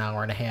kids for an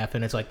hour and a half,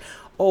 and it's like,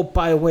 oh,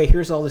 by the way,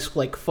 here's all this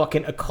like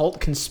fucking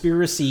occult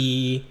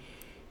conspiracy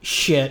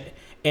shit,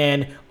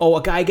 and oh,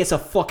 a guy gets a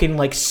fucking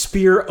like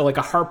spear, like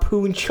a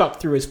harpoon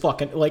chucked through his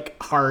fucking like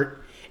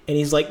heart, and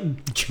he's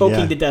like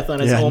choking to death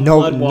on his own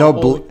blood.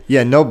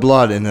 No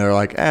blood, and they're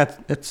like,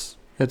 it's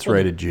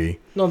rated G.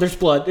 No, there's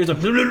blood. There's a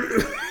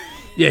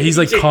Yeah, he's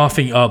like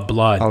coughing up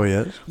blood. Oh, he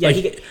is? Yeah,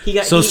 like, he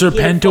got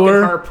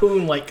Serpentor, a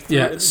harpoon like through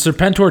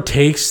Serpentor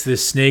takes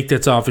this snake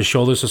that's off his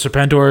shoulder. So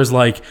Serpentor is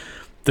like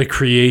the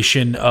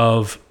creation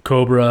of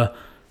Cobra.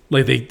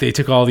 Like they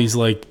took all these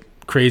like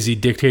crazy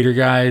dictator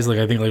guys, like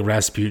I think like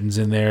Rasputin's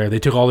in there. They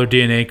took all their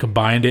DNA,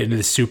 combined it into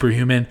this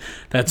superhuman.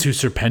 That's who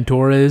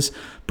Serpentor is.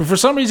 But for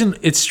some reason,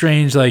 it's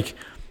strange. Like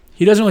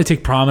he doesn't really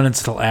take prominence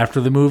until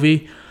after the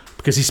movie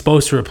because he's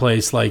supposed to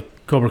replace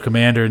like Cobra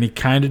Commander, and he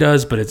kind of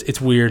does, but it's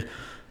weird.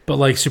 But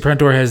like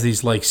Serpentor has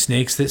these like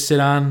snakes that sit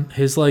on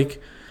his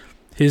like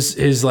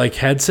his like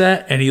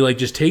headset, and he like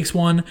just takes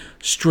one,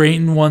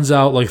 straighten ones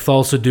out like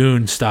Thulsa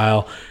Doom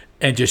style,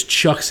 and just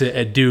chucks it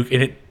at Duke,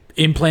 and it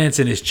implants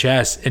in his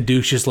chest, and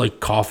Duke's just like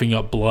coughing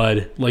up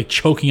blood, like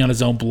choking on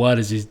his own blood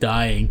as he's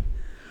dying.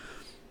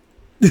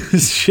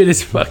 This shit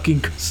is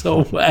fucking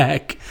so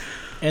whack.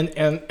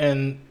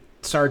 And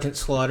Sergeant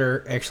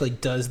Slaughter actually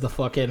does the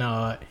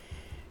fucking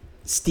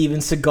Steven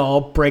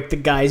Seagal break the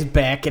guy's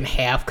back in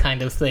half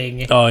kind of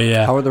thing. Oh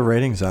yeah. How are the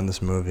ratings on this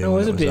movie? No,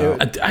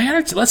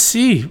 let's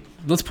see.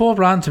 Let's pull up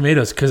Rotten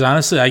Tomatoes, because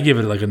honestly, I give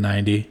it like a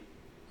 90.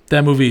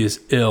 That movie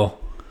is ill.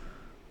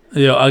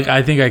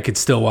 I think I could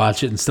still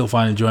watch it and still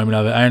find enjoyment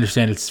of it. I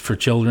understand it's for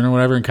children or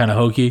whatever and kind of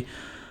hokey,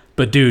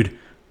 but dude,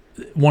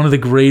 one of the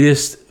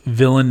greatest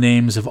villain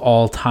names of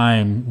all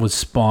time was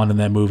spawned in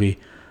that movie.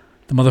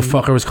 The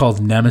motherfucker was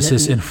called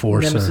Nemesis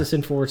Enforcer. Nemesis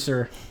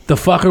Enforcer. The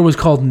fucker was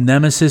called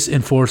Nemesis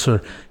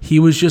Enforcer. He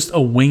was just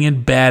a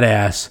winged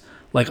badass,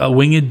 like a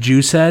winged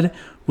juice head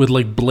with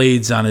like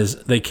blades on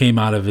that came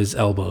out of his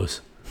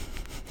elbows.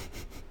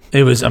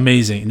 It was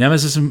amazing.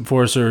 Nemesis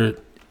Enforcer.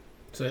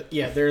 So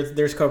yeah,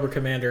 there's Cobra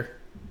Commander.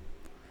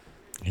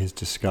 He's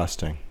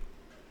disgusting.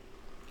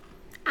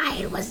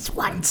 I was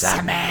once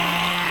a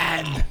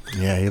man.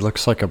 Yeah, he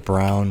looks like a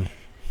brown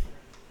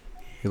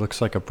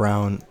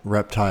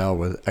reptile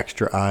with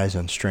extra eyes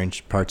on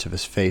strange parts of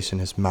his face, and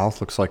his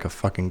mouth looks like a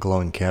fucking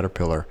glowing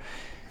caterpillar.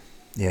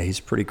 Yeah, he's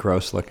pretty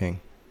gross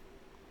looking.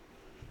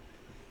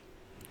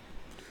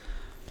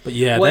 But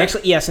yeah, well,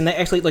 actually, yes, and that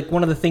actually, like,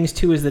 one of the things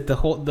too is that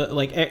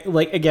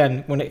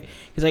again, when it,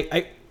 because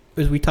I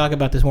as we talk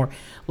about this more,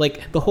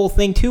 like the whole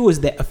thing too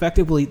is that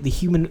effectively the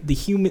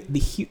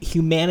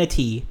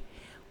humanity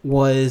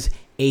was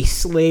a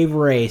slave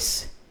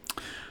race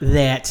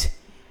that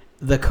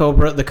the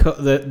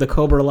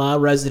Cobra La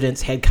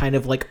residents had kind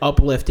of like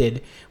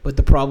uplifted, but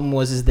the problem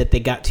was that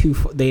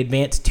they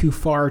advanced too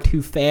far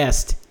too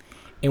fast,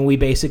 and we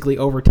basically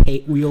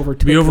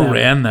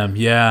overran them.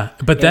 Yeah,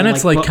 but then and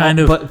it's like, like kind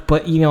of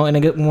and I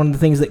get one of the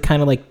things that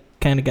kind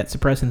of got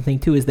suppressed in the thing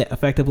too is that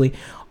effectively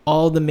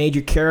all the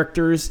major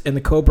characters in the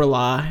Cobra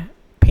La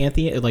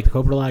pantheon, like the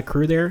Cobra La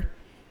crew, there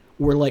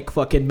were like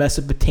fucking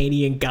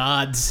Mesopotamian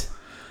gods.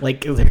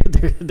 Like they're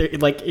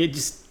like it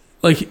just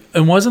like,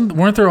 and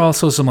weren't there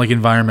also some like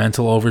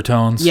environmental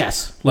overtones?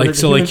 Yes, like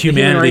humanity. The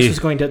human race was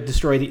going to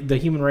destroy the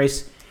human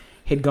race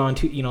had gone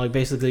to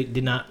basically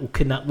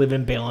could not live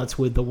in balance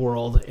with the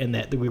world, and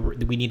that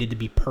we needed to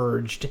be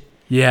purged.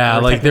 Yeah,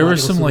 like there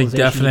was some like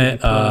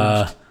definite.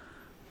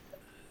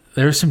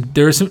 There was some.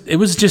 It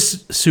was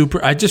just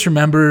super. I just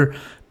remember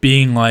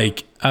being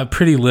like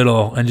pretty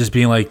little and just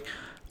being like,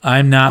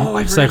 I'm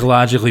not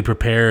psychologically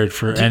prepared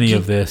for any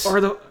of this.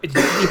 Or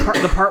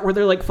the part where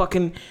they're like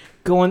fucking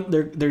going.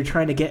 They're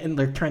trying to get in.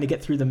 They're trying to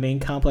get through the main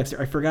complex.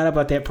 I forgot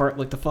about that part.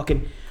 Like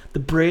the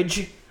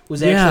bridge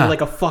was actually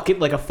like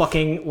a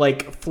fucking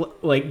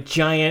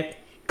giant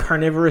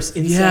carnivorous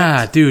insect.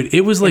 Yeah, dude,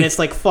 it was like, and it's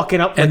like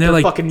fucking up. Like, and they're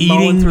like fucking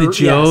eating the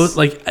Joe. Yes.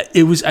 Like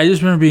it was. I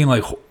just remember being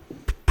like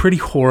pretty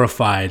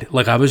horrified.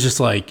 Like I was just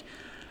like,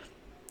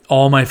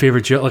 all my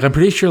favorite Joe. Like I'm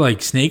pretty sure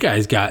like Snake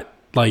Eyes got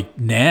like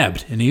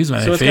nabbed, and he was my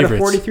favorite. So it's got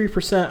a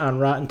 43% on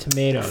Rotten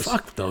Tomatoes.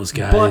 Fuck those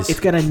guys. But it's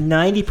got a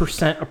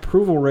 90%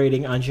 approval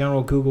rating on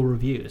general Google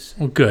reviews.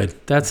 Well, good.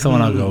 That's the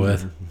one I'll go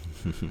with.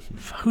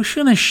 Who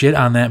shouldn't have shit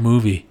on that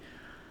movie?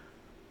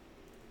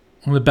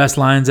 One of the best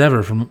lines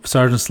ever from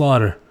Sergeant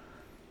Slaughter.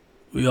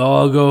 We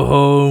all go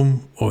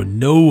home, or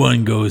no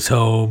one goes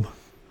home.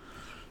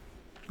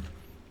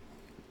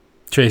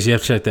 Tracy, you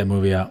have to check that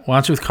movie out.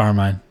 Watch it with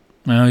Carmine.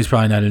 I know he's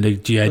probably not into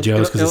G.I.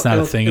 Joes because it's not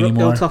a thing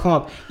anymore. It'll tough him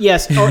up.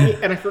 Yes. Oh,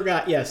 and I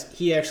forgot. Yes,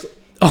 he actually.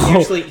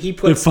 He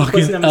puts the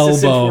fucking the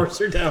Nemesis elbow.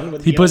 Enforcer down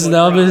with He the puts the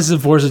elbow drop. Nemesis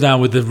Enforcer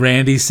down with the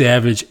Randy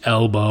Savage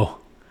elbow.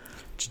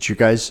 Did you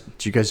guys ever?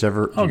 Do you guys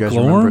remember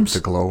glowworms? the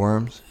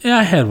glowworms? Yeah,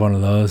 I had one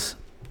of those.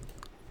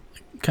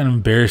 Kind of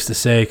embarrassed to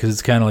say because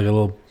it's kind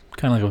of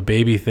like a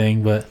baby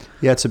thing, but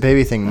Yeah, it's a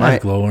baby thing. I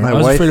had glowworm. my I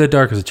was wife, afraid of the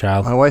dark as a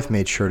child. my wife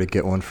made sure to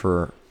get one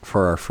for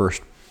our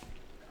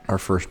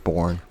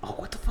firstborn. Oh,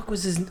 what the fuck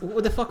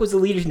was the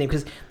leader's name?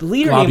 Because the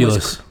leader name was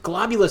Globulus.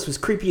 Globulus was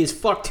creepy as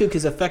fuck too.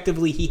 Because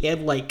effectively he had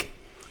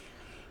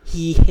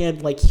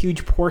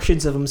huge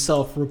portions of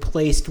himself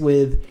replaced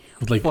with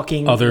Like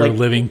fucking other like,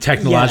 living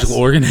technological yes.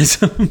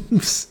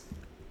 organisms.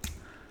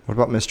 What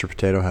about Mr.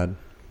 Potato Head?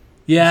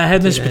 Yeah, I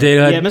had Mr.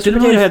 Potato Head. Yeah, Mr. Didn't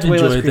Potato really Head's way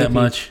enjoy less it that creepy.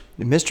 much.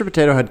 Mr.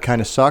 Potato Head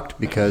kind of sucked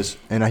because,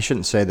 and I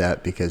shouldn't say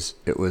that because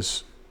it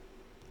was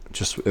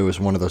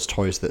one of those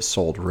toys that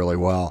sold really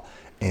well,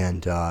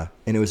 and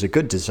it was a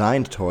good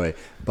designed toy.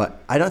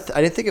 But I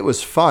didn't think it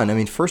was fun. I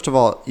mean, first of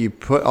all, you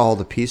put all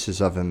the pieces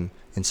of him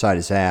inside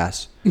his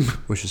ass,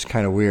 which is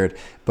kind of weird.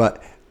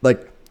 But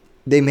like,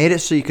 they made it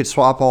so you could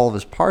swap all of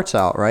his parts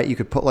out, right? You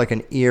could put like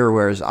an ear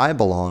where his eye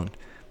belonged.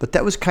 But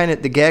that was kind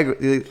of the gag.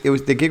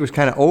 The gig was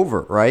kind of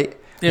over, right?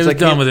 It was like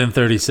done him- within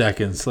 30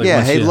 seconds. Like, yeah,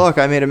 once hey, you- look,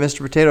 I made a Mr.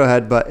 Potato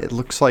Head, but it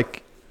looks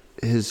like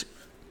his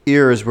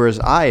ear is where his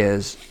eye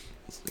is.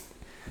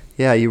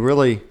 Yeah, you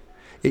really...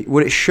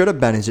 what it should have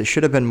been is it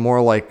should have been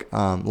more like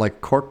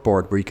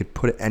corkboard where you could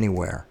put it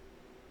anywhere,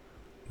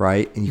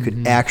 right? And you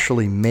could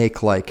actually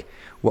make like...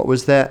 What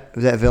was that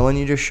villain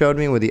you just showed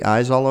me with the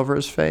eyes all over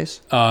his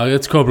face?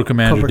 It's Cobra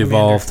Commander Cobra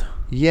devolved.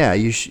 Yeah,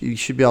 you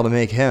should be able to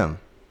make him.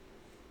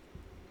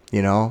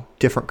 You know?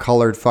 Different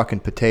colored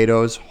fucking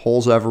potatoes,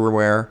 holes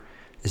everywhere,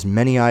 as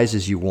many eyes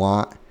as you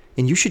want.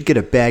 And you should get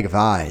a bag of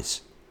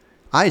eyes.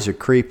 Eyes are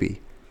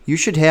creepy. You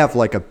should have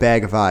like a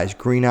bag of eyes.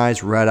 Green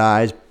eyes, red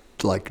eyes,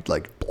 like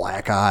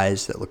black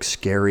eyes that look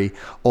scary.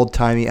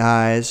 Old-timey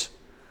eyes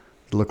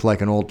that look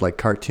like an old like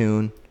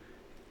cartoon.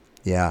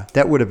 Yeah,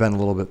 that would have been a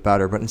little bit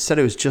better. But instead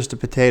it was just a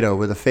potato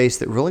with a face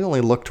that really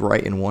only looked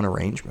right in one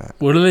arrangement.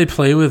 What do they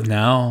play with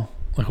now?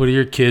 Like, what do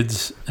your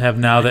kids have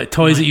now? That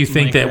toys that you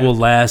think that Minecraft. will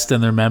last in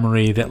their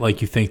memory, that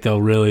like you think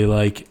they'll really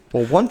like.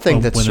 Well, one thing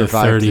Well, that when they're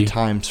survived 30. the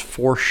times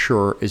for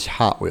sure is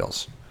Hot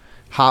Wheels.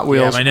 Hot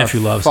Wheels. my nephew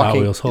are loves Hot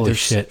fucking- Wheels. Holy they're-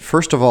 shit.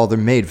 First of all, they're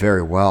made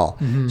very well.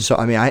 So,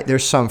 I mean,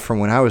 there's some from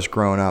when I was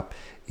growing up.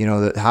 You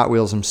know, the Hot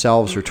Wheels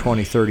themselves are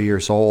 20, 30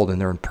 years old, and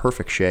they're in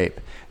perfect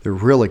shape. They're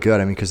really good.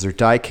 I mean, because they're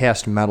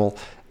die-cast metal.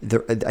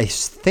 I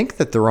think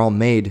that they're all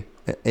made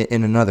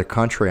in another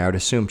country. I would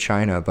assume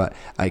China, but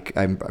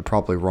I'm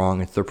probably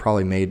wrong. They're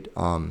probably made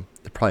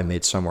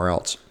somewhere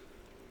else.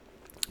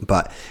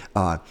 But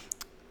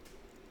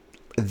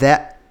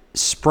that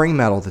spring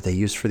metal that they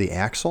use for the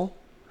axle,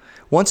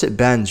 once it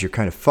bends, you're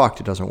kind of fucked.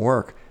 It doesn't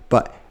work.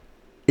 But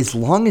as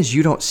long as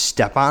you don't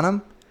step on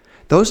them,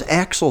 those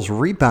axles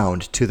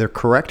rebound to their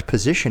correct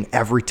position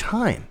every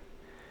time.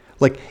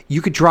 Like,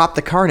 you could drop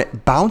the car and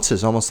it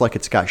bounces almost like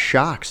it's got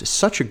shocks. It's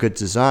such a good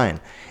design.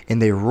 And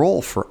they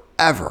roll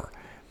forever.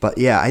 But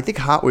yeah, I think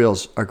Hot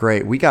Wheels are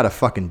great. We got a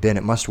fucking bin.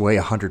 It must weigh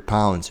 100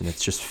 pounds, and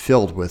it's just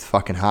filled with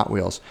fucking Hot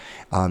Wheels.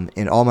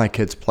 And all my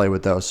kids play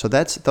with those. So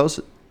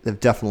those have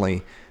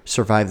definitely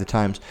survived the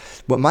times.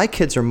 What my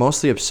kids are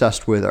mostly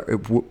obsessed with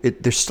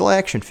they're still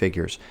action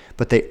figures,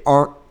 but they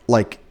aren't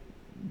like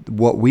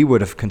what we would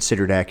have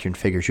considered action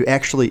figures.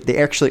 They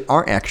actually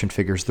aren't action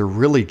figures. They're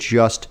really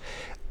just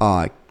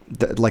like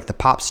the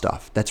pop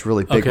stuff. That's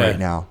really big Okay. right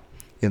now.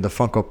 You know, the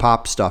Funko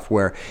Pop stuff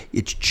where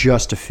it's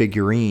just a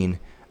figurine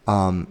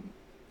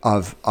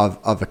of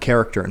a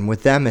character, and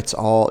with them it's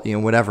all, you know,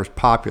 whatever's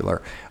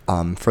popular.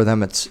 For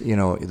them it's, you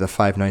know, the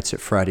Five Nights at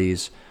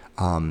Freddy's.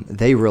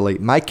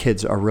 My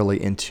kids are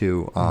really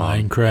into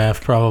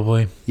Minecraft,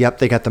 probably. Yep,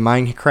 they got the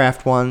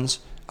Minecraft ones.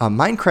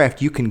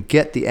 Minecraft, you can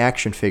get the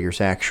action figures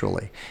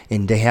actually,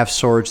 and they have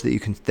swords that you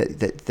can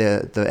that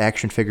the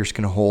action figures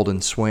can hold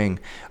and swing.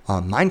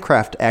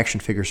 Minecraft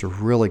action figures are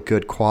really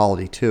good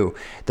quality too.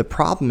 The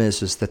problem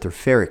is that they're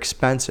very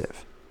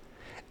expensive.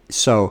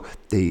 So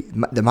the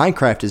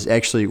Minecraft is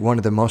actually one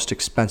of the most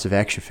expensive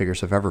action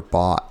figures I've ever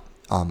bought.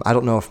 I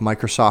don't know if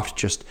Microsoft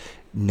just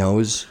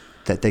knows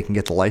that they can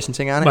get the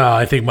licensing on it. Well,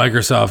 I think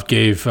Microsoft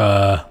gave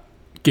them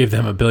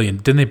 $1 billion.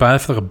 Didn't they buy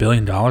it for like $1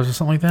 billion or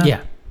something like that?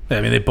 Yeah. I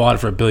mean, they bought it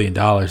for $1 billion,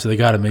 so they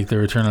got to make their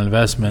return on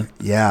investment.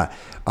 Yeah.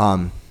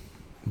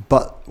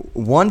 But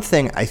one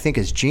thing I think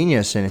is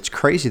genius, and it's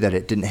crazy that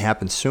it didn't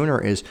happen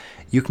sooner, is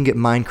you can get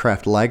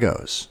Minecraft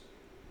Legos.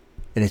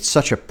 And it's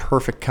such a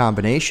perfect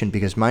combination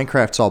because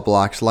Minecraft's all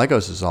blocks,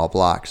 Legos is all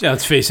blocks. Yeah,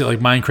 let's face it. Like,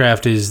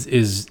 Minecraft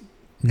is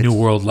New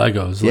World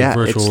Legos. Like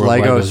virtual it's world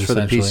Legos for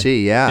the essentially.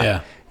 PC. Yeah.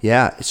 Yeah.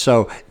 Yeah,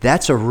 so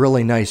that's a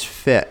really nice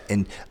fit.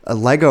 And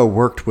Lego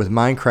worked with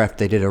Minecraft.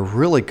 They did a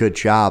really good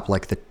job.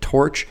 Like the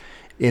torch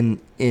in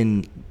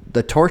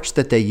the torch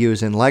that they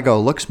use in Lego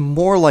looks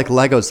more like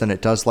Legos than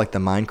it does like the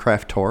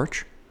Minecraft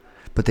torch.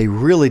 But they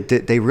really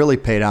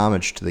paid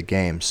homage to the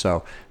game.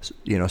 So,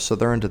 you know, so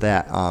they're into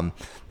that.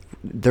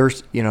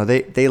 there's,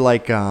 they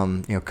like,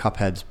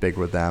 Cuphead's big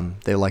with them.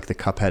 They like the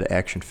Cuphead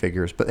action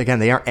figures. But again,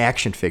 they aren't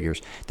action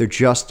figures. They're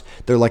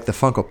like the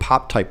Funko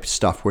Pop type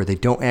stuff where they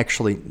don't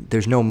actually,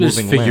 there's no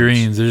moving limbs.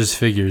 Figurines. They're just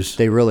figures.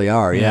 They really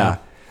are, yeah.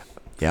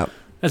 Yep.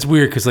 That's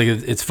weird because like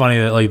it's funny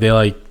that like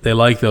they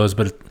like those,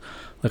 but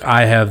like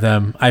I have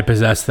them, I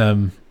possess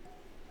them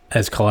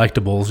as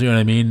collectibles. You know what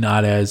I mean?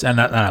 Not as and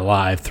not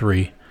live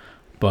 3,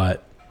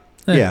 but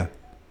yeah,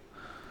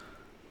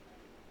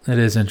 it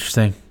is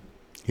interesting.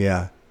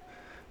 Yeah,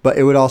 but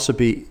it would also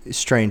be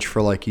strange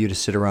for like you to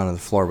sit around on the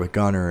floor with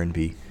Gunner and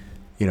be,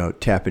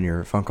 tapping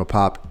your Funko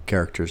Pop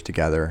characters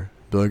together.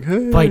 Be like,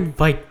 hey,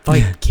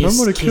 fight, kiss,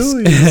 I'm gonna kill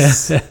you.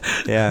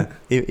 Yeah.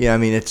 I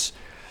mean, it's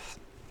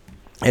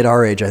at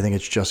our age. I think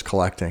it's just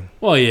collecting.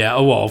 Well, yeah.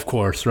 Well, of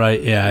course,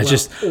 right? Yeah. It's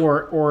just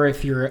or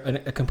if you're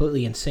a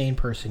completely insane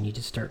person, you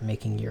just start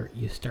making your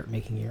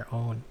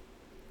own.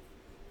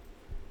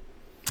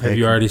 Have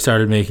you already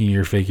started making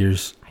your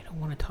figures? I don't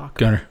want to talk.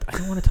 Gunner. I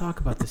don't want to talk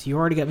about this. You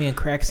already got me on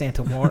Crack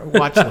Santa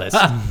watch list.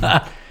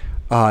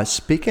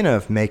 Speaking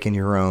of making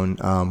your own,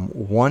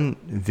 one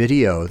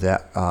video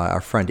that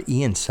our friend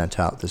Ian sent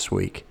out this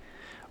week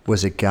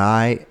was a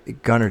guy,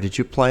 Gunner, did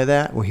you play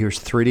that? Well, he was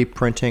 3D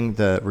printing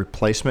the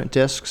replacement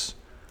discs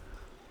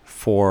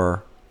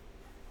for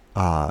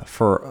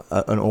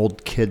an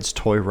old kid's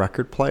toy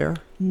record player.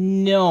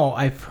 No,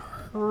 I've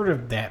heard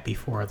of that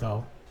before,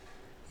 though.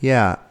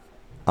 Yeah.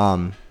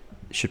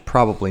 Should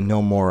probably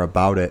know more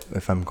about it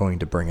if I'm going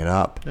to bring it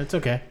up. That's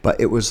okay. But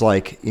it was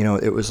like,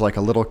 it was like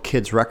a little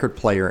kid's record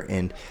player,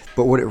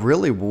 but what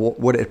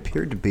it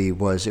appeared to be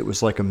was it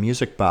was like a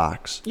music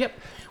box. Yep.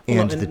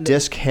 And the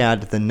disc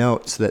had the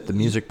notes that the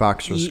music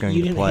box was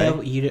going to play.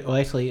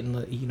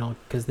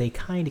 Because they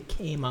kind of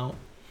came out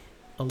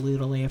a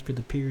little after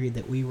the period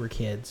that we were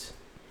kids.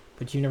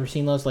 But you've never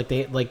seen those? Like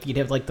you'd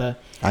have like the.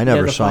 I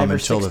never saw them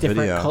until the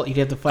video. You'd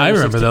have the 5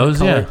 or 6 different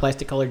colored,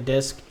 plastic colored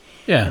disc.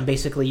 Yeah. And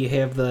basically you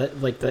have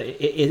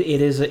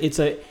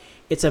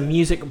it's a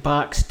music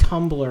box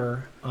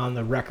tumbler on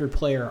the record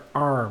player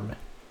arm,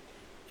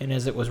 and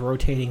as it was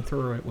rotating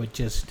through, it would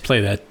just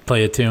play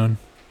a tune.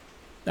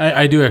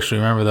 I do actually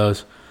remember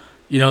those.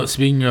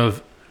 Speaking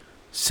of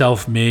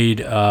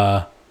self-made,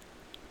 I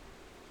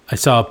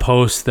saw a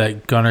post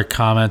that Gunner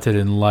commented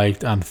and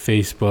liked on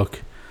Facebook.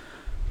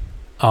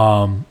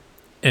 And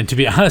to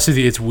be honest with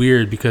you, it's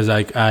weird because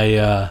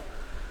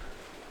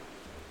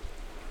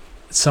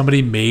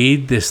somebody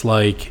made this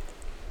like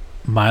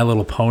My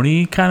Little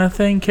Pony kind of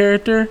thing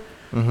character.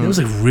 Mm-hmm. It was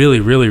like really,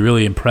 really,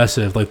 really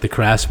impressive, like the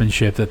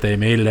craftsmanship that they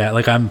made it at.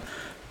 Like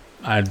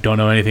I don't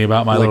know anything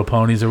about My Little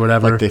Ponies or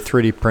whatever. Like they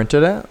 3D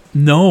printed it?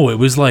 No, it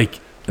was like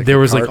there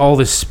was like all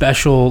this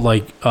special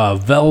like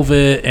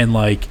velvet and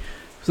like it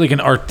was like an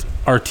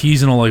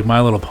artisanal like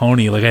My Little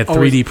Pony. Like I had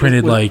 3D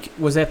printed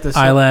was that the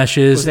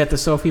eyelashes. Was that the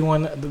Sophie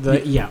one?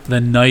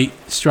 The Night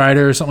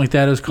Strider or something like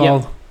that it was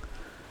called. Yep.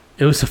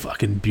 It was a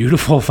fucking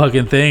beautiful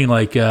fucking thing.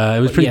 Like it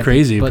was pretty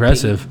crazy,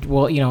 impressive.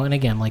 And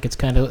again, like it's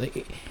kind of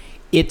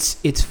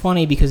it's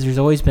funny because there's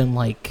always been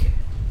like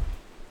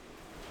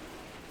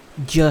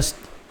just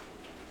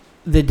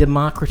the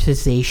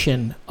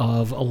democratization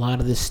of a lot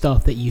of this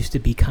stuff that used to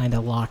be kind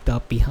of locked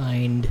up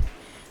behind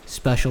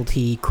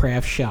specialty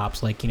craft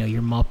shops, like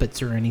your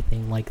Muppets or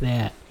anything like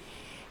that.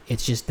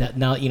 It's just that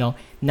now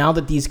now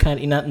that these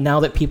now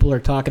that people are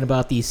talking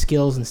about these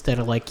skills instead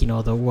of like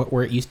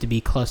where it used to be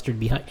clustered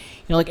behind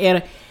like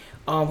Adam,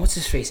 what's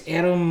his face,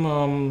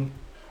 Adam,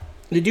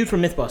 the dude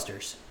from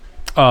MythBusters.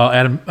 Oh,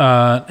 Adam,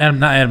 not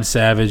Adam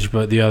Savage,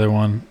 but the other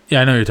one.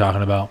 Yeah, I know what you're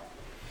talking about.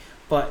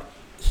 But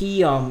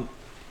he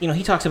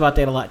he talks about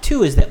that a lot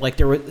too. Is that like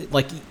there were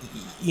like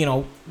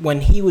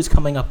when he was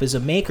coming up as a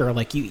maker,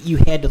 like you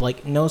had to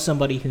like know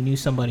somebody who knew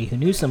somebody who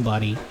knew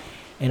somebody,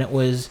 and it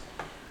was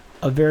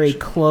a very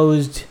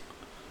closed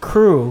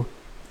crew,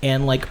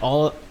 and like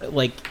all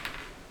like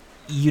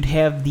you'd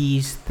have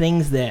these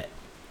things that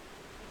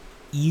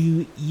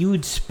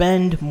you'd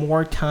spend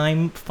more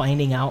time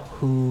finding out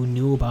who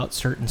knew about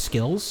certain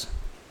skills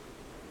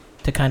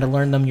to kind of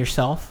learn them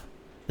yourself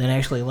than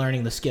actually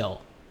learning the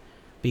skill,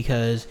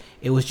 because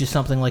it was just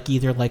something like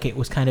either like it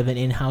was kind of an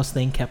in-house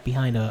thing kept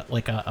behind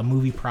a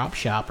movie prop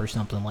shop or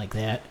something like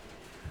that,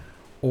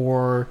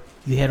 or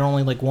you had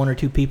only like 1 or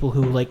 2 people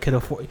who like could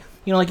afford.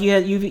 Like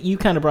you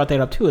kind of brought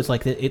that up too. It's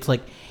like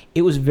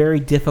it was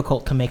very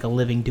difficult to make a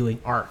living doing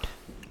art.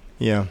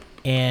 Yeah.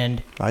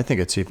 And I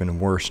think it's even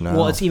worse now.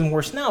 Well, it's even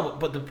worse now.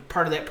 But the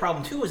part of that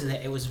problem too is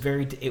that it was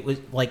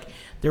like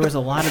there was a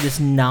lot of this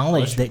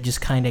knowledge that just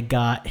kind of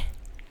got.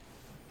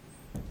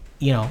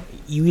 You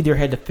either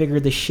had to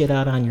figure this shit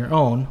out on your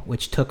own,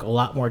 which took a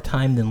lot more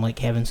time than like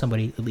having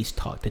somebody at least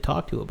talk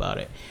to about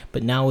it.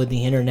 But now with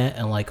the internet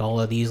and like all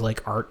of these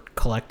like art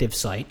collective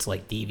sites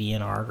like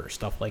DeviantArt or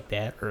stuff like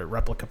that, or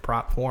Replica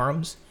Prop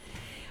forums,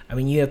 I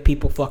mean, you have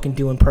people fucking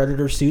doing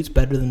Predator suits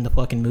better than the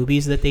fucking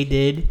movies that they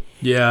did.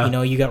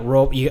 Yeah. You got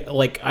rope.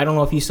 I don't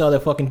know if you saw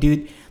that fucking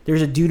dude.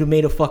 There's a dude who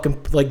made a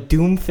fucking like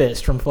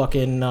Doomfist from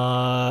fucking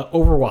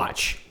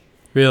Overwatch.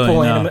 Really?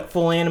 No.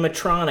 full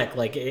animatronic.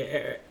 Like,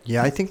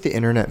 Yeah, I think the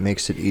internet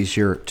makes it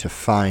easier to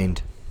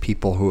find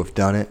people who have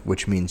done it,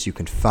 which means you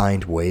can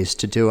find ways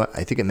to do it.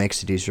 I think it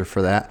makes it easier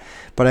for that.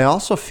 But I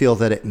also feel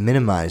that it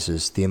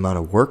minimizes the amount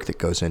of work that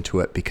goes into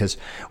it, because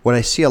what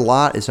I see a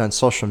lot is on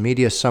social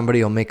media,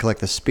 somebody will make like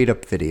the speed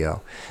up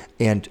video.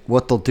 And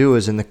what they'll do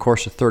is in the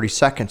course of 30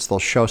 seconds, they'll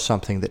show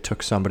something that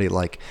took somebody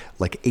like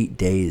 8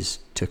 days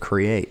to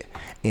create.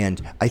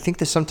 And I think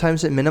that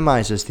sometimes it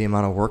minimizes the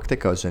amount of work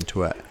that goes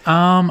into it.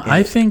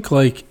 I think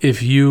like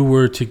if you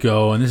were to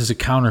go, and this is a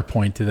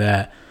counterpoint to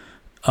that,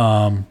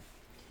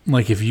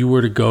 like if you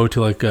were to go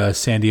to like a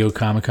San Diego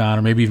Comic-Con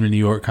or maybe even a New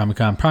York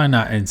Comic-Con, probably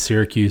not in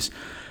Syracuse,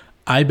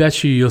 I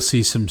bet you'll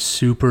see some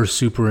super,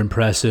 super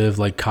impressive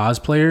like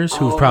cosplayers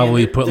who've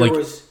probably put like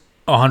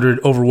 100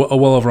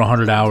 well over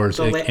 100 hours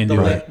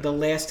into it. The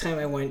last time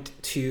I went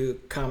to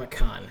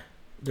Comic-Con,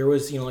 there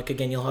was, like,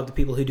 again, you'll have the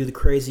people who do the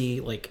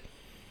crazy, like,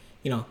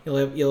 you'll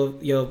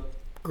have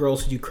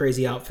girls who do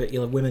crazy outfits,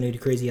 you'll have women who do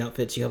crazy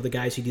outfits, you have the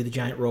guys who do the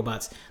giant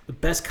robots. The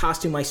best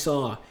costume I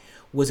saw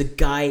was a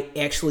guy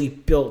actually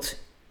built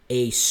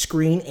a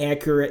screen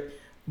accurate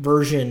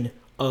version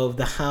of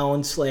the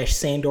Hound /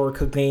 Sandor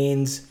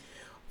Clegane's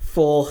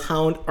full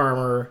Hound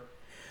armor,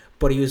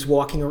 but he was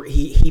walking.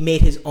 He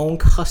made his own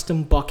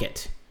custom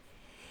bucket,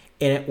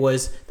 and it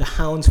was the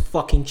Hound's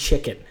fucking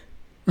chicken,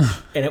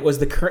 and it was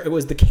the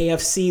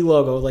KFC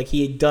logo, like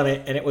he had done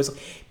it, and it was,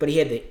 but he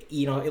had the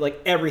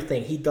like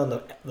everything. He'd done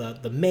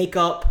the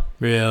makeup,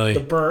 really,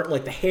 the burnt,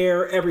 like the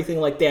hair, everything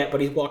like that.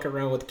 But he's walking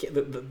around with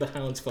the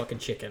Hound's fucking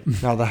chicken.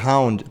 Now the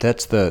Hound,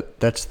 that's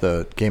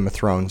the Game of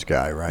Thrones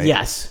guy, right?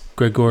 Yes.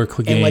 Gregor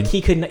Clegane. And like he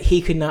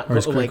could not Or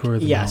is go, like, Gregor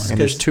the yes, Mountain?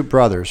 And there's two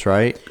brothers,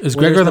 right? Is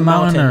well, Gregor there's the the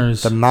Mountain Mountain. or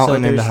is The Mountain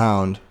and the there's-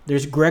 Hound.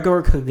 There's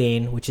Gregor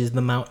Clegane, which is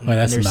the Mountain, Oh,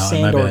 that's and the there's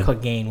Mountain, my Sandor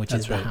bad. Clegane, which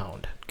That's is the right.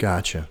 Hound.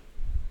 Gotcha.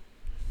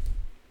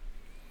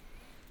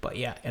 But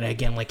yeah, and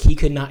again, like he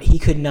could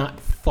not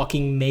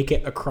fucking make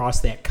it across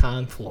that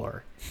con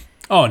floor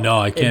Oh no,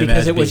 I can't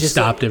because imagine being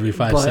stopped like, every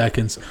 5 but-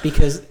 seconds.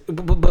 Because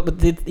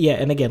yeah,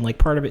 and again, like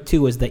part of it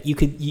too is that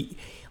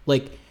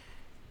like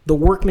the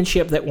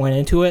workmanship that went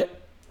into it,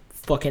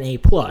 fucking A+.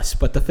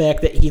 But the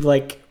fact that he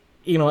like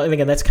and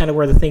again, that's kind of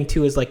where the thing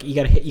too is like you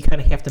kind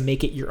of have to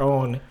make it your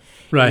own.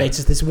 Right. And it's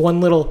just this one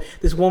little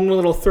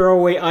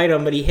throwaway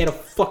item, but he had a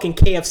fucking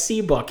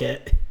KFC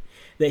bucket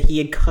that he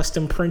had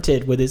custom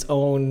printed with his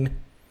own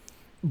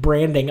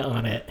branding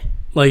on it.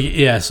 Like,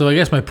 yeah, so I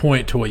guess my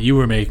point to what you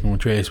were making,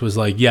 Trace, was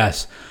like,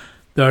 yes,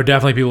 there are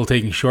definitely people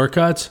taking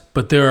shortcuts,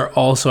 but there are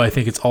also, I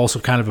think it's also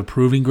kind of a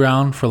proving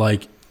ground for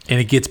like, and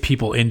it gets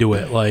people into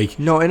it. Like,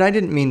 No, and I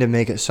didn't mean to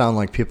make it sound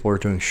like people were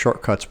doing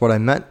shortcuts. What I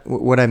meant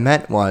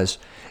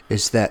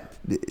is that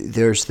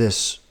there's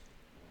this,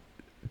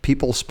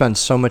 people spend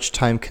so much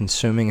time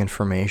consuming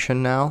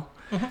information now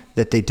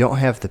that they don't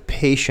have the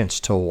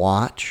patience to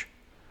watch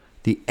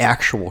the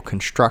actual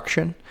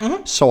construction.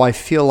 So I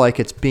feel like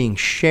it's being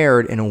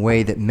shared in a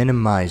way that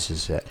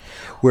minimizes it.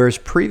 Whereas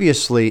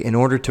previously, in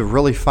order to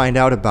really find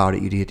out about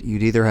it,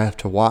 you'd either have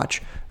to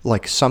watch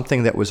like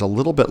something that was a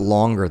little bit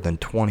longer than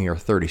 20 or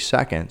 30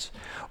 seconds,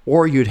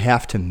 or you'd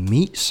have to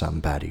meet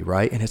somebody,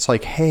 right? And it's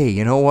like, hey,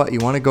 you know what? You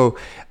want to go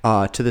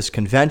to this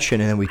convention,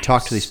 and then we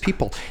talk to these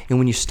people. And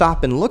when you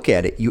stop and look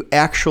at it, you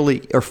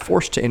actually are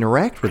forced to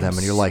interact with them,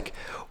 and you're like,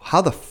 how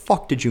the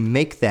fuck did you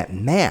make that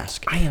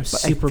mask? I am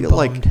super I feel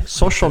bummed. like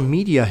social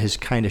media has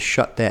kind of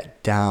shut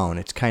that down.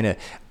 It's kind of,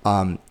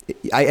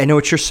 I know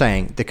what you're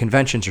saying. The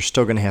conventions are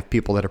still going to have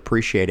people that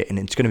appreciate it, and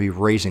it's going to be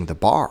raising the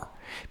bar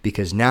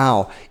because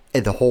now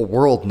the whole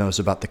world knows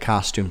about the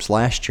costumes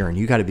last year, and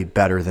you got to be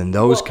better than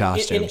those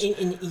costumes.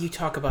 And you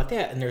talk about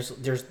that, and there's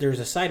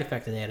a side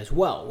effect of that as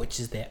well, which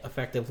is that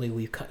effectively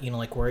we've cut,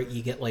 like where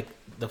you get like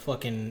the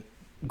fucking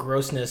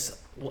grossness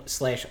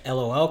 /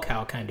 LOL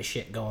cow kind of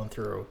shit going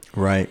through,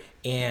 Right.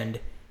 and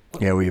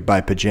Yeah, where you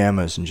buy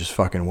pajamas and just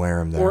fucking wear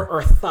them there.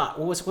 or thought.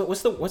 What's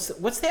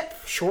that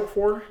short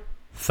for?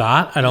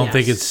 thought? I don't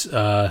think Yes. it's,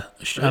 I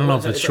don't know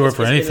if it's short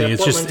for is it anything. a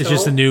It's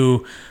just the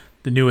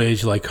new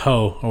age, like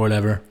hoe or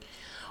whatever.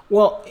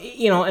 Well,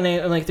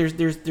 and like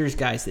there's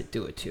guys that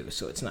do it too,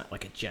 so it's not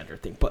like a gender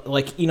thing. But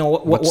like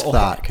What's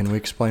thought? Can we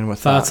explain what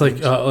thought Thought's like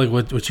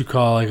means? what you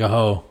call like a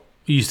hoe.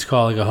 You used to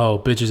call like a hoe,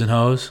 bitches and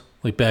hoes,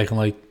 like back in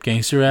like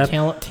gangster rap.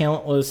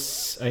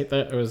 talentless. I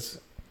thought it was.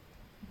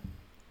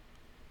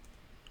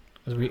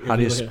 How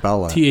do you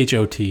spell it?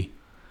 THOT.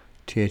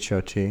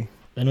 THOT.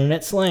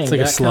 InternetSlang.com. It's like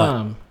a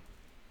slut.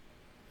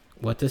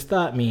 What does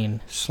thought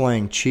mean?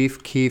 Slang.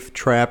 Chief, keef,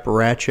 trap,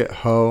 ratchet,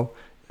 hoe.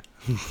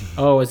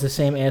 Oh, it's the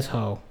same as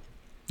hoe.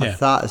 A Yeah.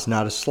 thought is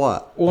not a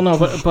slut. Well, no,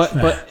 but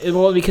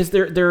well, because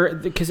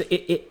because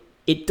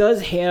it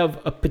does have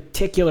a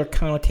particular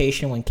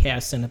connotation when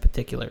cast in a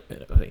particular.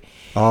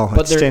 Oh,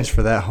 But it there- stands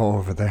for that hoe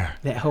over there.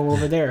 That hoe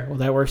over there. Well,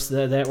 that works.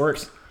 That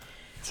works.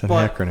 It's an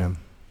But- acronym.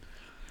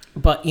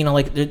 But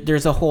like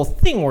there's a whole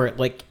thing where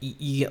like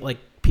you get like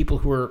people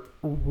who are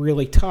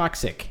really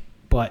toxic,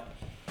 but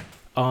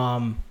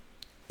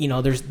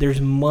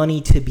there's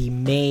money to be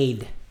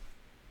made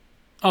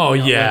Oh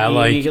You know, yeah,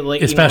 like, you know,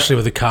 especially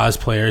with the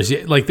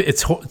cosplayers, like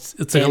it's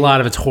like a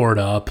lot of it's hoard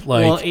up.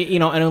 Like, well, you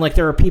know, and like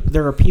there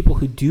are people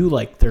who do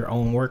like their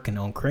own work and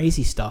own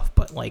crazy stuff,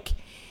 but like,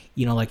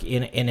 you know, like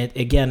in it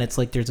again, it's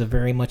like there's a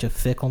very much a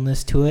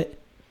fickleness to it,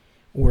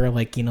 where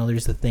like, you know,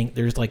 there's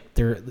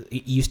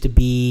it used to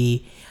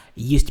be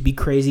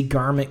crazy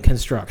garment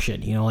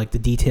construction, you know, like the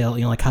detail,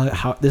 you know, like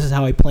how this is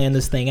how I planned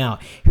this thing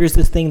out. Here's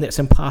this thing that's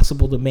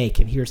impossible to make,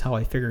 and here's how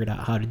I figured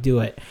out how to do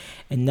it.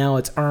 And now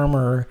it's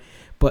armor.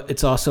 But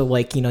it's also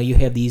like, you know, you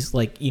have these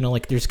like, you know,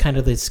 like there's kind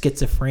of the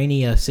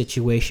schizophrenia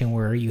situation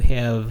where you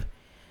have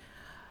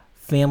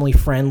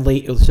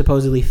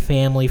supposedly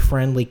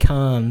family-friendly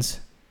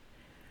cons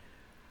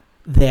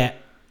that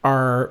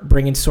are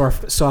bringing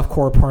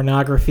softcore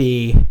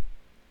pornography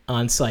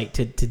on site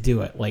to do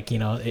it. Like, you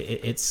know,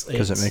 it's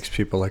because it makes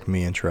people like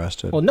me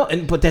interested. Well, no,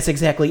 but that's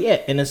exactly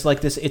it. And it's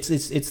like this. It's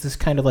this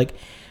kind of like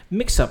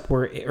mix-up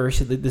or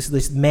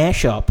this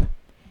mashup.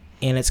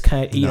 And it's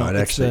kind of, you know,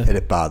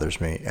 it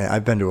bothers me.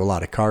 I've been to a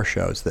lot of car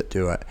shows that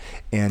do it,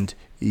 and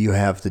you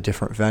have the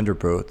different vendor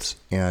booths,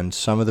 and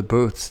some of the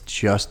booths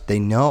they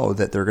know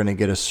that they're going to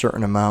get a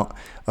certain amount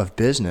of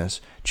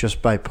business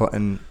just by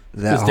putting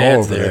that hole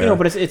over there. You know,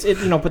 but it's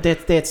you know, but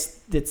that's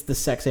the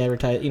sex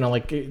advertising. You know,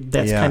 like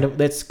that's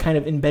kind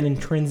of been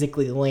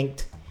intrinsically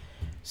linked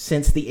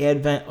since the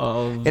advent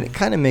of... And it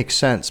kind of makes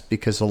sense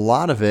because a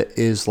lot of it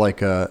is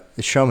like a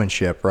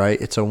showmanship, right?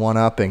 It's a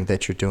one-upping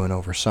that you're doing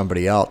over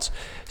somebody else.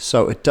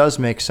 So it does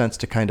make sense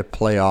to kind of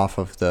play off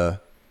of the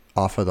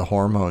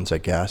hormones, I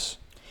guess.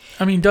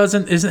 I mean,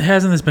 hasn't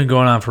this been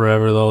going on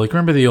forever though? Like,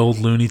 remember the old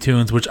Looney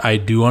Tunes, which I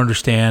do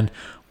understand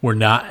were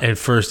not at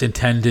first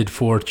intended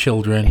for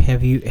children.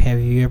 Have you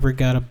ever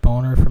got a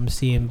boner from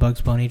seeing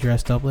Bugs Bunny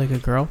dressed up like a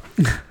girl?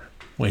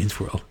 Wayne's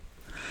World.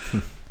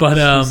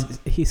 But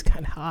he's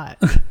kind of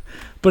hot.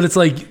 But it's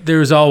like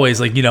there's always,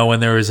 like, you know, when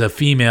there was a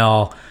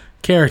female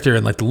character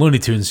in like the Looney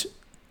Tunes,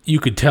 you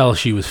could tell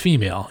she was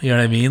female. You know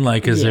what I mean?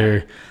 Like,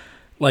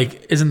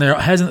 hasn't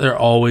there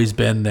always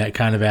been that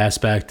kind of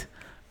aspect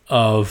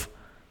of,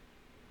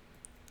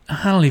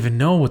 I don't even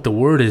know what the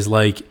word is,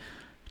 like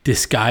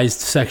disguised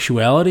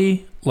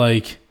sexuality?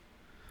 Like,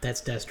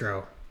 that's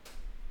Destro.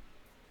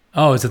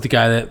 Oh, is it the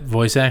guy that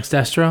voice acts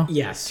Destro?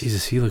 Yes.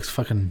 Jesus, he looks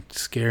fucking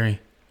scary.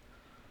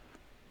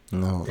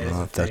 No,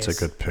 that's a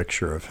good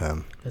picture of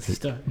him.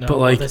 But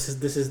like, this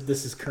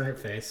is current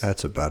face.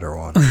 That's a better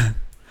one.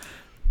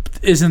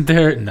 Isn't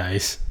there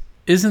nice?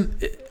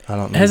 Isn't I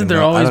don't. Hasn't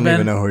there always been? I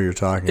don't even know who you're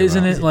talking about.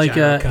 Isn't it like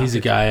he's a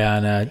guy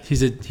on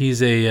he's like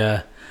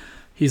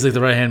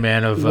the right hand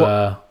man of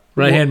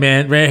right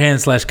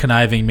hand /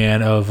 conniving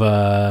man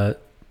of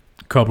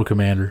Cobra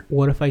Commander.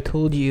 What if I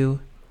told you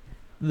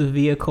the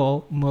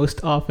vehicle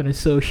most often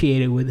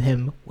associated with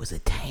him was a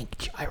tank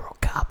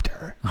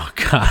gyrocopter? Oh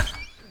God.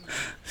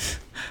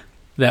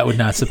 That would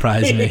not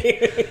surprise me.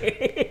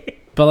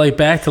 But like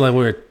back to like what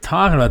we were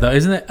talking about though,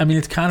 isn't it? I mean,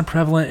 it's kind of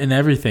prevalent in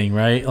everything,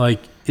 right? Like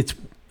it's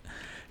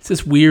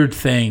this weird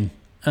thing.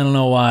 I don't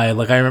know why.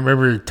 Like I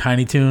remember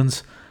Tiny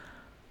Toons.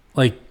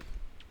 Like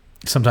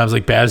sometimes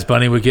like Babs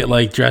Bunny would get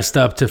like dressed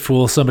up to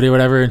fool somebody or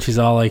whatever, and she's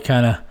all like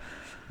kind of.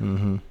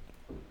 Mm-hmm.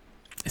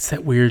 It's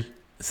that weird.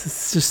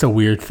 It's just a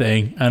weird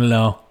thing. I don't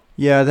know.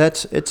 Yeah,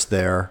 it's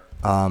there.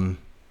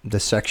 The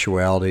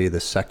sexuality, the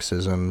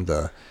sexism,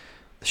 the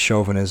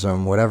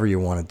chauvinism, whatever you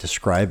want to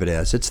describe it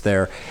as, it's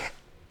there,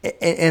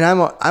 and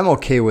I'm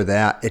okay with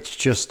that. It's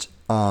just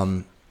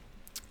when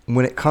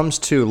it comes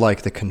to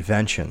like the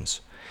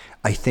conventions,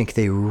 I think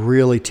they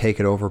really take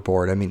it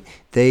overboard. I mean,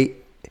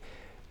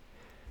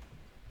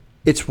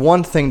 it's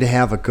one thing to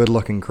have a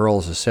good-looking girl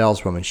as a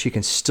saleswoman. She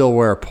can still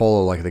wear a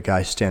polo like the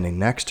guy standing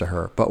next to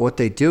her. But what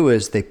they do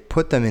is they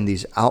put them in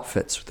these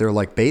outfits. They're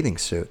like bathing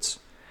suits.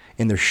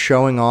 And they're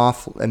showing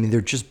off. I mean,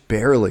 they're just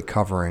barely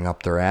covering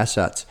up their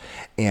assets.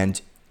 And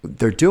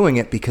they're doing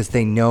it because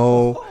they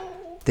know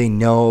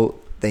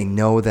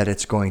that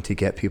it's going to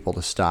get people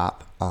to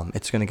stop.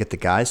 It's going to get the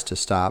guys to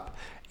stop.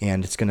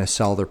 And it's going to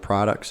sell their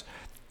products.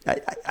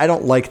 I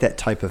don't like that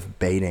type of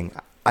baiting.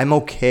 I'm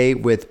okay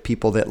with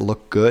people that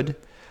look good.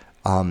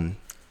 I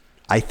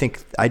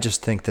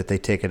just think that they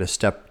take it a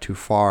step too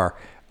far.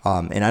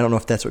 And I don't know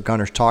if that's what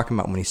Gunner's talking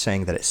about when he's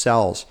saying that it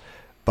sells.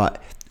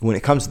 But when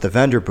it comes to the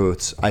vendor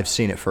booths, I've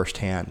seen it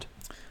firsthand.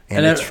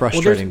 And it's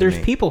frustrating there's to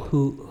me. People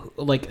who,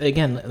 like,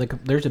 again, like I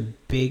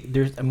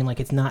mean, like,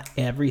 it's not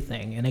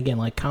everything. And again,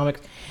 like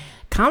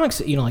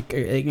comics, you know, like,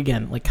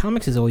 again, like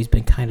comics has always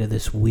been kind of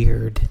this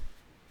weird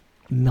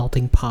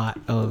melting pot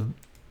of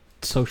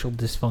social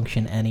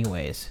dysfunction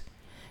anyways.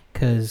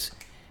 Because...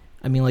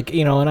 I mean, like,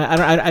 you know, and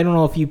I don't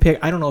know if you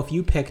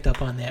picked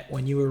up on that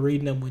when you were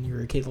reading them when you were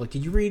a kid. Like,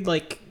 did you read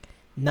like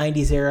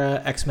 90s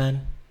era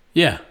X-Men?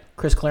 Yeah.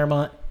 Chris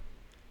Claremont.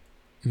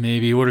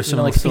 Maybe. What are some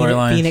like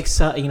storylines? Phoenix,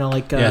 you know,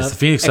 like the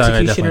Phoenix Saga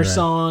Executioner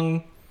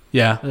song.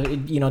 Yeah.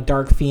 You know,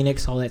 Dark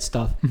Phoenix, all that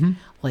stuff. Mm-hmm.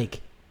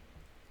 Like,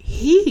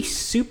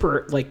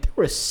 there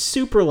was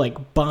super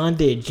like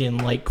bondage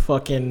and like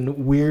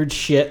fucking weird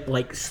shit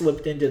like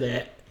slipped into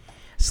that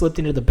slipped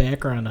into the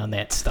background on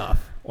that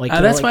stuff. Like you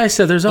know, that's like, why I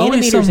said there's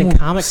always animators some and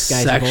comics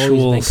guys have always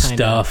sexual been kinda-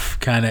 stuff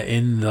kind of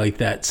in like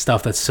that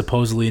stuff that's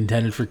supposedly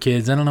intended for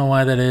kids. I don't know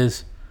why that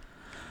is.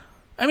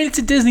 I mean, it's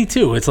a Disney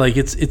too. It's like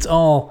it's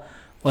all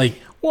like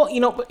Well,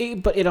 you know,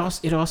 but it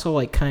also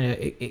like kind of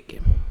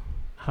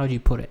how do you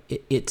put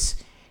it?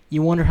 It's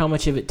you wonder how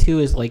much of it too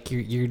is like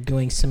you're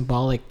doing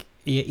symbolic.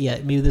 Yeah,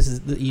 maybe this is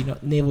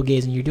navel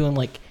gazing. You're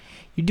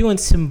doing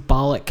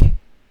symbolic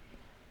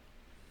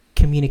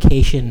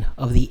communication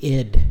of the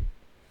id,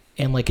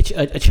 and like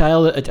a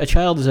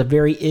child is a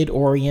very id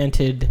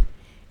oriented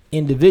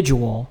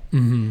individual.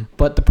 mm-hmm.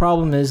 But the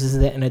problem is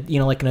that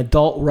like an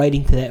adult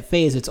writing to that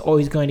phase, it's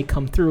always going to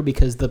come through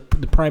because the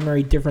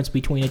primary difference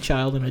between a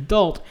child and an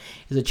adult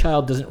is a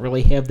child doesn't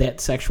really have that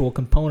sexual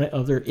component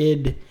of their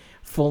id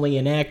fully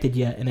enacted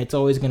yet, and it's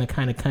always going to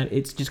kind of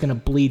it's just going to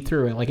bleed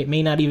through it. Like it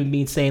may not even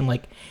be saying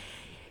like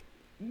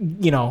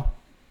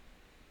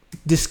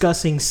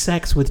discussing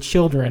sex with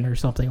children or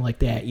something like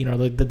that.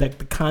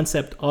 The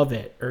concept of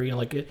it, or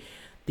like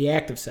the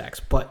act of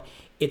sex, but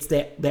it's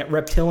that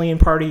reptilian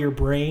part of your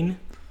brain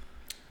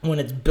when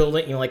it's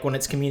building, like when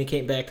it's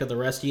communicating back to the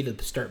rest of you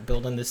to start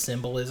building this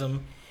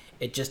symbolism.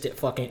 It just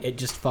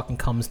fucking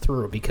comes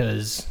through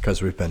because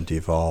we've been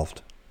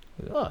devolved.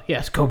 Oh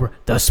yes, Cobra,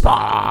 the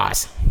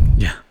spores.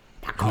 Yeah,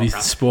 release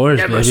the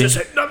spores, baby.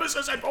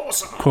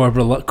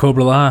 Cobra La.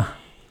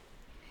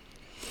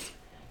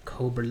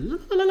 Cobra.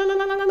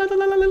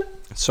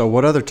 So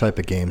what other type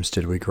of games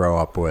did we grow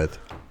up with?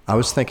 I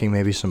was thinking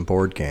maybe some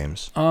board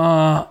games.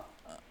 I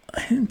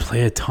didn't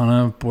play a ton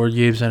of board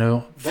games. I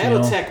don't feel.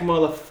 BattleTech,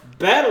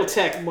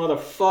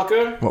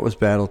 motherfucker. What was I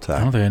BattleTech?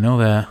 don't think I know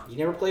that. You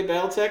never played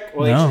BattleTech?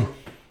 Well, No.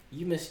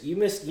 actually,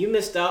 you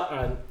missed out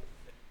on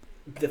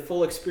the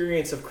full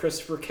experience of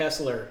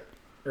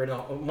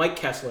Mike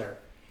Kessler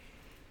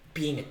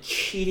being a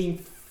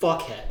cheating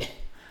fuckhead.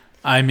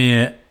 I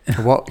mean,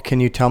 What can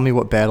you tell me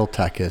what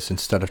BattleTech is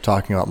instead of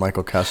talking about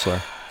Michael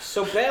Kessler?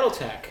 So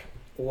BattleTech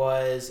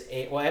was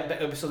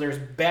so there's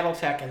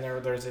BattleTech and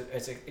there's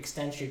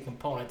extension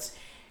components,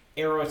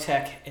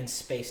 Aerotech and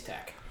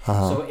Spacetech.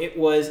 So it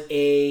was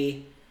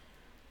a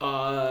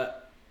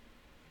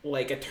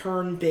like a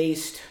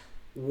turn-based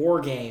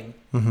war game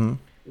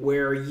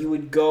where you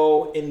would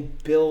go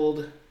and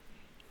build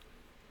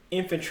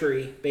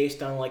infantry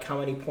based on like how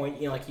many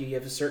points, like you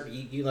have a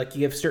certain you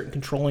have certain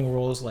controlling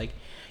rules, like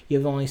you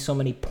have only so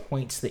many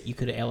points that you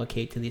could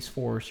allocate to these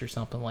force or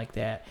something like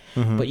that.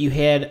 But you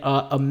had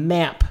a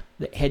map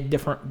that had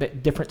different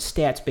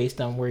stats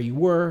based on where you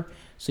were.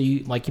 So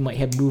you might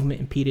have movement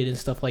impeded and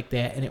stuff like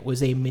that. And it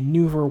was a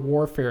maneuver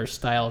warfare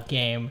style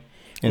game.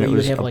 And it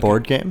was a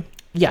board game?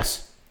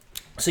 Yes.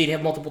 So you'd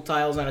have multiple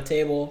tiles on a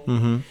table.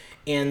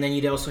 And then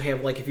you'd also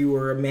have, like, if you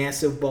were a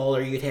massive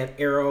baller, you'd have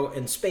Aero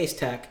and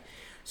Spacetech.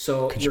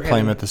 So could you play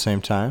them at the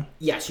same time?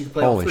 Yes, you could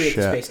play all three at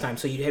the space time.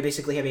 So you'd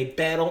basically have a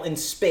battle in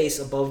space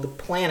above the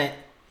planet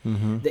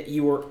that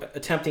you were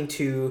attempting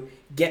to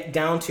get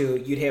down to.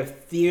 You'd have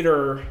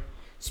theater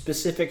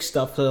specific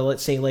stuff. So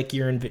let's say like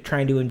you're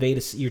trying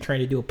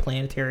to do a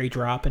planetary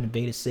drop and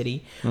invade a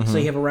city. So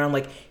you have around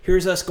like,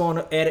 here's us going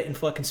at it in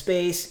fucking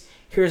space.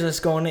 Here's us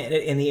going at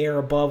it in the air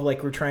above,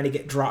 like we're trying to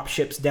get drop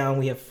ships down.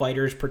 We have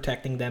fighters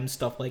protecting them,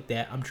 stuff like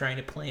that. I'm trying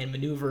to plan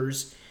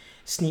maneuvers,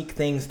 sneak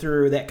things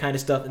through, that kind of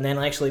stuff. And then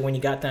actually when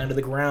you got down to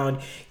the ground,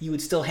 you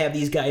would still have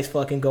these guys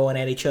fucking going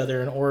at each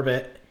other in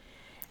orbit,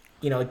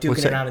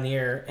 duking it out in the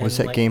air. Was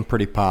that game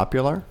pretty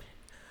popular?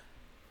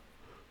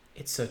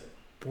 It's a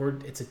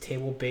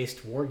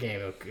table-based war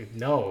game.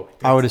 No,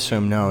 I would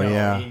assume no.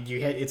 Yeah.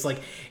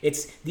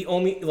 It's the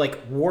only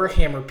like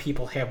Warhammer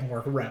people have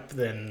more rep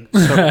than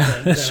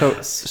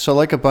So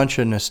like a bunch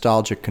of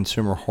nostalgic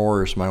consumer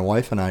horrors, my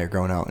wife and I are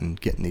going out and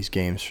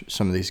getting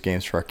some of these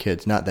games for our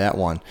kids. Not that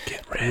one.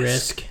 Get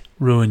Risk.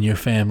 Ruin your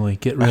family.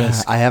 Get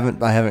Risk. I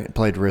haven't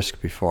played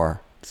Risk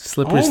before.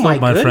 Slippery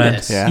slope, my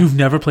friend. Yeah. You've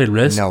never played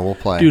Risk? No, we'll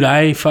play. Dude,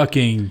 I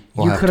fucking...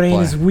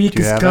 Ukraine's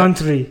weakest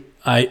country.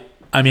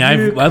 I mean,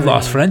 I've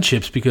lost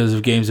friendships because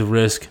of games of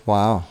Risk.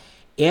 Wow.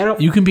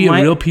 You can be a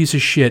real piece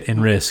of shit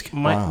in Risk.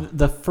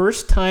 The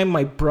first time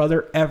my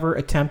brother ever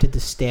attempted to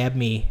stab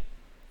me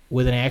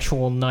with an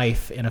actual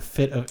knife in a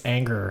fit of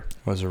anger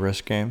was a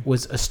Risk game.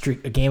 Was a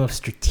game of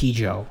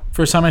Strategio.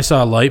 First time I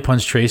saw a light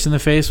punch Trace in the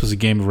face was a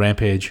game of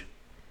Rampage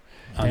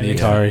on the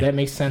Atari. That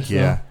makes sense.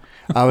 Yeah.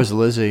 I was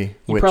Lizzie.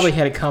 You probably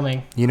had it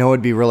coming. You know who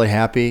would be really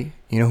happy?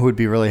 You know who would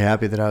be really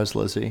happy that I was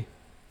Lizzie?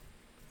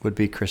 Would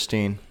be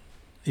Christine.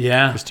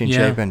 Yeah. Christine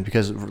Chapin,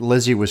 because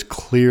Lizzie was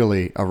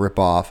clearly a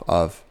ripoff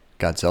of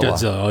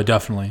Godzilla. Oh,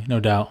 definitely. No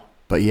doubt.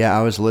 But yeah,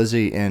 I was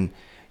Lizzie, and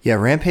yeah,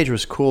 Rampage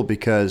was cool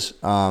because,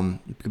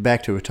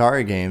 back to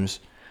Atari games,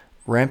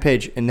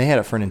 Rampage, and they had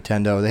it for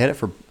Nintendo. They had it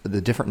for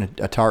the different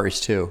Ataris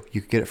too.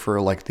 You could get it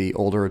for like the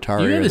older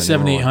Atari. You had the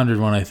 7800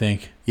 one, I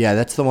think. Yeah,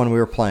 that's the one we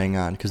were playing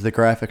on because the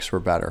graphics were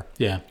better.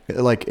 Yeah.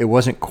 Like, it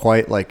wasn't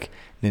quite like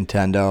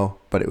Nintendo,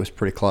 but it was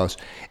pretty close.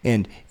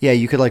 And yeah,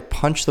 you could like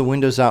punch the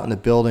windows out in the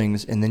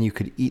buildings, and then you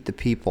could eat the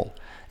people,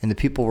 and the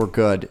people were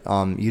good.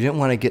 You didn't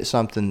want to get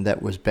something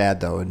that was bad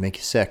though; it'd make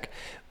you sick.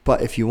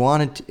 But if you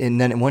wanted to,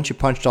 and then once you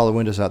punched all the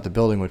windows out, the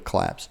building would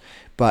collapse.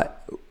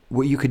 But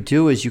what you could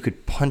do is you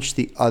could punch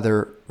the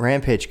other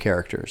Rampage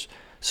characters.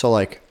 So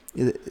like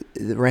the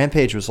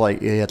Rampage was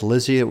like, you had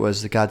Lizzie, it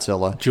was the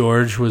Godzilla.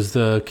 George was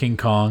the King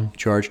Kong.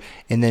 George.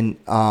 And then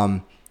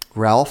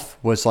Ralph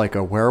was like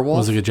a werewolf.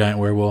 Was like a giant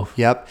werewolf.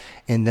 Yep.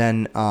 And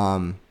then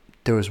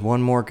there was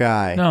one more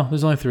guy. No,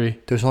 there's only 3.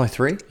 There's only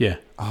 3? Yeah.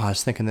 Oh, I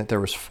was thinking that there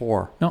was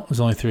 4. No, there's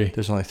only 3.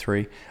 There's only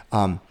 3.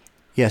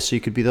 Yeah, so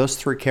you could be those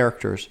 3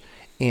 characters.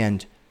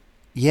 And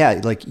yeah,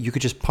 like you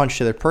could just punch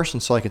the other person.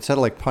 So like instead of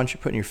like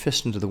putting your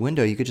fist into the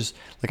window, you could just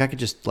like I could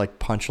just like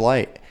punch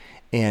Light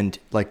and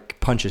like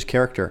punch his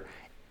character,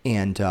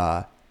 and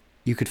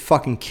you could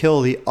fucking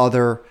kill the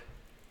other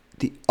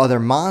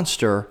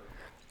monster.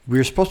 We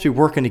were supposed to be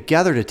working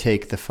together to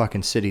take the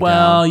fucking city down.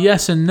 Well,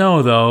 yes and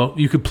no, though.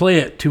 You could play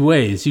it 2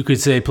 ways. You could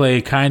say play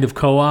kind of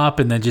co-op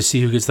and then just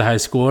see who gets the high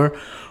score.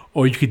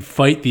 Or you could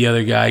fight the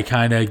other guy,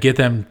 kind of get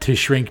them to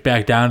shrink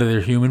back down to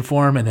their human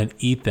form and then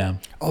eat them.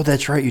 Oh,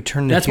 that's right. You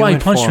turned into That's why he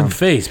human punched form. him in the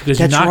face, because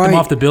That's you knocked him right.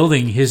 off the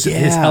building. His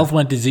health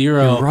went to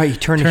 0. You're right. He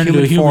turned into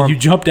into a human form. You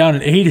jumped down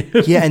and ate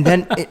him. Yeah, and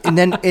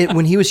then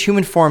when he was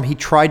human form, he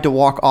tried to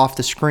walk off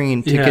the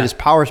screen to Yeah. get his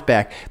powers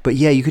back. But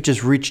yeah, you could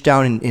just reach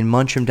down and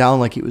munch him down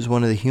like he was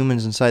one of the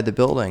humans inside the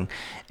building.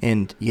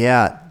 And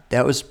yeah,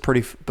 that was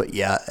pretty. But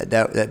yeah,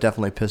 that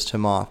definitely pissed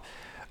him off.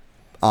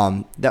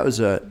 That was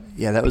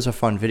a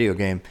fun video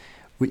game.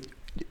 We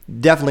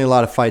definitely a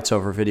lot of fights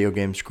over video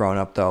games growing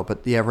up though. But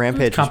yeah,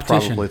 Rampage was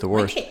probably the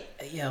worst.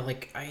 Yeah,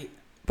 like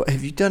But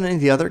have you done any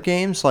of the other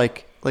games?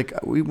 Like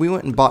we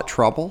went and bought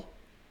Trouble.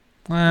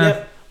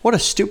 Yep. What a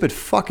stupid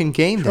fucking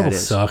game Trouble that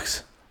is.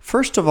 sucks.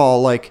 First of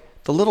all, like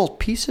the little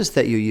pieces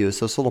that you use,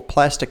 those little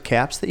plastic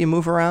caps that you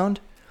move around.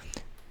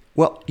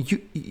 Well,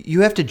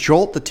 you have to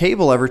jolt the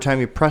table every time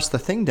you press the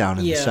thing down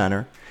in the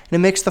center, and it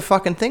makes the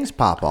fucking things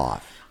pop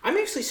off. I'm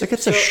actually Like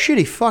it's a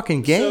shitty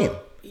fucking game.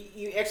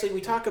 So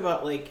we talk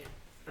about like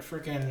a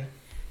freaking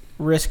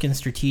Risk and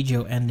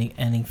Strategio ending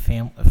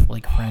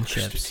like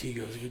friendships.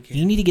 Stratego's a good game.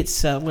 You need to get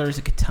Settlers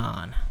of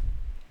Catan,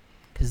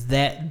 because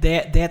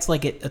that's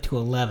like a to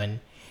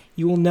 11.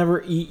 You will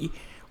never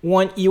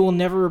you will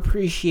never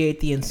appreciate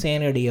the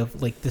insanity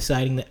of like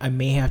deciding that I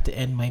may have to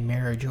end my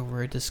marriage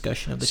over a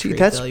discussion of the trade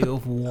value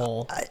of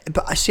wool.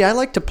 But see, I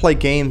like to play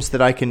games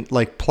that I can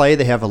like play.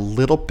 They have a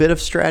little bit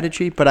of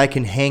strategy, but I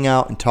can hang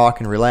out and talk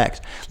and relax.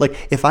 Like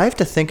if I have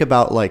to think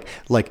about like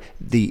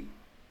the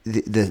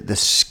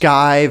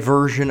sky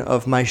version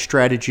of my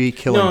strategy,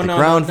 killing the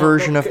ground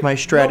version of my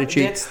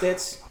strategy.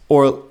 That's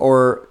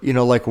Or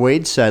like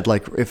Wade said,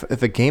 like if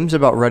a game's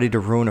about ready to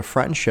ruin a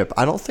friendship,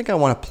 I don't think I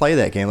want to play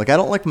that game. Like I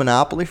don't like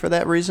Monopoly for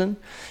that reason,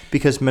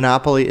 because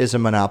Monopoly is a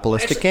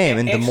monopolistic game,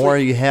 and the more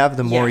you have,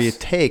 the more you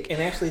take.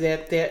 And actually,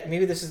 that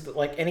maybe this is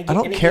like any. I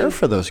don't any care game,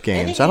 for those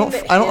games. any I game don't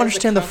that has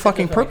understand the concept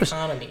fucking of an purpose.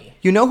 economy.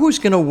 You know who's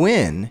gonna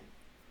win?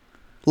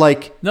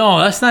 Like No,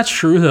 that's not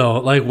true though.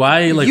 Like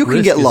why? Like you can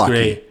Risk get is lucky.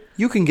 great.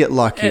 You can get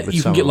lucky with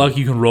You some can get of them. lucky.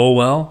 You can roll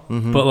well.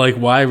 But like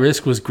why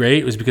Risk was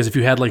great was because if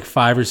you had like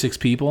 5 or 6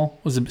 people,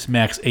 was it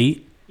max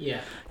 8?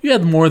 Yeah. You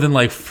had more than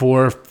like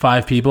 4 or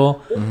 5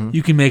 people.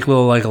 You can make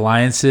little like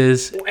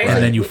alliances, and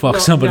then you fuck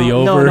somebody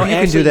over. You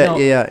can do that. no.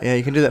 Yeah.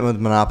 You can do that with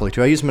Monopoly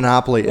too. I use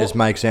Monopoly as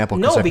my example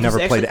because I've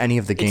never played any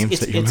of the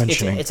games that you're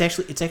mentioning. It's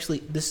actually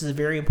this is a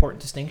very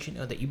important distinction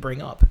that you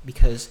bring up,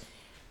 because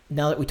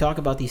now that we talk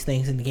about these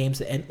things in the games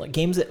that end, like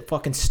games that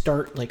fucking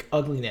start like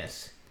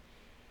ugliness,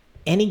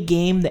 any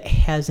game that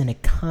has an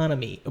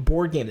economy, a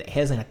board game that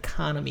has an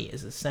economy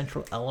as a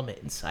central element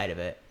inside of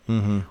it,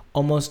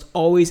 almost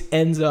always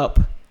ends up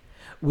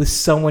with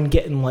someone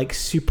getting like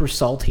super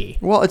salty.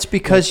 Well, it's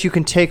because you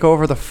can take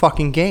over the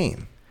fucking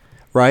game,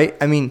 right?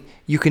 I mean,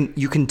 you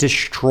can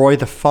destroy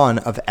the fun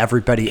of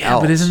everybody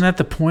else. But isn't that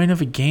the point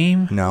of a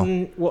game?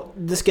 No, Well,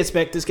 this gets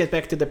back to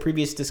the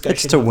previous discussion.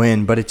 it's to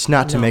win, but it's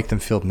not to No. make them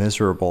feel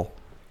miserable.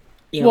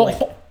 You know, Well,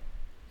 like,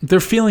 they're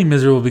feeling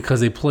miserable because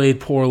they played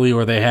poorly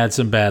or they had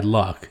some bad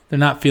luck. They're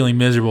not feeling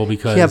miserable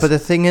because Yeah, but the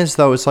thing is,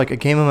 though, it's like a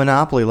game of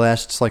Monopoly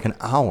lasts like an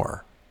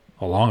hour.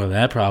 longer than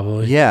that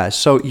probably. Yeah,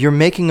 so you're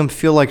making them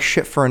feel like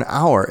shit for an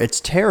hour. It's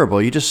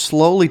terrible. You're just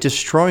slowly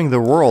destroying the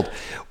world.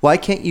 Why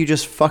can't you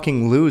just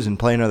fucking lose and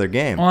play another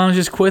game? Well, I'll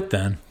just quit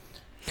then.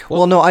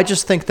 Well, no, I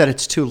just think that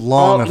it's too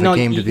long of a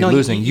game to be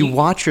losing. You you-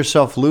 watch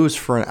yourself lose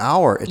for an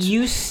hour. It's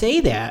you say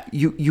that.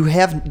 you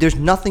have there's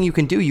nothing you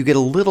can do. You get a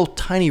little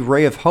tiny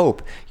ray of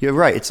hope. You're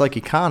right. It's like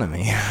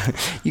economy.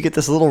 You get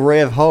this little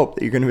ray of hope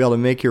that you're going to be able to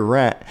make your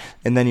rent,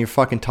 and then your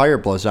fucking tire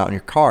blows out in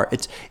your car.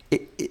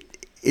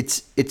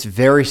 It's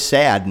very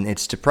sad and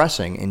it's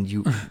depressing, and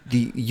you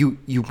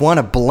want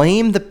to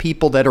blame the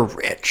people that are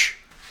rich.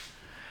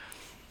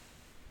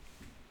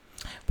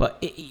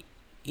 But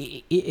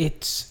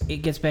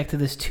it gets back to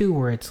this too,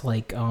 where it's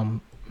like I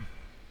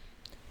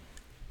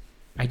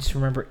just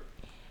remember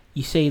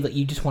you say that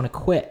you just want to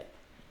quit.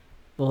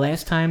 The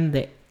last time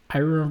that I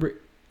remember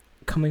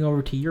coming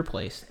over to your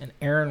place and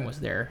Aaron was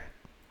there,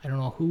 I don't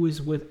know who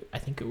was with. I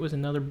think it was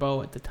another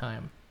Bo at the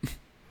time.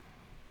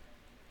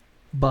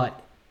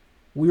 But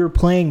we were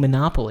playing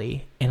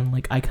Monopoly, and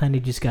like I kind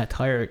of just got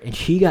tired, and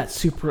she got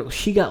super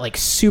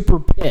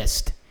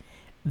pissed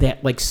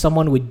that like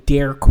someone would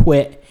dare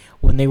quit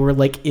when they were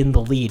like in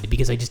the lead,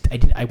 because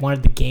I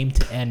wanted the game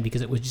to end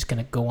because it was just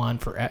gonna go on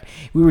forever.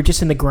 We were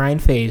just in the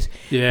grind phase.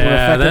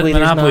 Yeah, that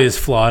Monopoly is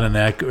flawed in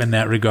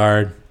that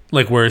regard.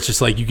 Like where it's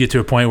just like you get to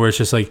a point where it's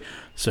just like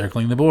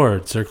circling the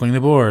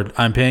board.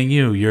 I'm paying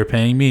you, you're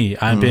paying me.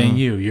 I'm paying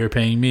you, you're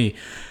paying me.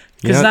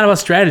 Because it's not about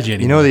strategy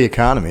anymore. You know the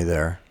economy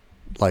there.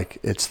 Like,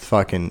 it's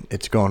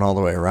going all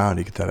the way around.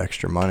 You get that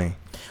extra money.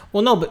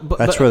 Well, no, but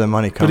that's where the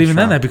money comes from. But even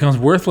then, that becomes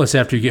worthless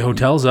after you get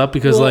hotels up,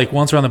 because like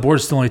once we're on the board,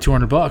 it's still only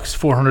 $200,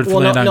 $400 for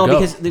land on go.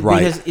 Because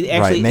it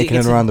actually, making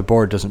it around the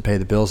board doesn't pay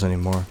the bills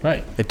anymore.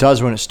 Right. It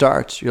does when it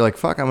starts. You're like,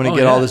 fuck, I'm going to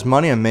get all this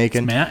money I'm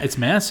making. It's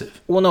massive.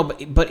 Well, no,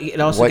 but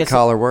it also white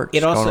collar work.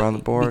 It also going around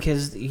the board,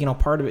 because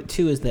part of it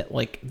too is that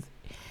like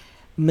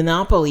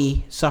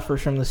Monopoly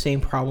suffers from the same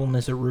problem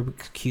as a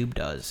Rubik's Cube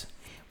does,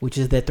 which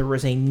is that there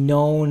is a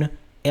known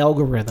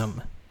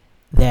algorithm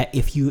that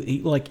if you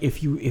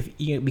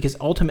because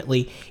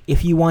ultimately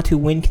if you want to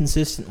win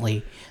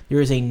consistently,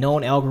 there is a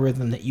known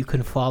algorithm that you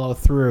can follow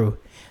through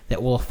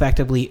that will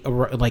effectively,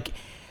 like,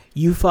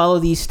 you follow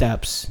these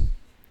steps,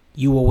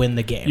 you will win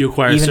the game. You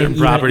acquire certain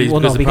properties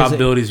because the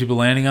probabilities of people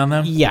landing on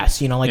them. Yes,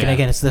 and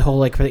again, it's the whole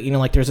like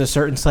there's a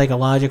certain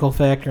psychological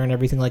factor and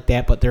everything like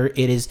that, but it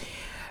is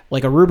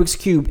like a Rubik's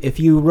Cube.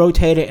 If you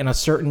rotate it in a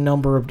certain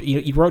number of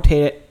you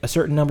rotate it a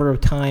certain number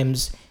of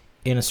times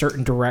in a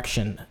certain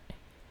direction,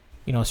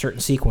 a certain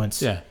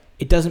sequence. Yeah.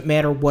 It doesn't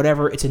matter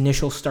whatever its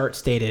initial start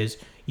state is.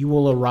 You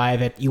will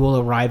arrive at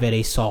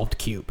a solved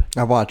cube.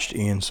 I watched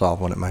Ian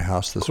solve one at my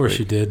house this week. Of course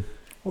you did.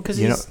 Well, because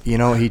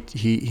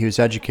he was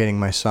educating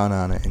my son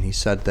on it, and he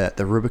said that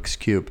the Rubik's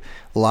Cube,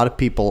 a lot of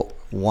people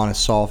want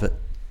to solve it.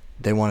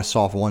 They want to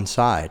solve one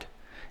side.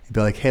 He'd be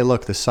like, hey,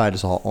 look, this side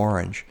is all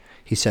orange.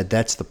 He said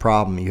that's the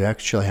problem. You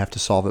actually have to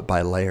solve it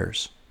by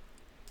layers.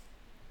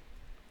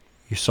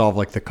 You solve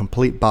like the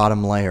complete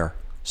bottom layer,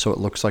 so it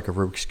looks like a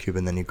Rubik's Cube,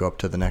 and then you go up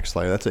to the next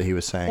layer. That's what he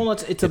was saying. Well,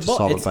 it's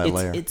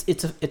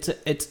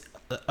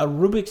a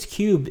Rubik's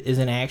Cube is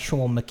an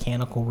actual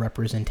mechanical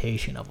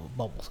representation of a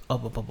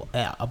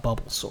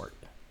bubble sort.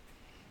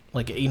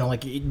 Like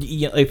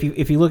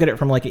if you look at it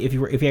from like if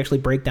you actually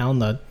break down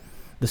the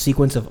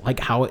sequence of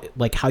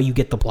how you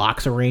get the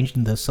blocks arranged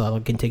in this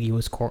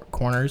contiguous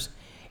corners,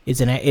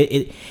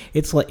 it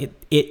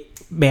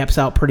maps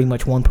out pretty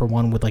much one per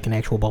one with like an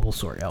actual bubble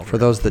sort algorithm. For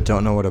those that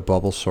don't know what a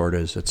bubble sort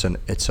is, it's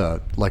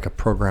a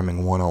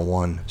programming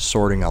 101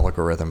 sorting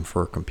algorithm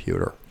for a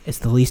computer. It's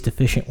the least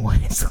efficient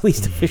one. It's the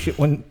least efficient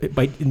one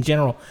in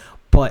general,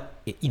 but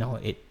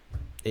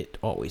it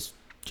always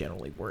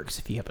generally works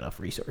if you have enough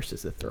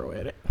resources to throw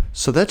at it.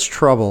 So that's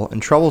Trouble, and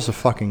Trouble's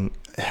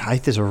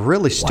it's a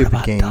really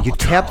stupid game. You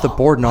tap the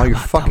board and all your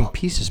fucking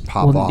pieces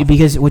pop off.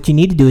 Because what you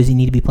need to do is you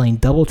need to be playing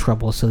Double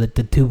Trouble so that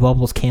the two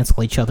bubbles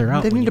cancel each other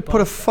out. They need to put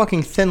a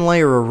fucking thin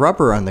layer of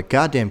rubber on the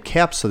goddamn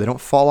caps so they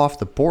don't fall off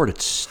the board.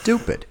 It's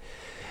stupid.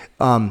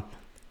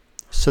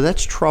 So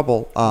that's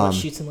Trouble.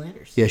 Chutes and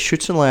Ladders? Yeah,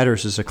 Chutes and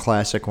Ladders is a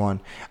classic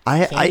one.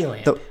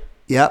 The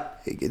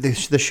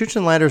Chutes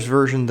and Ladders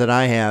version that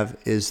I have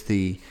is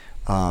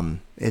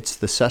it's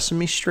the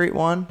Sesame Street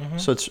one. Mm-hmm.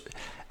 So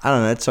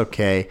it's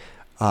okay.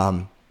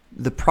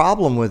 The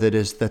problem with it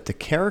is that the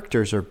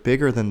characters are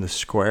bigger than the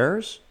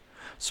squares.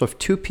 So if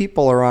two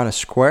people are on a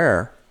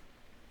square,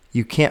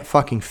 you can't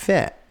fucking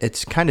fit.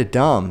 It's kind of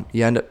dumb.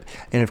 You end up,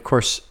 and of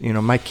course,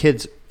 my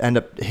kids end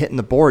up hitting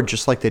the board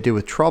just like they do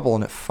with Trouble,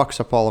 and it fucks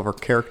up all of our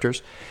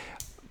characters.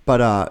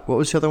 But what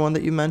was the other one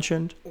that you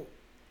mentioned?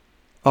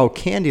 Oh,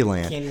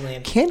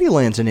 Candyland.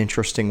 Candyland's an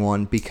interesting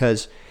one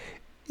because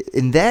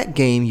in that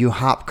game you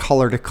hop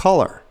color to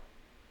color.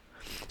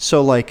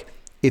 So like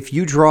if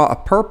you draw a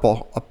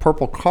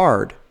purple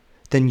card,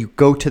 then you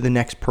go to the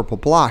next purple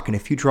block, and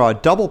if you draw a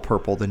double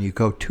purple, then you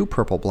go 2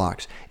 purple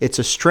blocks. It's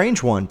a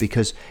strange one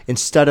because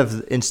instead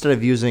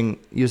of using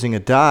a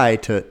die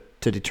to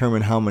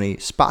determine how many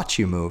spots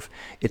you move,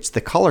 it's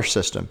the color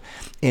system,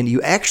 and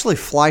you actually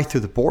fly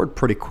through the board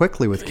pretty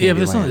quickly with Candyland. Yeah,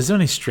 but is there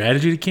any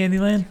strategy to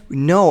Candyland?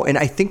 No, and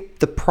I think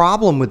the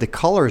problem with the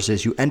colors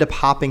is you end up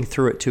hopping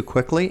through it too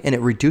quickly, and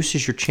it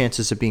reduces your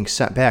chances of being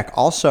sent back.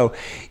 Also,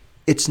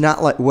 it's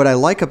not like what I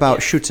like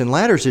about Chutes and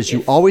Ladders is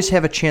you always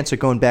have a chance of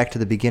going back to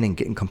the beginning,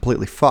 getting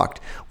completely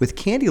fucked. With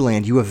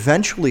Candyland, you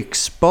eventually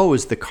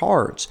expose the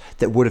cards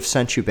that would have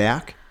sent you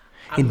back.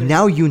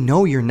 Now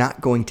you're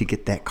not going to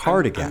get that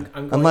card again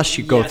unless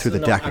you go through the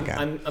deck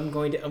again. I'm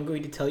going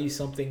to tell you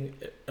something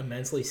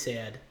immensely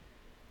sad.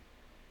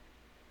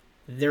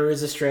 There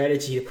is a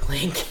strategy to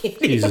playing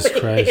Candyland. Jesus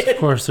Christ! Of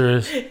course there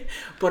is.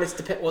 But it's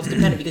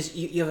dependent because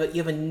you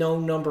have a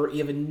known number. You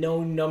have a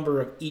known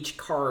number of each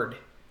card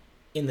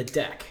in the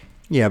deck.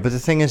 Yeah, but the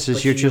thing is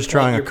you're just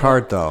drawing a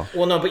card though.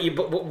 Well, no, but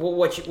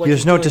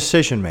there's no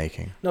decision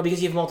making. No,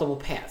 because you have multiple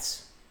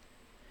paths.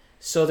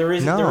 So there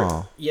is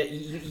no.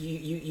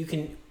 You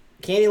can.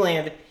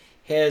 Candyland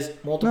has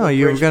multiple. No,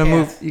 you're gonna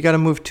move. You got to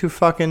move 2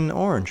 fucking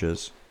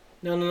oranges.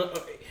 No.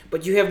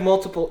 But you have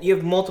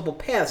multiple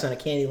paths on a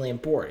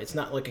Candyland board. It's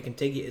not like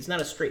it's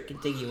not a straight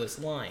contiguous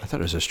line. I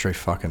thought it was a straight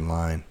fucking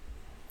line.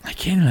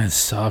 Candyland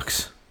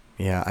sucks.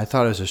 Yeah, I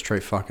thought it was a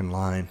straight fucking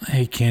line. I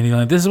hate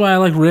Candyland. This is why I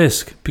like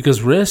Risk,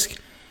 because Risk.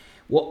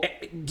 Well,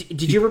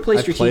 did you ever play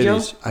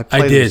Strategio?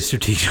 I did.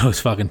 Strategio is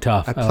fucking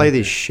tough. I play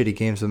these shitty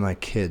games with my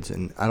kids,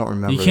 and I don't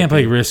remember. You can't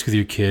play Risk with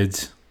your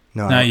kids.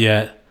 No, not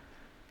yet.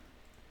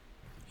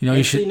 You know,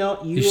 Actually,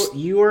 you should.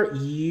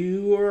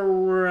 You are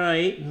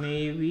right.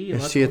 Maybe.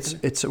 See,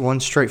 it's one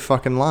straight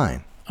fucking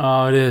line.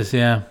 Oh, it is.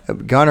 Yeah.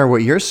 Gunnar,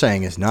 what you're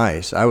saying is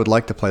nice. I would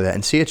like to play that.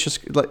 And see, it's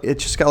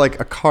just got like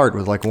a card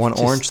with like one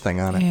orange thing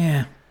on it.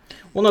 Yeah.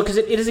 Well, no, because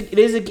it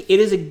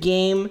is a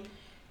game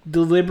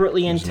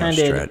deliberately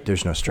intended.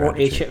 There's no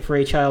strategy for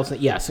a child.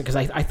 Yes, because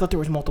I thought there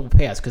was multiple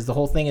paths. Because the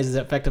whole thing is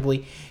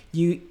effectively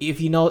if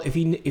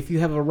you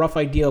have a rough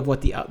idea of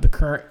what the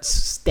current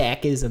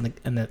stack is in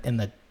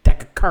the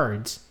deck of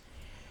cards,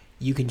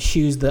 you can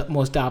choose the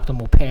most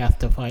optimal path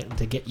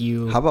to get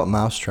you. How about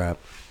Mousetrap?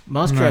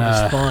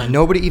 Mousetrap is fun.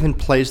 Nobody even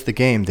plays the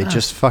game. They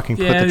just fucking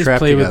put the trap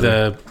play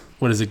together. With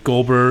what is it,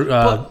 Goldberg?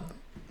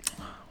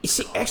 You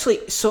see,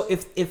 actually, so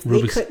if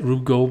they could,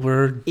 Rube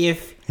Goldberg.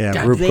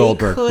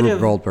 Rube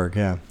Goldberg.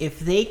 Yeah. If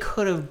they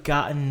could have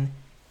gotten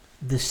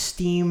the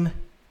Steam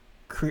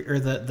or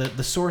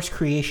the Source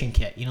creation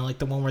kit, like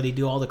the one where they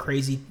do all the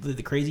crazy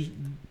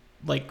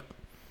like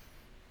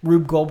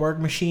Rube Goldberg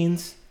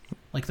machines,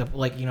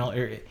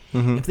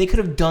 if they could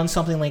have done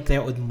something like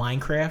that with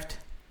Minecraft,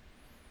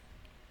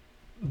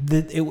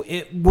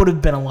 it would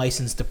have been a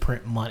license to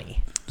print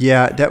money.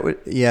 Yeah,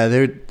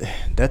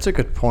 that's a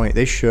good point.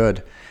 They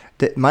should.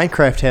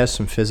 Minecraft has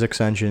some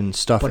physics engine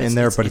stuff in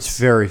there, but it's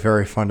very,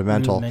 very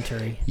fundamental.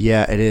 Rudimentary.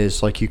 Yeah, it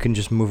is. Like you can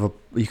just move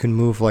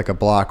like a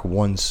block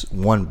one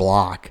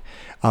block.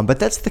 But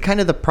that's the kind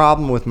of the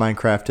problem with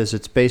Minecraft is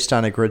it's based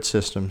on a grid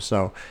system,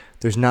 so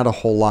there's not a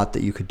whole lot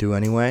that you could do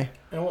anyway.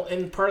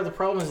 And part of the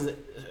problem is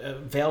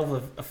that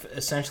Valve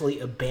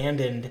essentially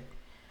abandoned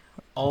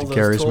all those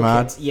Gary's toolkits.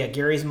 mod. Yeah,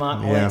 Gary's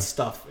mod, all that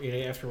stuff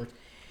afterwards.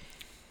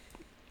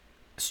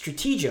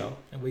 Strategio,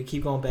 and we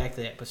keep going back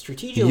to that, but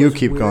Strategio. You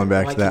keep going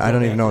back to that. I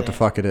don't even know what the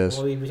fuck it is.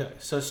 So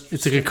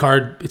it's like a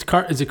card.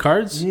 Is it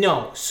cards?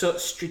 No. So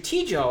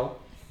Strategio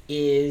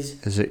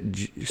is. Is it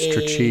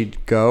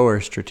Stratego or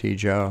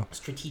Strategio?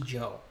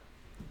 Strategio.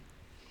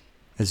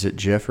 Is it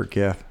GIF or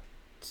GIF?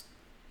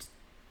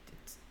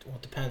 Well,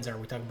 it depends. Are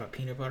we talking about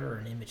peanut butter or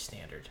an image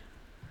standard?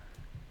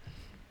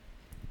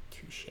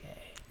 Touche.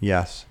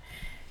 Yes.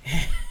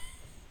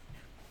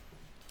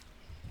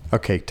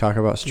 Okay, talk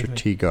about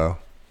Stratego.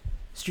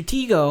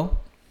 Stratego.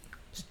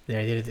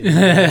 There, I did it.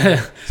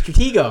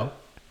 Stratego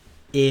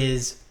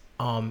is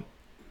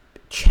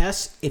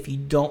chess if you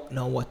don't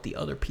know what the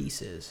other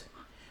piece is.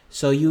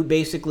 So you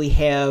basically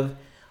have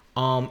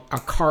a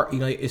card.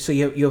 So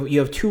you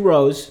have two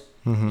rows.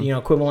 Mm-hmm.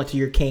 Equivalent to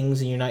your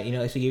kings, and you're not.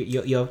 So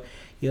you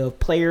have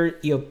player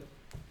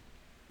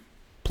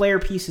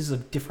pieces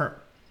of different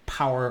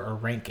power or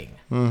ranking.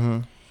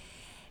 Mm-hmm.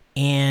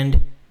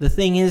 And the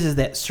thing is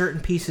that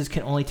certain pieces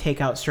can only take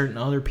out certain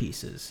other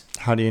pieces.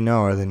 How do you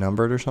know? Are they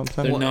numbered or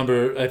something? They're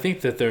numbered. I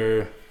think that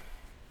they're.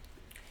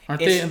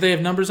 Aren't they? They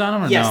have numbers on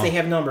them, or yes, no? They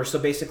have numbers. So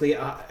basically,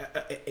 a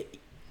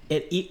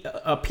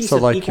piece so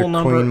of like equal your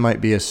number. queen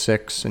might be a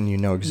 6, and you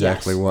know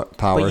exactly what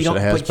powers it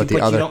has, but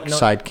the other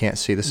side can't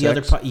see the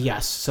 6.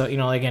 Yes. So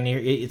again,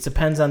 it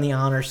depends on the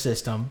honor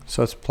system.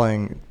 So it's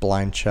playing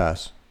blind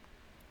chess.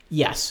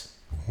 Yes.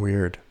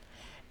 Weird.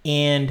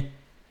 And.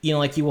 You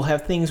will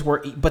have things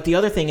where, but the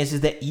other thing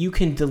is that you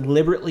can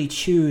deliberately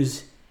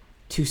choose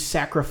to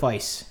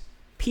sacrifice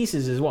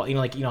pieces as well. You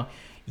do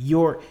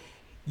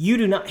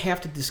not have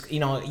to,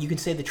 you can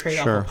say the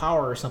trade-off of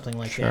power or something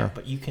like that,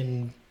 but you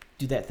can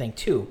do that thing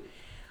too.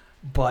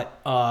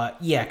 But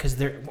because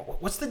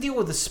what's the deal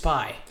with the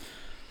spy?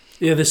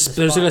 Yeah, there's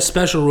like a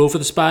special rule for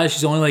the spy.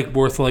 She's only like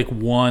worth like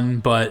 1,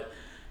 but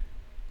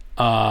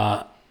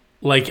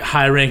like a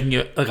high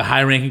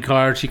ranking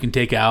card she can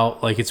take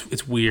out. Like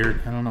it's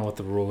weird. I don't know what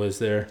the rule is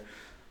there.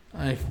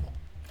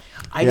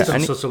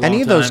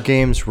 Any of those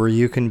games where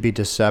you can be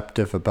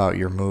deceptive about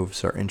your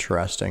moves are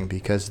interesting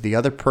because the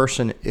other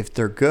person, if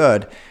they're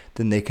good,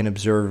 then they can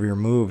observe your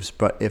moves.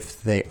 But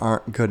if they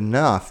aren't good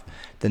enough,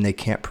 then they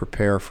can't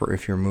prepare for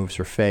if your moves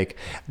are fake.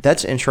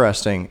 That's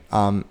interesting.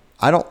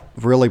 I don't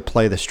really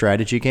play the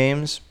strategy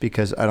games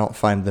because I don't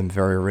find them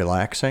very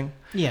relaxing.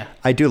 Yeah.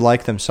 I do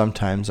like them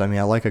sometimes. I mean,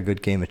 I like a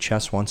good game of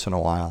chess once in a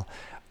while,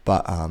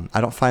 but I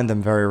don't find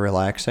them very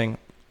relaxing.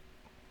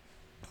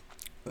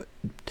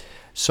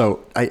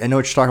 So I know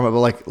what you're talking about,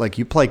 but like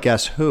you play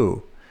Guess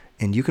Who,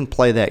 and you can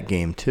play that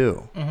game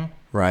too,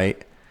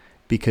 right?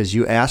 Because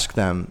you ask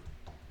them,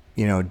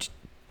 you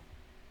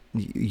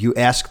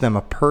ask them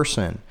a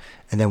person,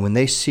 and then when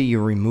they see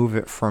you remove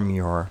it from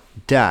your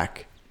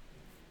deck,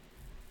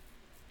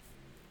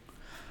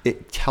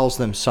 it tells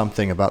them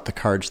something about the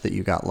cards that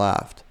you got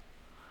left.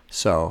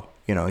 So,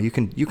 you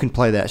can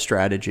play that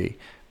strategy,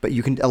 but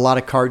a lot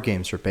of card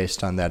games are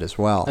based on that as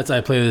well.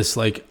 I play this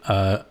like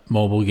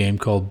mobile game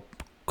called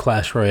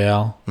Clash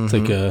Royale. It's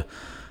like a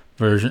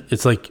version.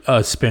 It's like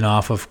a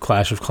spin-off of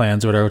Clash of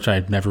Clans or whatever, which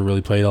I've never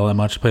really played all that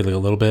much. I played like a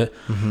little bit.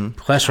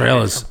 Clash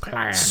Royale is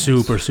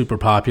super, super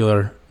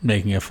popular,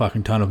 making a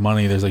fucking ton of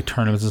money. There's like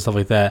tournaments and stuff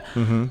like that.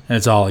 And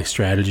it's all like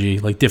strategy,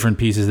 like different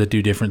pieces that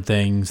do different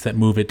things, that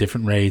move at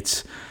different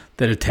rates,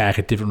 that attack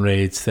at different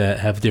rates, that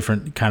have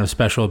different kind of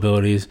special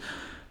abilities.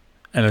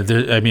 And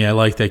I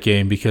like that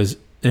game because,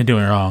 don't get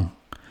me wrong,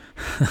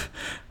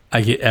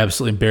 I get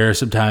absolutely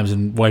embarrassed sometimes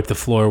and wipe the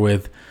floor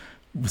with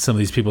some of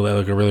these people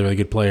that are really, really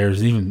good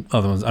players. Even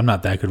other ones, I'm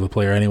not that good of a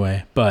player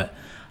anyway, but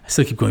I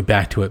still keep going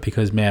back to it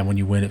because, man, when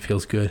you win, it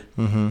feels good.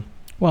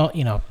 Well,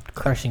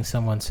 crushing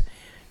someone's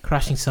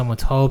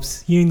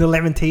hopes, hearing the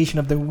lamentation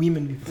of the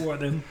women before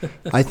them.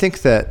 I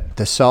think that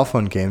the cell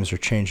phone games are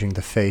changing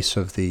the face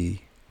of the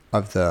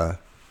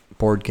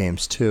board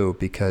games too,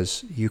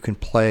 because you can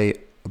play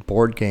a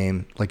board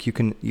game like you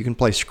can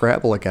play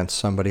Scrabble against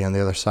somebody on the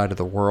other side of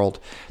the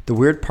world. The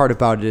weird part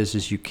about it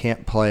is you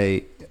can't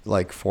play,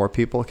 like 4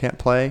 people can't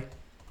play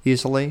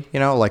easily.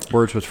 Like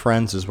Words with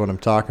Friends is what I'm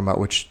talking about,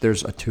 which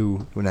there's a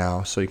 2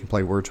 now, so you can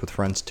play Words with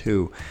Friends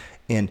 2.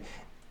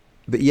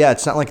 But yeah,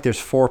 it's not like there's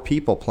 4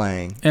 people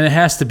playing. And it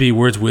has to be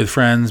Words with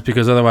Friends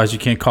because otherwise you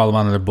can't call them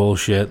on their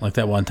bullshit. Like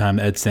that one time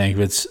Ed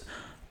Stankovitz,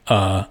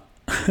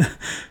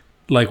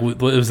 like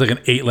it was like an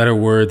 8-letter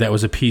word that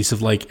was a piece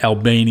of like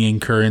Albanian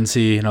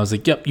currency, and I was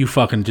like, "Yep, you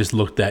fucking just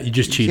looked that. You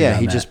just cheated." Yeah, on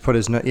he that. just put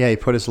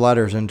his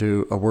letters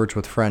into a Words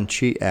with Friend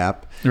cheat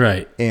app.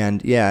 Right.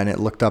 And it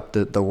looked up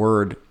the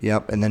word.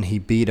 Yep, and then he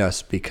beat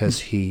us because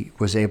he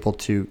was able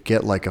to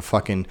get like a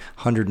fucking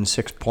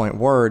 106-point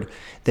word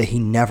that he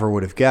never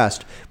would have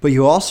guessed. But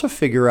you also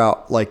figure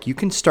out like you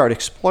can start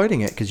exploiting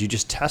it because you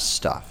just test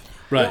stuff.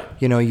 Right.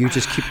 You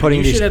just keep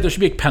putting these. There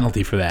should be a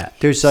penalty for that.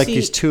 There's like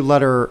these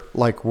 2-letter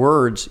like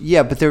words.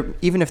 Yeah, but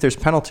even if there's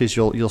penalties,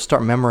 you'll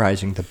start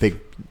memorizing the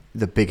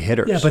big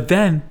hitters. Yeah, but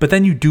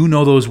then you do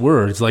know those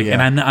words, like,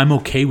 and I'm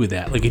okay with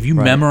that. Like, if you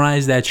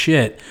memorize that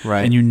shit,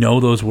 and you know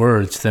those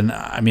words, then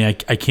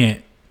I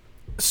can't.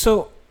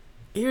 So,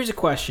 here's a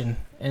question,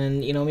 and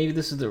maybe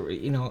this is the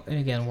and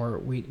again where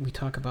we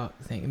talk about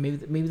things.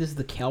 Maybe this is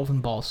the Calvin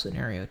Ball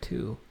scenario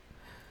too.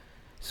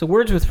 So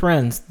Words with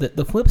Friends,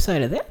 the flip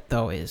side of that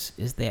though is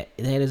that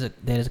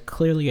is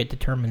clearly a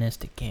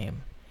deterministic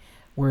game,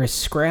 whereas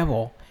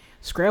Scrabble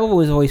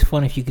was always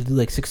fun if you could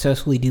like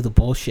successfully do the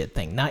bullshit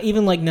thing, not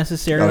even like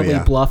necessarily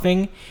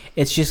bluffing.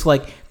 It's just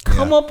like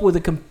come up with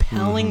a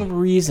compelling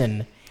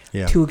reason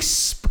to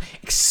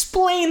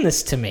explain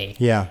this to me.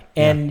 Yeah.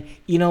 And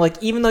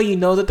like even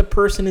though that the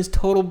person is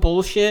total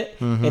bullshit,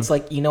 it's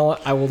like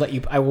what, I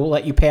will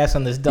let you pass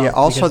on this dump. Yeah.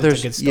 Also,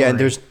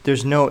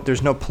 there's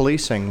no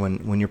policing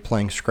when you're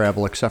playing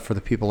Scrabble except for the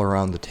people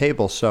around the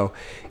table. So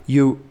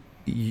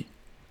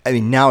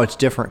now it's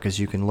different because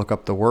you can look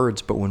up the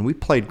words. But when we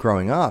played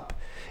growing up,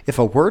 if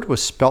a word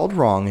was spelled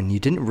wrong and you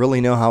didn't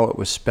really know how it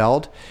was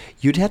spelled,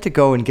 you'd have to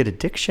go and get a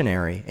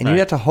dictionary, and you'd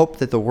have to hope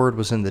that the word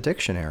was in the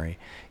dictionary.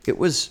 It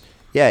was,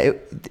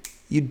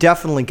 you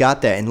definitely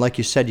got that. And like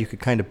you said, you could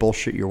kind of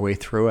bullshit your way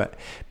through it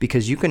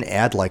because you can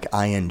add like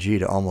ing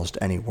to almost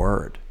any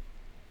word.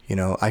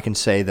 I can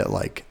say that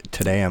like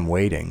today I'm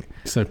waiting.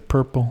 It's like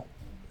purple.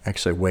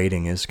 Actually,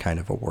 waiting is kind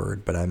of a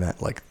word, but I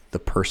meant like the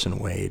person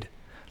weighed.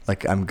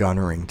 Like I'm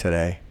gunnering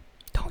today.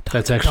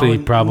 That's actually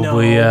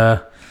probably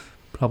a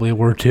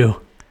word too.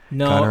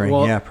 No,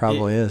 gunnering,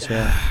 probably is.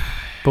 Yeah.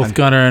 Both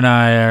Gunner and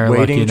I are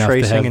waiting, lucky enough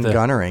tracing, to have and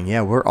gunnering.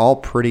 Yeah, we're all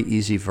pretty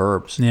easy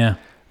verbs. Yeah.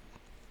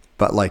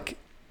 But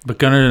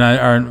Gunner and I,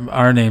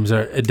 our names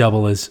are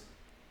double as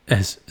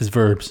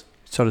verbs.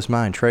 So does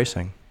mine,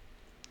 tracing.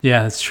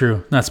 Yeah, that's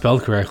true. Not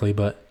spelled correctly,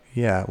 but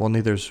yeah. Well,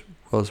 neither's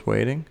was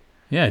waiting.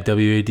 Yeah,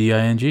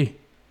 WADING.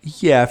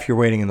 Yeah, if you're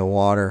waiting in the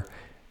water,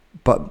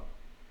 but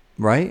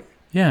right?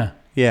 Yeah.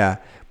 Yeah,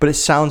 but it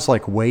sounds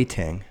like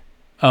waiting.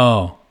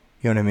 Oh.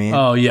 You know what I mean?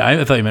 Oh yeah,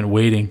 I thought you meant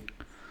waiting.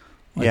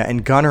 Yeah,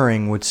 and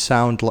gunnering would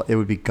sound like it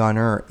would be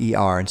gunner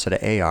ER instead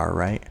of AR,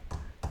 right?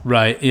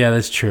 Right. Yeah,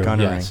 that's true.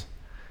 Gunnering. Yes.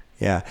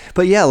 Yeah,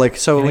 but yeah, like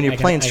so when you're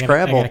playing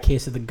Scrabble, I got a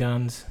case of the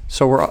guns.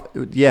 So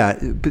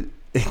but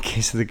in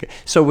case of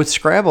so with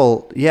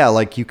Scrabble,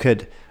 like you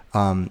could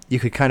kind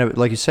of,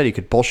 like you said, you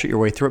could bullshit your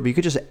way through it, but you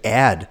could just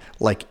add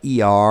like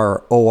ER,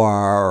 OR,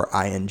 or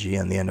ING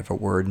on the end of a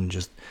word and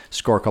just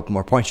score a couple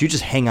more points. You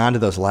just hang on to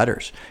those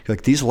letters. You're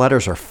like, these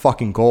letters are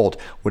fucking gold.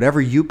 Whatever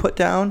you put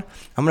down,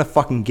 I'm going to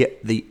fucking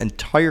get the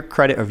entire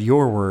credit of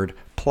your word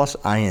plus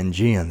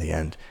ING on the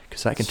end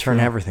because I can turn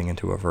everything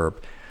into a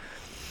verb.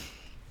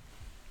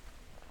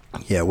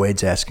 Yeah,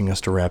 Wade's asking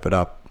us to wrap it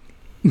up.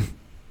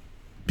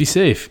 Be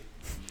safe.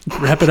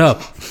 Wrap it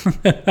up.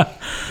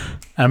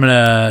 I'm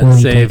going to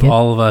save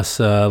all of us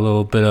a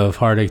little bit of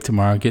heartache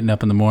tomorrow, getting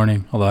up in the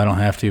morning, although I don't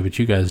have to, but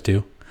you guys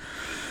do.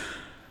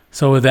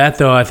 So with that,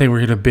 though, I think we're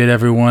going to bid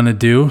everyone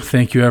adieu.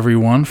 Thank you,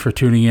 everyone, for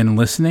tuning in and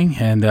listening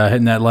and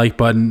hitting that like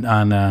button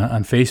on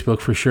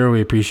Facebook for sure.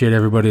 We appreciate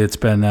everybody that's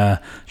been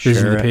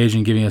visiting the page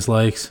and giving us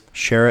likes.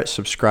 Share it,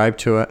 subscribe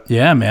to it.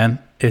 Yeah, man.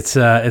 It's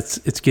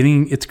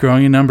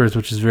growing in numbers,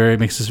 which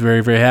makes us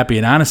very, very happy.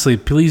 And honestly,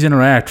 please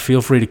interact.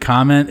 Feel free to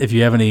comment if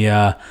you have any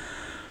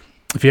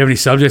if you have any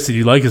subjects that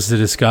you'd like us to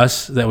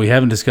discuss that we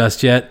haven't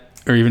discussed yet,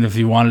 or even if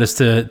you wanted us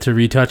to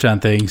retouch on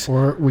things.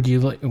 Or would you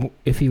like,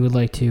 if you would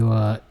like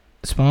to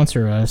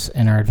sponsor us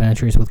in our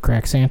adventures with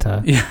Crack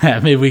Santa? Yeah,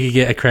 maybe we could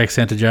get a Crack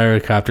Santa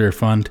gyrocopter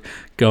fund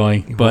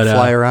going. But we'll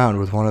fly around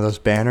with one of those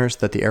banners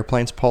that the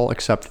airplanes pull,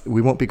 except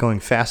we won't be going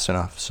fast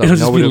enough, so it'll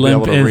just be nobody will be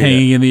limp able to and read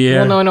hanging it. in the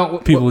air. Well, no.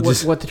 People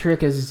just What the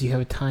trick is you have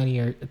a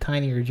tinier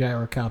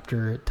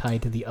gyrocopter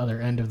tied to the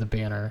other end of the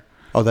banner.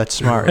 Oh, that's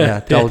smart. Yeah,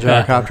 double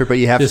gyrocopter, but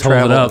you have Just to hold it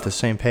travel up. at the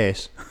same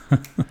pace.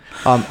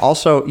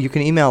 Also, you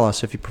can email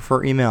us if you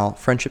prefer email,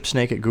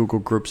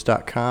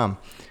 friendshipsnake@googlegroups.com.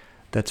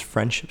 That's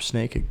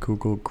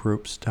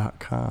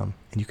friendshipsnake@googlegroups.com.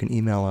 And you can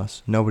email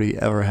us. Nobody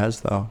ever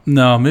has, though.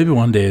 No, maybe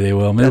one day they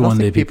will. Maybe I don't one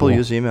day think people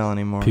use email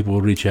anymore. People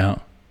will reach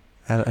out.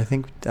 I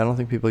don't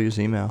think people use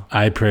email.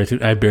 I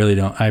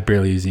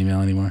barely use email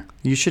anymore.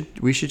 We should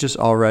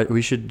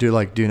do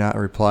like do not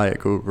reply at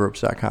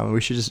googlegroups.com.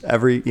 We should just,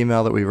 every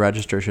email that we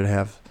register should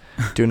have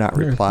do not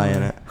reply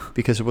in it,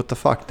 because what the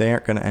fuck, they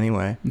aren't gonna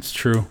anyway. It's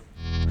true.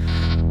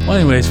 Well,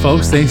 anyways,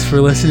 folks, thanks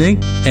for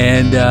listening,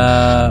 and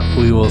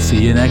we will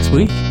see you next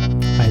week.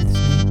 Bye.